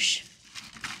atrocious.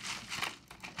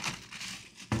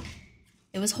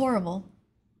 It was horrible.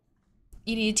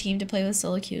 You need a team to play with.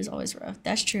 Solo queue is always rough.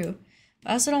 That's true.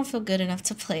 But I also don't feel good enough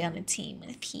to play on a team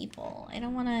with people. I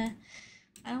don't wanna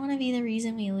be the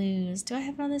reason we lose. Do I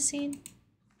have it on this scene?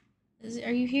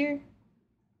 Are you here?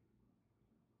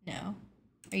 No.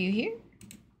 Are you here?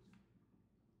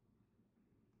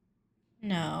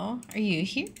 No. Are you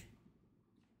here?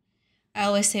 I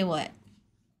always say what?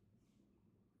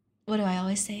 What do I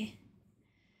always say?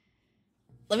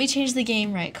 Let me change the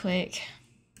game right quick.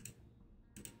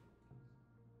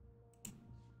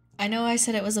 I know I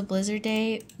said it was a blizzard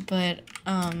day, but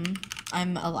I'm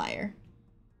a liar.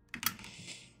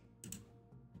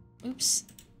 Oops.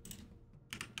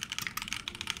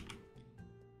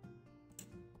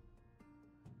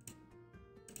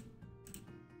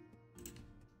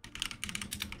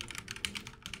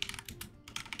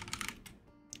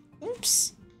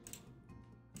 Oops.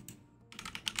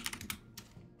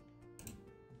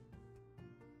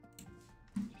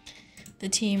 The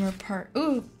team are part.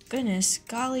 Ooh, goodness,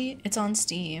 golly, it's on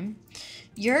Steam.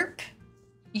 Yerp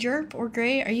or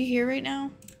Gray, are you here right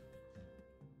now?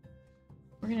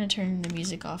 We're gonna turn the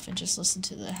music off and just listen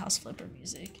to the House Flipper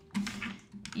music.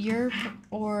 Yerp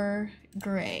or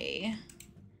Gray?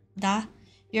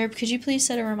 Yerp, could you please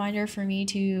set a reminder for me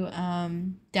to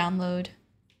download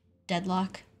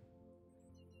Deadlock?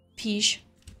 Peach.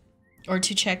 Or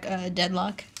to check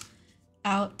Deadlock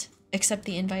out. Accept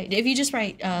the invite. If you just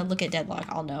write, look at Deadlock,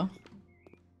 I'll know.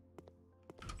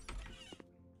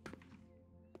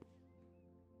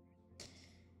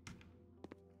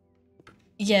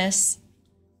 Yes.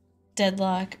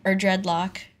 Deadlock, or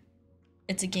Dreadlock.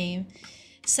 It's a game.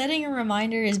 Setting a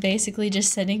reminder is basically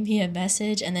just sending me a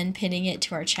message and then pinning it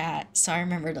to our chat so I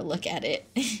remember to look at it.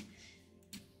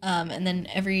 And then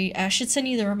I should send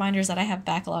you the reminders that I have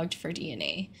backlogged for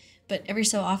DNA. But every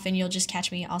so often you'll just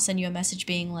catch me. I'll send you a message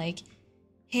being like,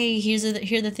 "Hey, here's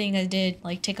the thing I did.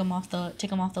 Like, take them off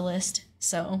the list."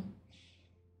 So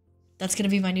that's gonna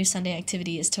be my new Sunday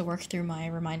activity, is to work through my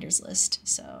reminders list.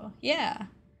 So yeah,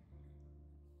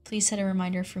 please set a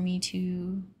reminder for me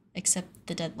to accept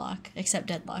Deadlock.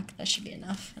 That should be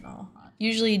enough. And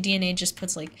usually DNA just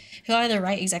puts like, he'll either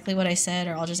write exactly what I said,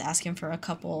 or I'll just ask him for a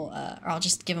couple, or I'll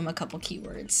just give him a couple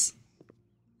keywords.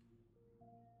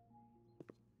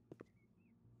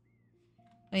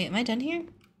 Wait, am I done here?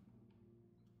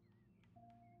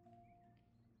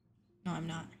 No, I'm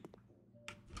not.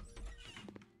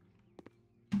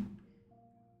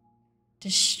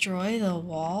 Destroy the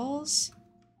walls?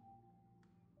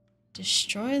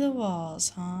 Destroy the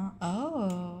walls, huh?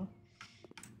 Oh.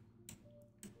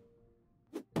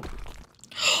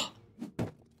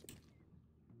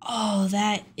 Oh,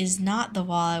 that is not the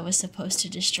wall I was supposed to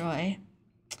destroy.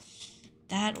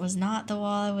 That was not the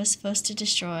wall I was supposed to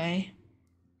destroy.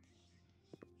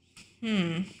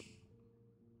 We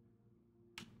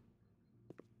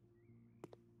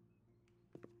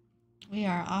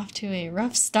are off to a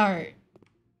rough start.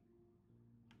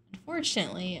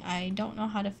 Unfortunately, I don't know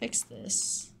how to fix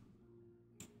this.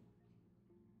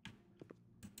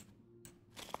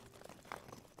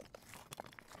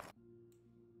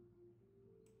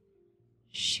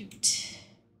 Shoot.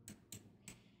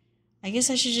 I guess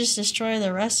I should just destroy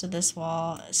the rest of this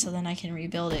wall so then I can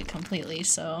rebuild it completely,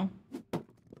 so...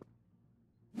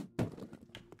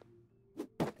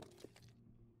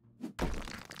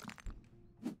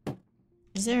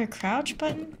 Is there a crouch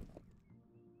button?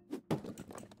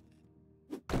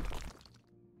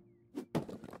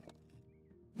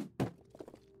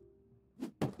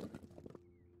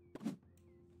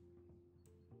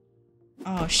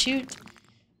 Oh, shoot.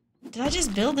 Did I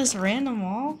just build this random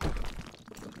wall?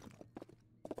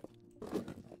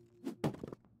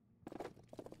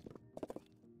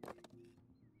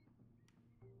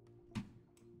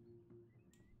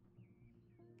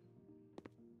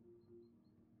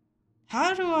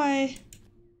 How do I...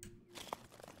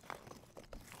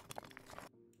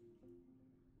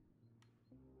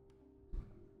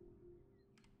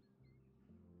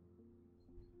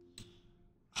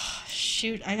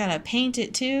 Shoot, I gotta paint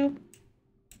it too?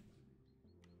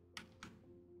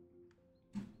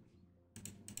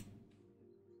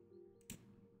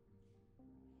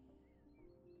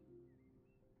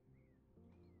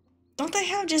 Don't they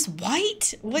have just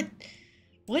white? What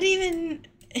even...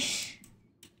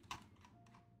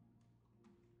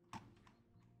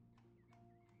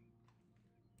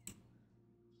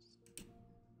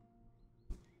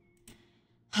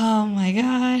 Oh my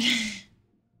god.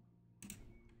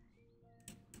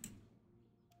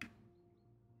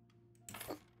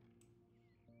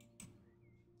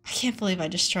 I can't believe I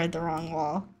destroyed the wrong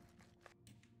wall.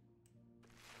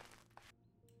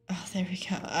 Oh, there we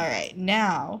go. Alright,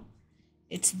 now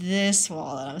it's this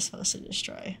wall that I'm supposed to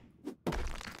destroy.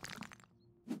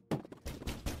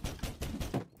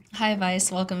 Hi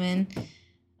Vice, welcome in.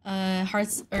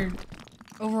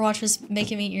 Overwatch was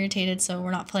making me irritated, so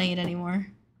we're not playing it anymore.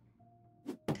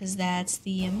 Because that's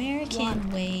the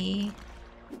American way.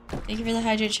 Thank you for the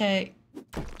hydrate check.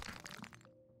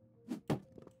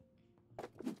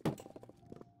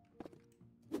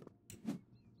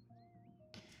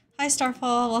 Hi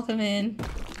Starfall, welcome in.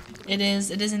 It is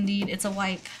indeed, it's a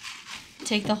wipe.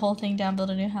 Take the whole thing down,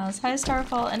 build a new house. Hi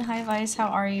Starfall and hi Vice, how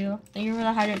are you? Thank you for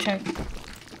the hydrate check.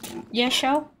 Yeah,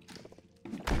 show?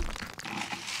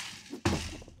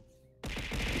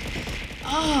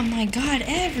 Oh my god,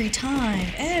 every time.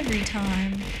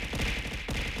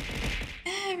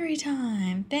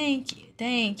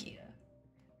 Thank you.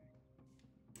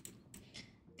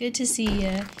 Good to see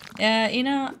you. Yeah, you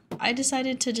know, I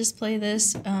decided to just play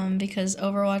this because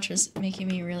Overwatch was making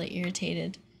me really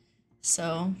irritated.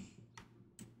 So...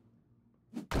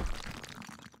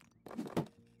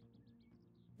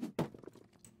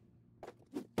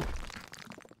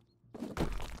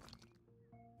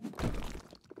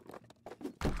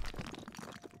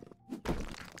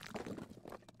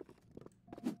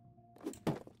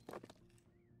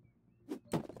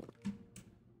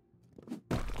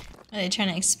 Are they trying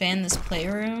to expand this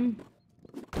playroom?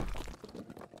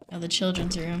 Oh, the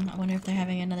children's room. I wonder if they're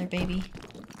having another baby.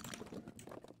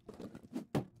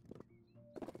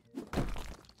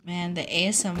 Man, the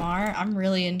ASMR, I'm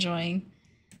really enjoying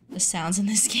the sounds in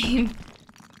this game.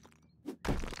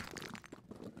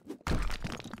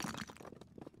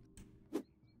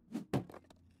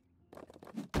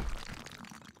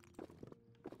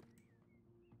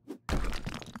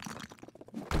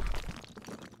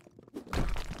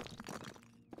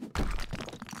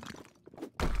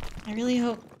 I really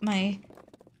hope my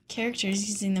character is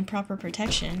using the proper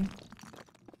protection.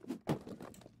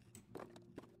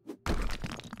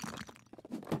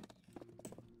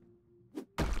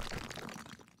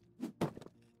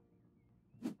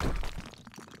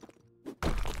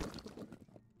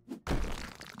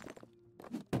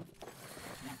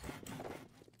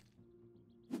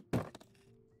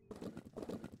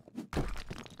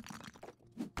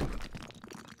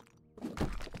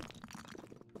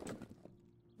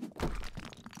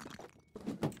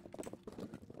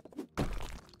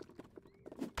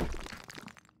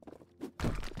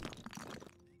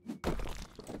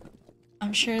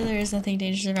 I'm sure there is nothing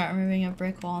dangerous about removing a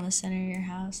brick wall in the center of your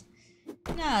house.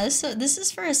 No, this is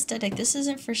for aesthetic. This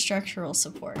isn't for structural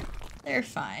support. They're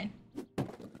fine.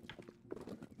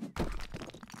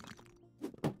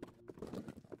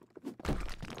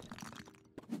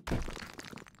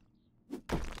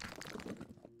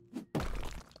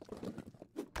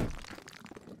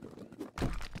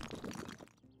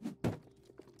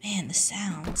 Man, the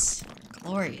sounds are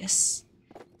glorious.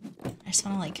 I just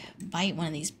want to like bite one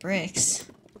of these bricks.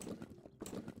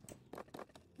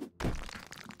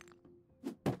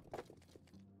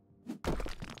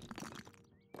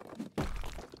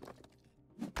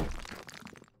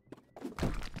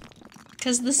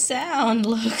 Cause the sound,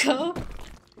 loco.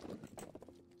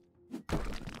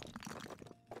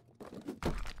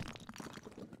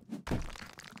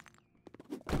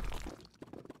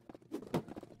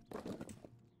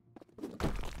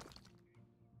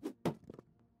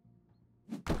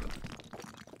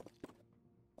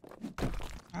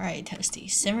 Alright, Toasty,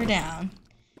 simmer down.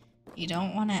 You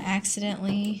don't want to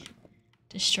accidentally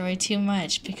destroy too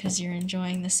much because you're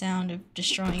enjoying the sound of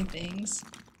destroying things.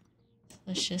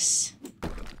 Let's just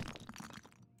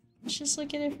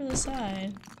look at it from the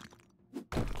side.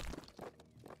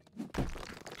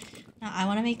 Now I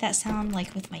want to make that sound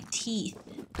like with my teeth.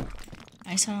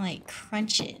 I just want to like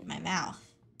crunch it in my mouth.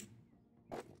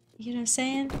 You know what I'm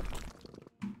saying?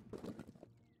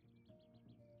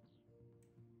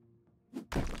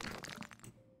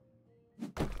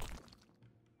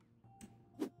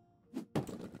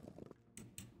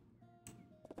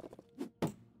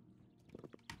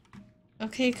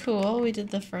 Okay, cool. We did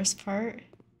the first part.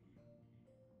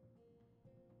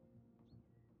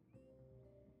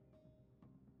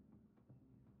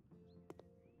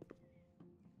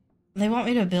 They want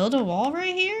me to build a wall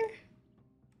right here?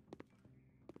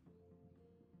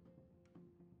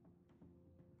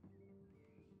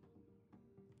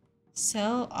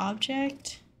 Sell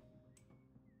object?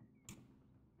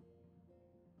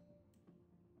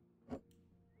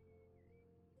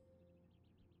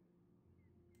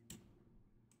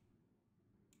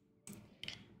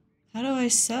 How do I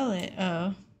sell it?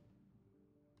 Oh.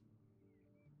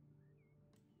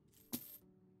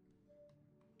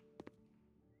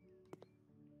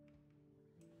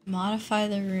 Modify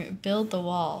the room. Build the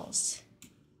walls.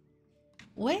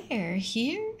 Where?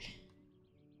 Here?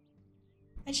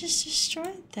 I just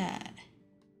destroyed that.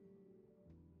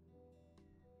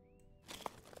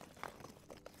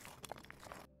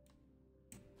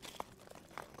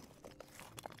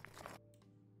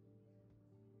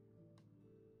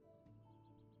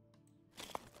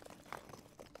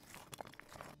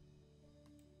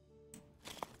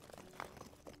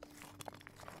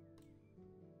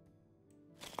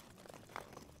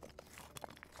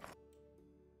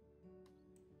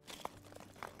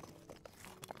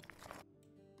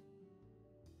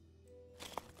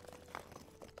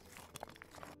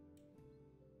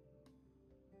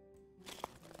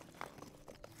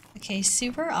 Okay,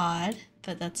 super odd,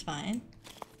 but that's fine.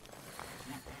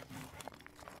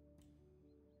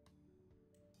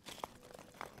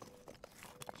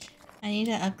 I need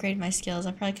to upgrade my skills.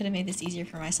 I probably could have made this easier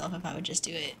for myself if I would just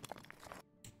do it.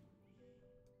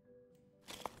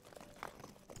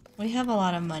 We have a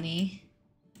lot of money.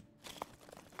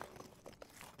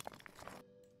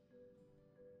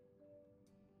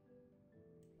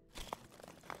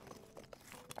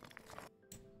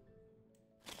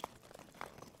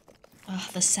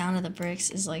 Ugh, the sound of the bricks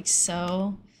is like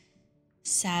so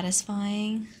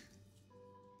satisfying.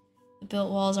 The built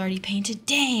wall's already painted.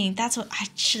 Dang, that's what I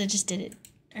should have just did it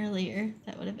earlier.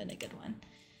 That would have been a good one.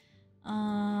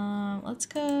 Let's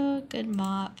go good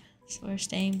mop. So we're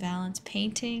staying balanced.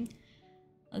 Painting.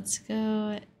 Let's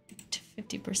go to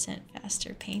 50%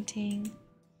 faster painting.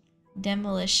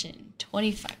 Demolition.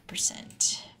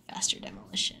 25% faster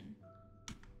demolition.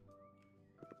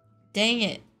 Dang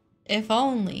it. If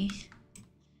only.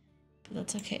 But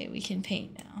that's okay. We can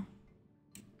paint now.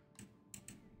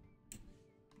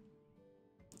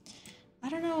 I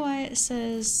don't know why it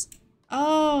says...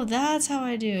 Oh, that's how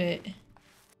I do it.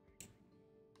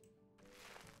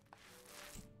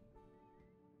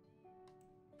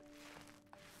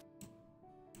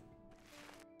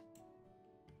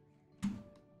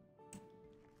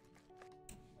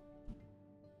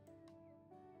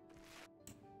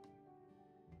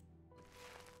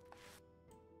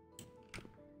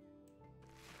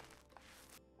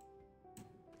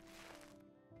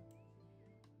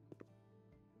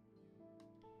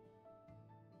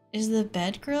 Is the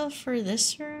bed grill for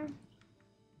this room?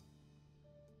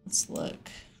 Let's look.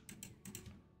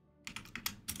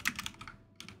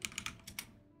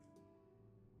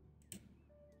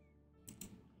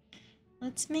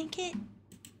 Let's make it...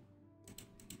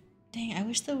 Dang, I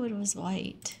wish the wood was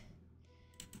white.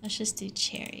 Let's just do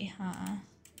cherry, huh?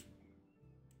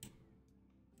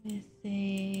 With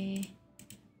a...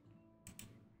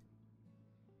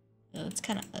 Oh, it's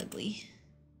kind of ugly.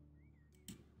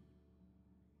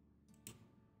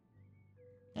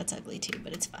 That's ugly too,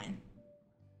 but it's fine.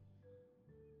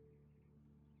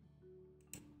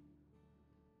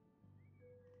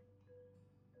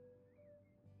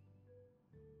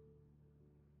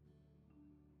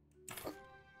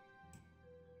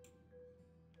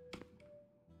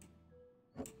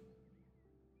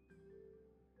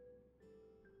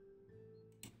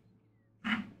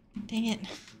 Dang it.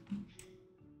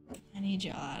 I need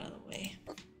y'all out of the way.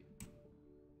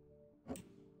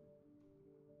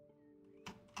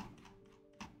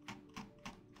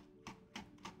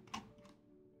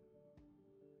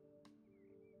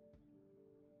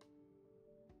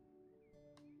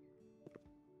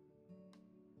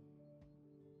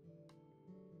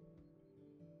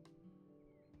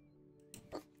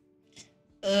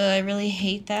 I really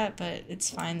hate that, but it's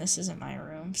fine. This isn't my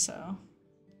room, so...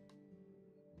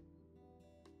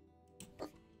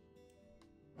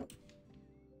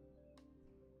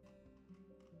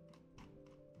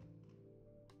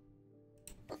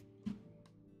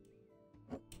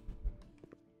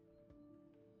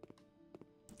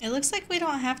 It looks like we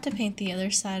don't have to paint the other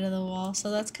side of the wall,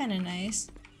 so that's kind of nice.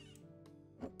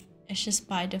 It's just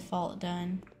by default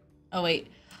done. Oh wait,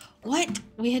 what?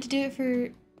 We had to do it for...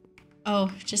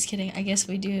 Oh, just kidding. I guess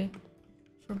we do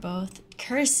for both.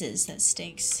 Curses, that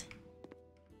stinks.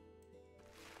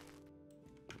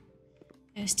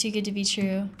 It was too good to be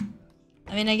true.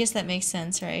 I mean, I guess that makes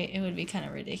sense, right? It would be kind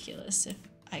of ridiculous if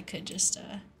I could just,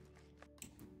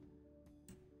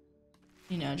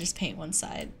 you know, just paint one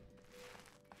side.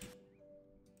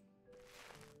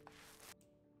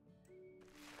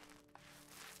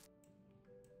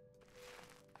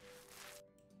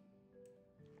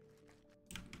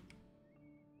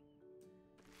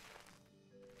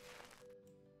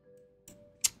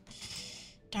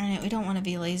 Darn it, we don't want to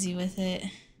be lazy with it.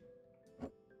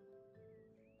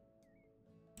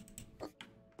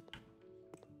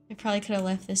 We probably could have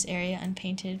left this area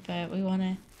unpainted, but we want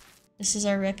to... This is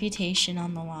our reputation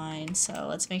on the line, so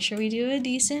let's make sure we do a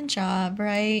decent job,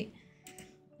 right?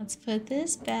 Let's put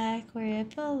this back where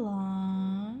it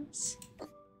belongs.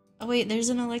 Oh wait, there's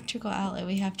an electrical outlet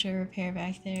we have to repair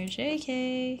back there.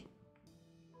 JK!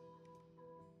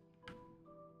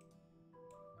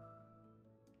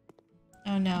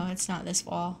 Oh no, it's not this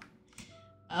wall.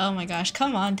 Oh my gosh,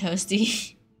 come on,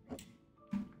 Toasty.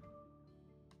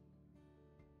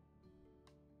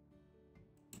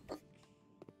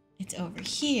 It's over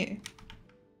here.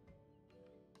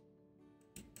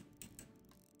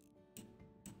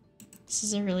 This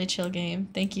is a really chill game.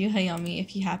 Thank you, Hayami,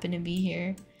 if you happen to be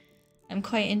here. I'm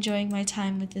quite enjoying my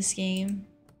time with this game.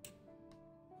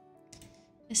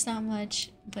 It's not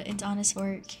much, but it's honest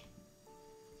work.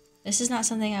 This is not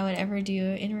something I would ever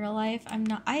do in real life.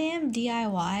 I am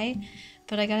DIY,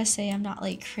 but I gotta say I'm not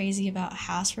like crazy about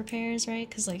house repairs, right?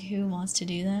 Because like who wants to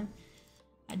do them?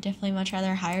 I'd definitely much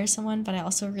rather hire someone, but I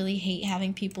also really hate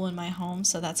having people in my home,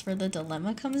 so that's where the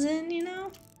dilemma comes in, you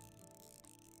know?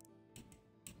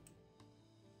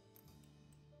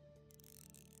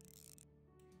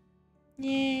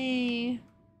 Yay!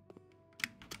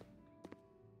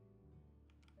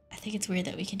 I think it's weird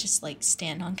that we can just like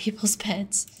stand on people's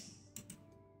beds.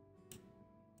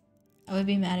 I would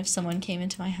be mad if someone came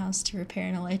into my house to repair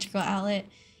an electrical outlet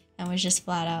and was just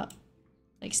flat out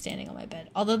like standing on my bed.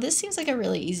 Although this seems like a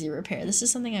really easy repair. This is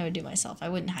something I would do myself. I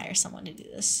wouldn't hire someone to do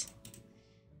this.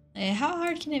 How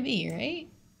hard can it be, right?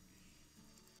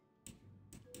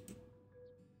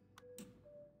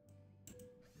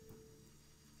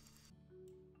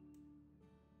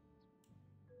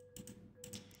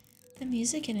 The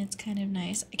music in it's kind of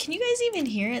nice. Can you guys even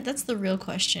hear it? That's the real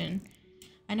question.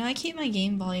 I know I keep my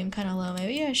game volume kind of low.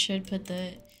 Maybe I should put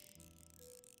the...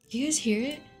 Do you guys hear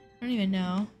it? I don't even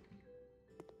know.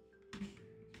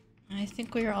 I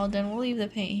think we're all done. We'll leave the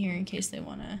paint here in case they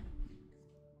want to,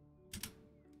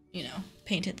 you know,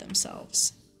 paint it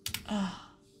themselves.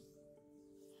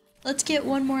 Let's get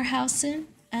one more house in,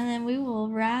 and then we will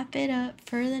wrap it up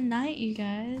for the night, you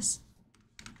guys.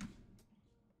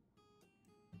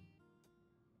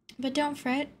 But don't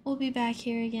fret, we'll be back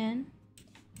here again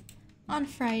on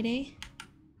Friday.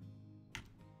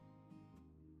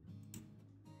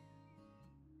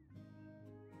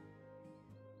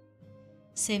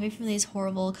 Save me from these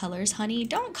horrible colors, honey.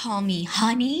 Don't call me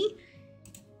honey.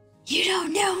 You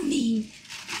don't know me.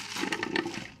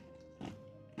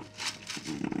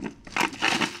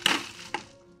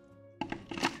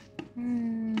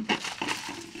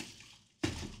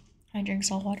 My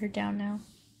drink's all watered down now.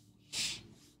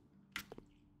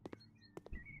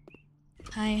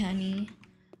 Hi, honey.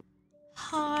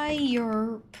 Hi,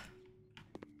 Yerp.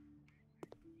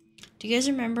 Do you guys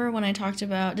remember when I talked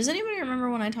about... Does anybody remember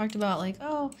when I talked about, like,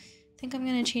 oh, I think I'm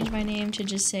gonna change my name to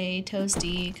just say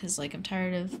Toasty, because, like, I'm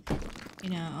tired of, you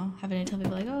know, having to tell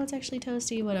people, like, oh, it's actually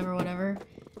Toasty, whatever, whatever.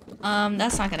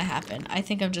 That's not gonna happen. I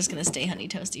think I'm just gonna stay Honey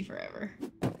Toasty forever.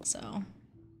 So...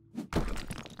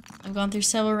 I've gone through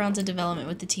several rounds of development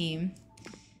with the team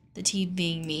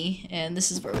being me, and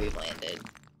this is where we've landed.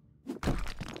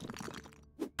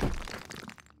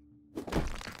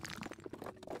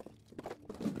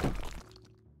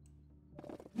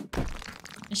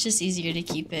 It's just easier to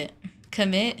keep it.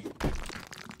 Commit?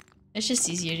 It's just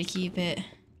easier to keep it.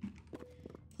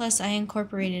 Plus, I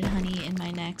incorporated honey in my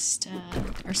next,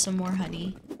 or some more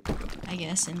honey, I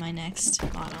guess, in my next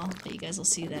model, but you guys will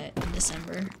see that in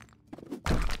December.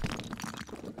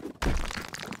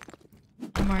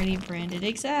 I'm already branded,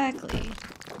 exactly.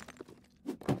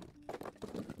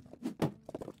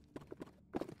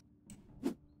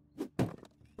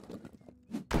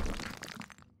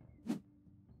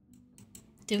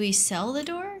 Do we sell the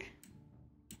door?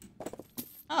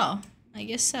 Oh, I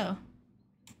guess so.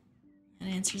 That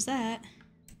answers that.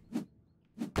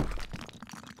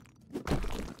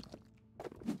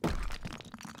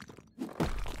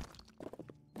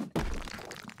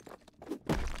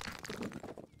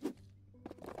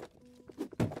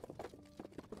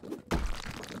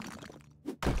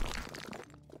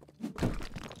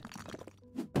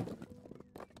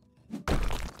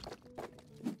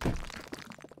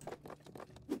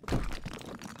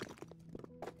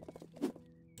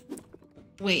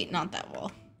 Wait, not that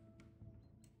wall.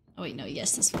 Oh wait, no,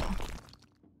 yes, this wall.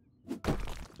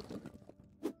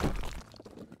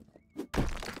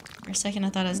 For a second I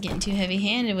thought I was getting too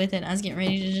heavy-handed with it. I was getting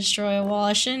ready to destroy a wall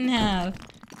I shouldn't have.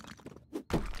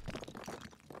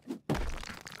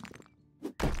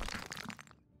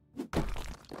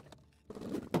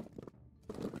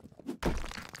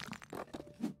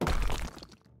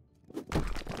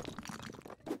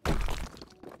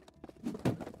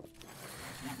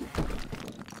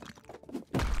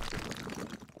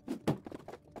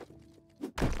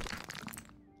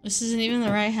 This isn't even the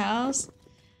right house?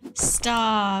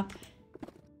 Stop.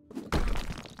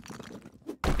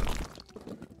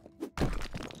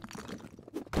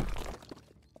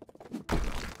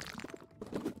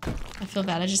 I feel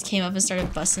bad. I just came up and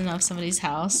started busting up somebody's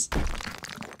house.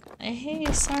 Like, hey,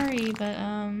 sorry, but,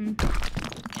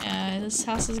 yeah, this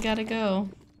house has gotta go.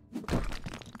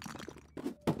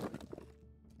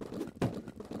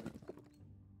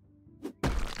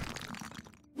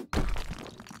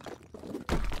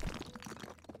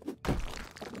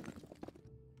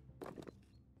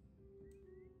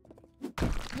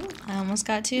 I almost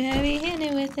got too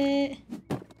heavy-handed with it.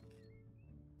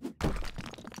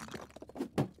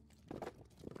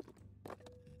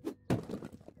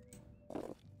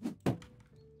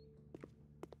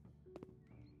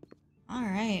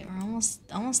 Alright, we're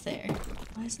almost there.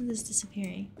 Why isn't this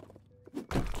disappearing?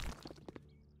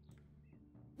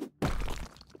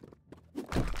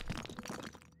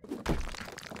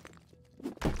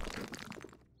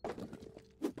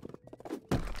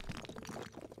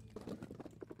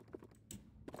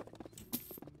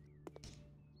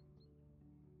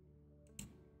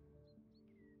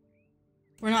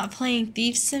 We're not playing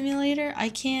Thief Simulator? I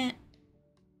can't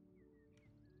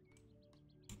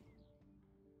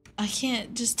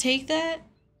just take that?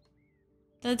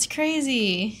 That's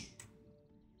crazy.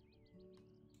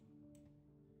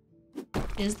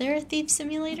 Is there a Thief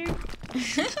Simulator?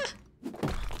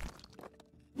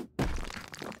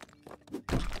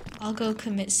 I'll go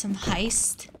commit some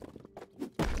heist.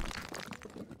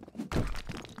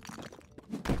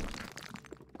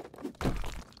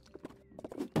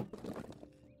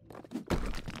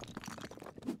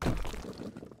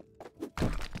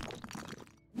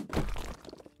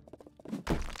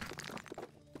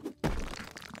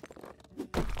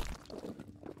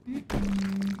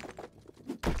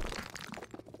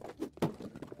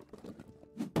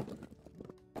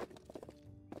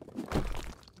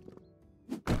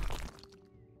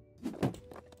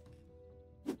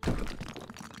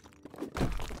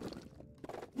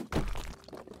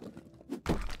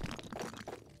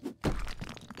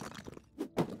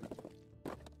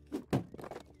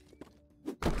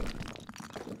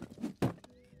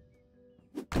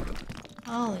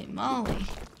 Holy moly.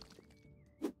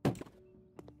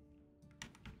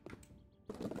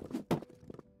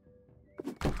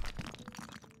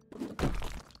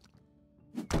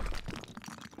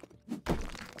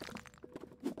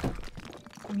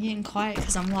 getting quiet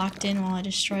because I'm locked in while I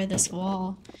destroy this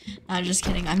wall. No, I'm just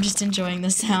kidding. I'm just enjoying the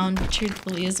sound,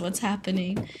 truthfully, is what's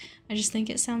happening. I just think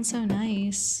it sounds so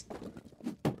nice.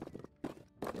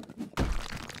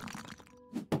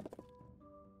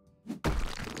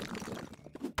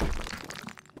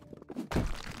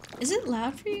 Is it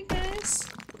loud for you guys?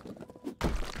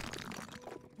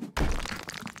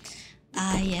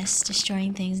 Ah, yes,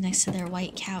 destroying things next to their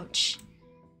white couch.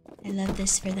 I love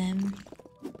this for them.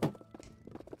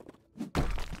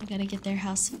 I gotta get their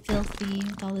house filthy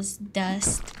with all this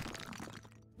dust.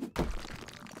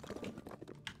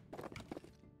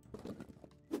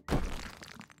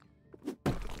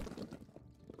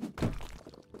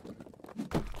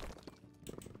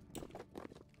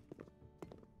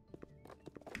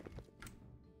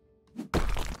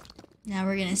 Now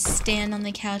we're gonna stand on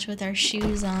the couch with our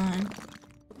shoes on.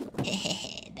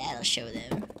 Hehehe, that'll show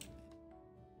them.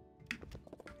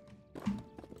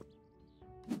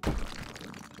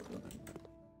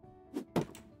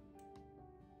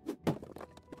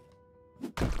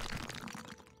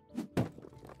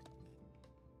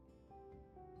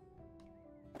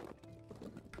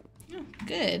 Oh,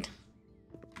 good.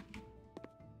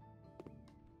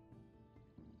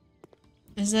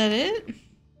 Is that it?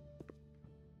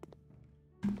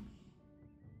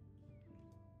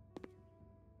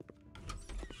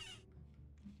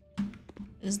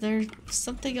 Is there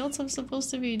something else I'm supposed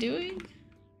to be doing?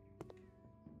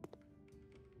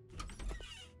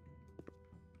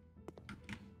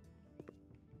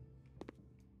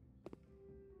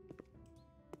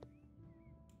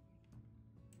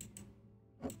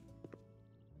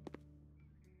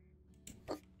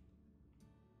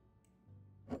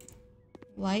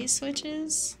 Light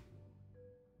switches?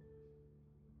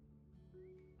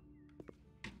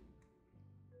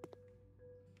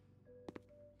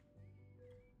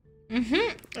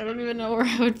 I don't even know where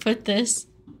I would put this.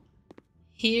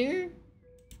 Here?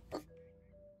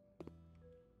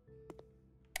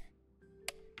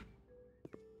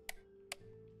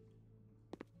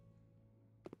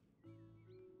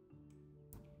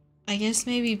 I guess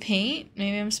maybe paint?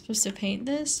 Maybe I'm supposed to paint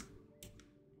this?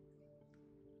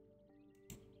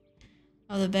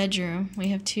 Oh, the bedroom. We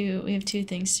have two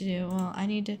things to do. Well, I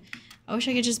wish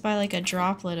I could just buy like a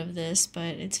droplet of this,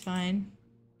 but it's fine.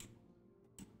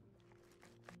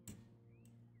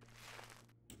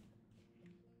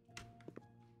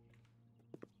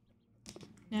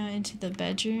 Now into the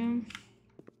bedroom.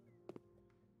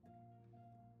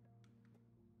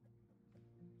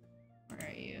 Where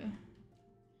are you?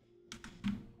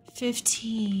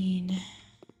 15.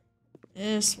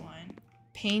 This one.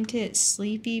 Paint it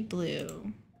sleepy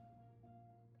blue.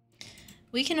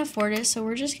 We can afford it, so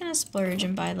we're just gonna splurge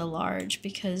and buy the large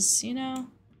because, you know,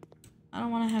 I don't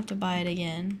want to have to buy it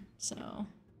again, so...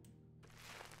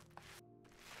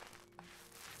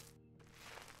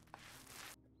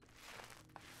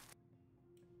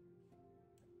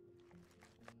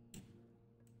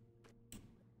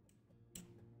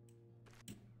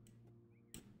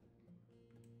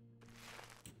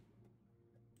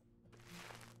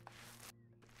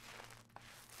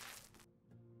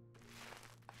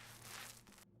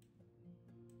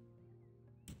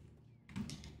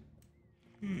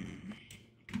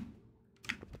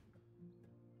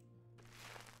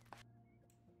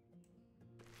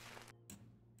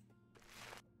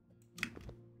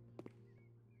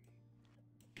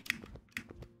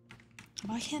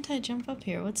 Why can't I jump up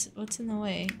here? What's in the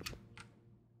way?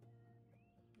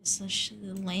 Is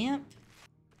the lamp?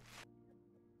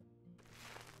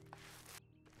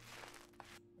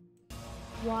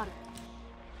 Water.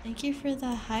 Thank you for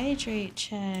the hydrate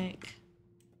check.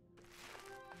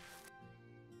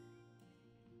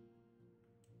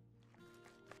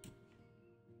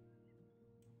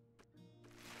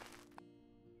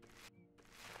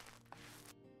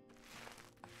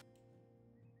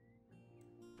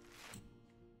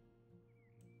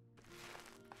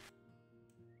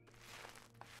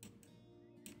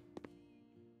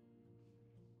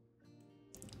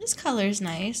 This color's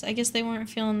nice. I guess they weren't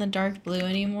feeling the dark blue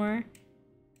anymore.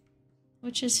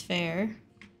 Which is fair.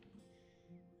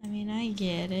 I mean, I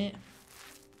get it.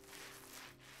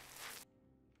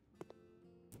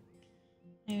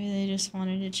 Maybe they just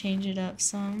wanted to change it up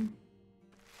some.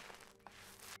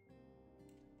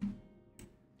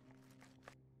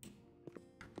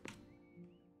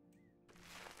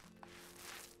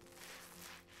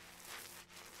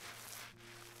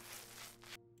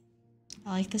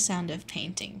 I like the sound of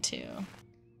painting too.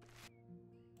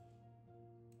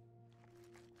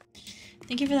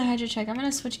 Thank you for the hydro check. I'm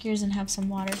gonna switch gears and have some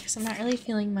water because I'm not really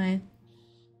feeling my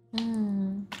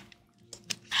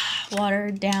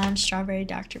watered down strawberry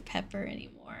Dr. Pepper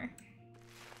anymore. more.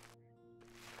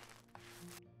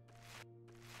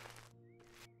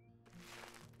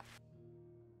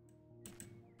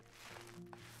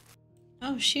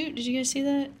 Oh shoot, did you guys see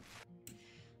that?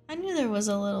 I knew there was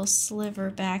a little sliver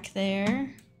back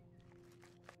there.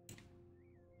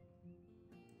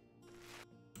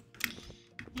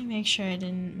 Let me make sure I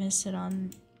didn't miss it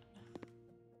on...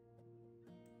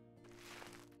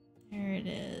 There it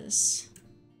is.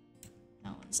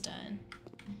 That one's done.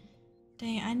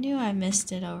 Dang, I knew I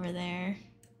missed it over there.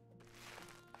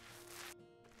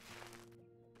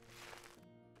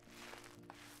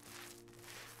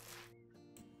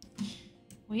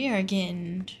 We are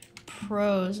getting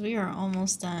pros. We are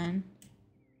almost done.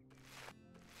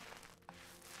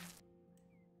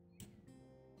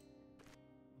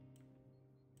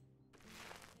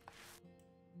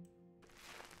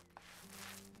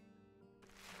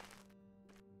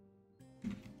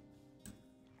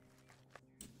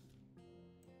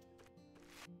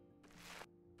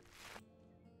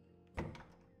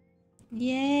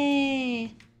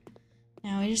 Yay!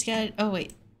 Now we just gotta... Oh,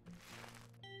 wait.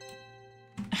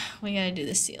 We gotta do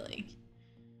the ceiling.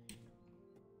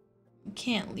 We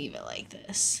can't leave it like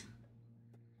this.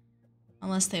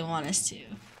 Unless they want us to.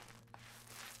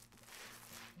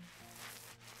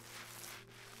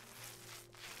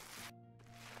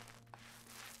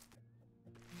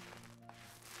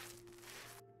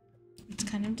 It's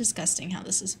kind of disgusting how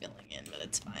this is filling in, but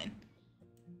it's fine.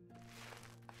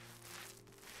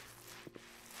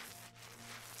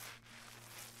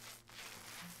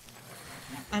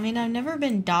 I mean, I've never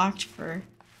been docked for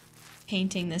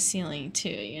painting the ceiling too,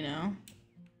 you know?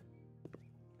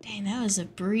 Dang, that was a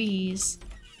breeze.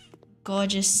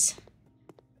 Gorgeous.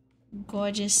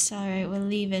 Gorgeous. Alright, we're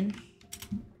leaving.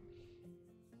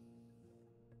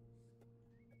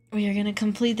 We are gonna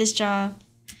complete this job.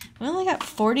 We only got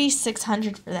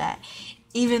 4,600 for that.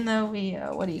 Even though we,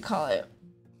 what do you call it?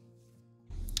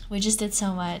 We just did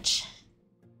so much.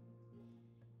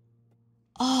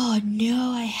 Oh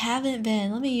no, I haven't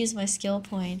been. Let me use my skill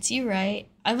points. You're right.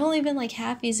 I've only been like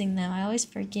half using them. I always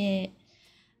forget.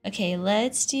 Okay,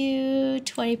 let's do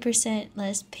 20%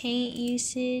 less paint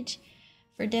usage.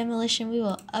 For demolition, we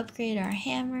will upgrade our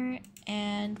hammer.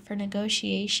 And for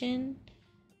negotiation,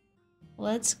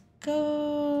 let's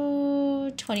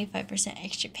go 25%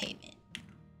 extra payment.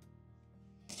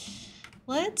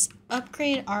 Let's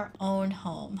upgrade our own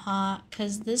home, huh?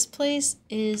 Because this place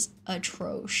is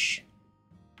atrocious.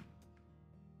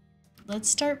 Let's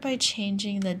start by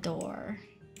changing the door.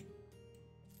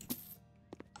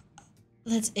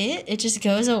 That's it? It just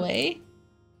goes away?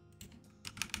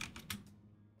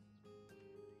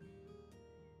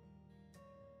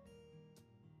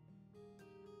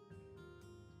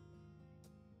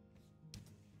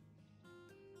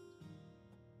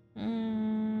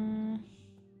 I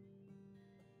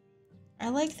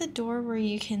like the door where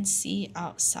you can see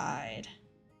outside.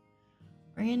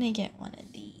 We're gonna get one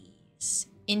of these.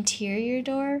 Interior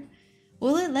door?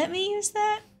 Will it let me use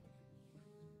that?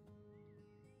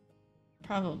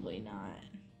 Probably not.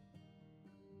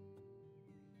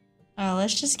 Oh,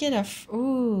 let's just get a...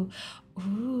 Ooh.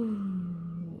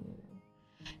 Ooh.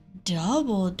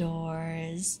 Double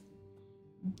doors.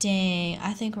 Dang,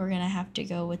 I think we're gonna have to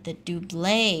go with the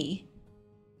double.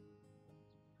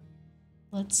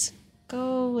 Let's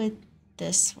go with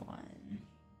this one.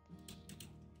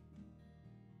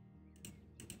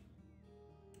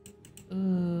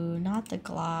 Ooh, not the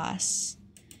glass.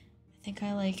 I think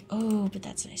I like... Oh, but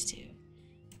that's nice too.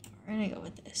 We're gonna go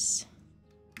with this.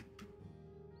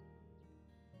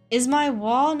 Is my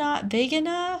wall not big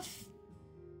enough?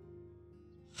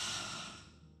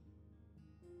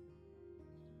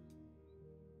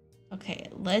 Okay,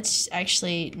 let's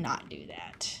actually not do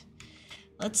that.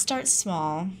 Let's start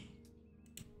small.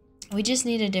 We just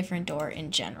need a different door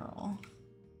in general.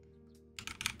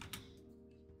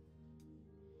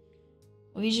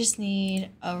 We just need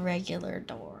a regular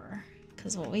door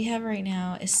because what we have right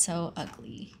now is so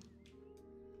ugly.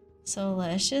 So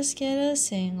let's just get a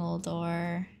single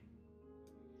door.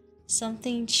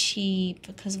 Something cheap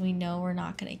because we know we're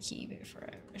not going to keep it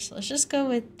forever. So let's just go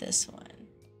with this one.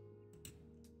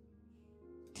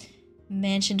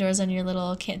 Mansion doors on your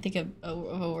little, can't think of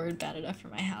a word bad enough for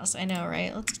my house. I know,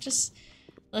 right?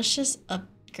 Let's just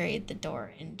upgrade the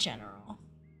door in general.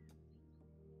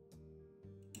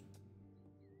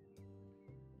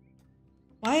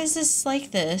 Why is this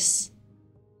like this?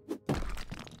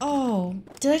 Oh,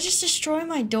 did I just destroy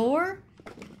my door?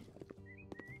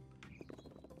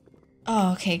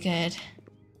 Oh, okay, good.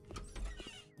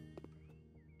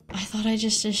 I thought I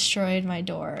just destroyed my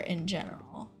door in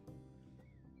general.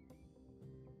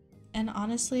 And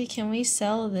honestly, can we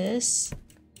sell this?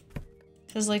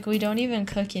 Because, like, we don't even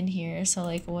cook in here, so,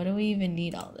 like, what do we even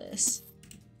need all this?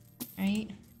 Right?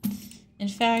 In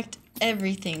fact,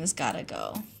 everything's gotta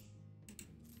go.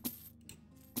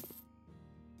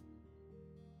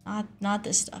 Not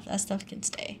this stuff. That stuff can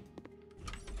stay.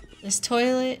 This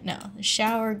toilet, no. The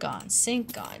shower, gone.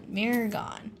 Sink, gone. Mirror,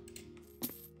 gone.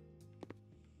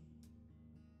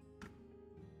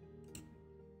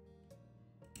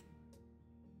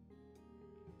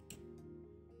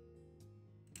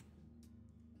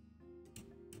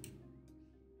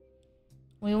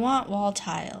 We want wall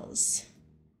tiles.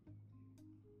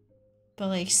 But,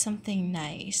 like, something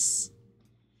nice.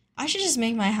 I should just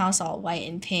make my house all white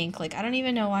and pink. Like, I don't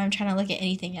even know why I'm trying to look at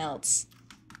anything else.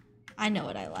 I know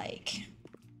what I like.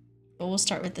 But we'll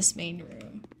start with this main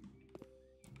room.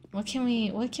 What can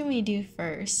we do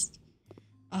first?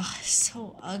 Oh, it's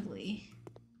so ugly.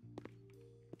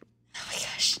 Oh my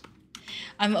gosh.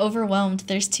 I'm overwhelmed.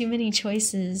 There's too many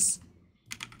choices.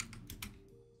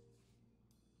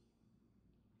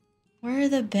 Where are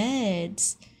the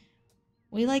beds?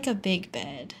 We like a big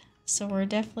bed. So we're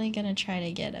definitely gonna try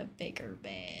to get a bigger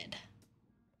bed.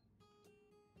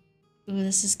 Ooh,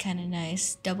 this is kind of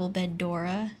nice. Double bed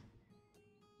Dora.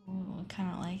 Ooh, I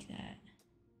kind of like that.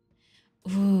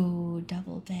 Ooh,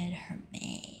 double bed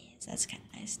Hermes. That's kind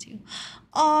of nice too.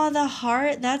 Oh, the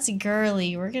heart. That's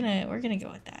girly. We're gonna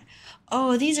go with that.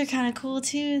 Oh, these are kind of cool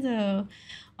too, though.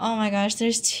 Oh my gosh,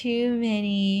 there's too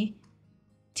many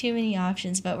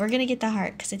options, but we're gonna get the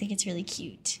heart because I think it's really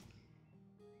cute.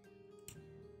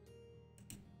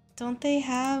 Don't they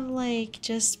have, like,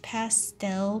 just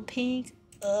pastel pink?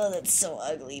 Oh, that's so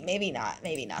ugly. Maybe not.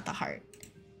 Maybe not the heart.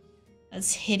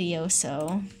 That's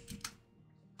hideoso.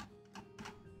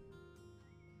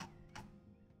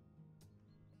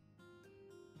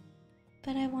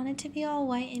 But I want it to be all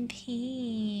white and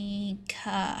pink.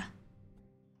 That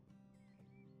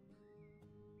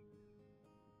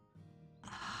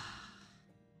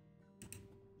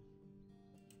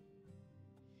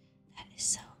is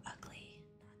so ugly.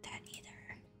 Not that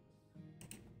either.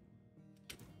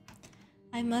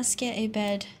 I must get a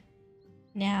bed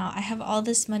now. I have all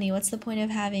this money. What's the point of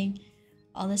having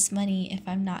all this money if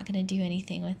I'm not gonna do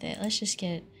anything with it? Let's just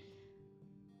get...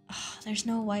 Oh, there's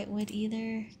no white wood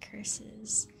either.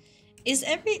 Curses.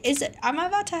 Am I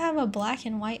about to have a black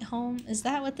and white home? Is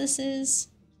that what this is?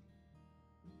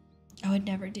 I would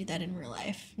never do that in real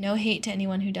life. No hate to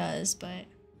anyone who does, but...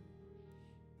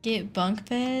 Get bunk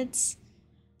beds?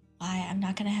 Why? I'm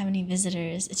not gonna have any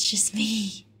visitors. It's just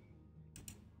me.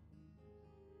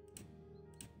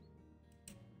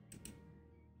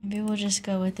 Maybe we'll just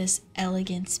go with this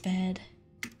elegance bed.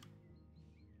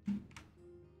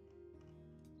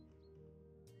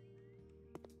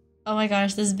 Oh my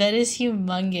gosh, this bed is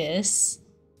humongous.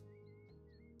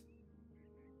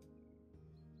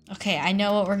 Okay, I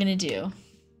know what we're gonna do.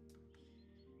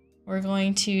 We're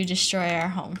going to destroy our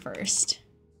home first.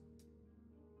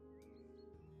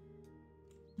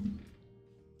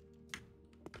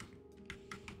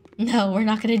 No, we're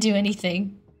not gonna do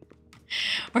anything.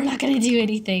 We're not gonna do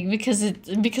anything because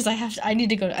I need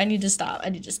to stop.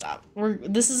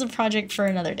 This is a project for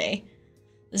another day.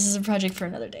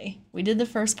 We did the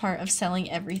first part of selling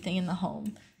everything in the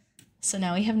home. So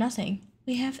now we have nothing.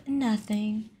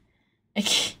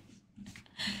 Okay.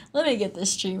 Let me get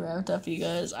this stream wrapped up, you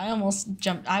guys. I almost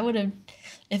jumped.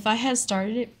 If I had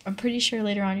started it, I'm pretty sure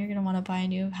later on you're gonna want to buy a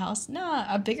new house. Nah,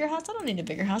 a bigger house? I don't need a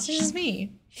bigger house. It's just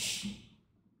me.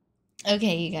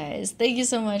 Okay, you guys. Thank you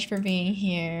so much for being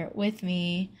here with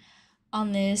me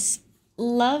on this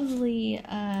lovely,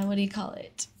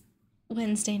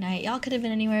 Wednesday night. Y'all could have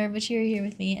been anywhere, but you're here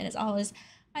with me, and as always,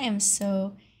 I am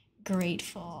so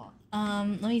grateful.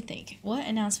 Let me think. What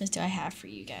announcements do I have for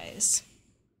you guys?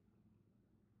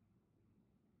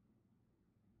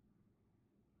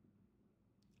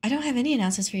 I don't have any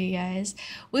announcements for you guys.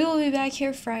 We will be back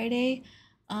here Friday.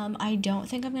 I don't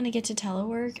think I'm going to get to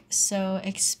telework, so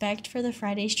expect for the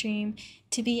Friday stream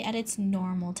to be at its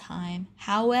normal time.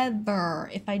 However,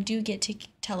 if I do get to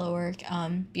telework,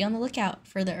 be on the lookout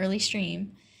for the early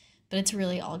stream, but it's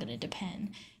really all going to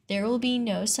depend. There will be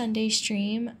no Sunday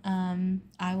stream.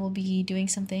 I will be doing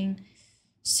something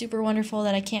super wonderful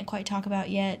that I can't quite talk about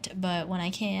yet, but when I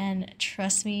can,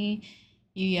 trust me,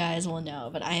 you guys will know.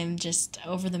 But I am just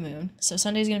over the moon. So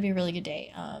Sunday's going to be a really good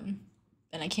day.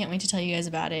 And I can't wait to tell you guys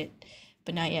about it,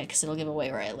 but not yet because it'll give away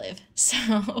where I live.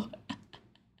 So,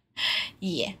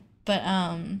 yeah. But,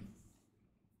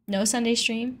 no Sunday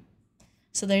stream.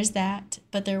 So there's that.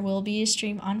 But there will be a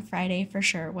stream on Friday for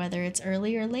sure. Whether it's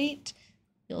early or late,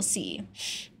 you'll see.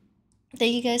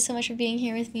 Thank you guys so much for being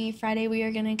here with me. Friday, we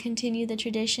are going to continue the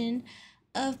tradition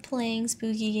of playing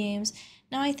spooky games.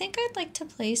 Now, I think I'd like to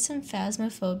play some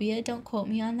Phasmophobia. Don't quote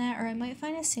me on that, or I might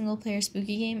find a single-player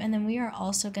spooky game, and then we are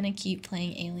also going to keep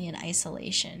playing Alien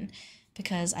Isolation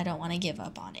because I don't want to give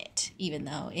up on it, even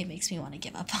though it makes me want to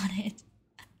give up on it.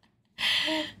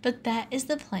 But that is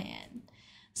the plan.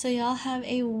 So y'all have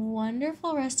a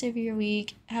wonderful rest of your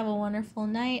week. Have a wonderful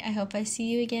night. I hope I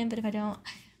see you again, but if I don't,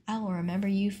 I will remember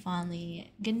you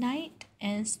fondly. Good night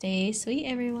and stay sweet,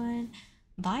 everyone.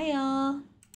 Bye, y'all.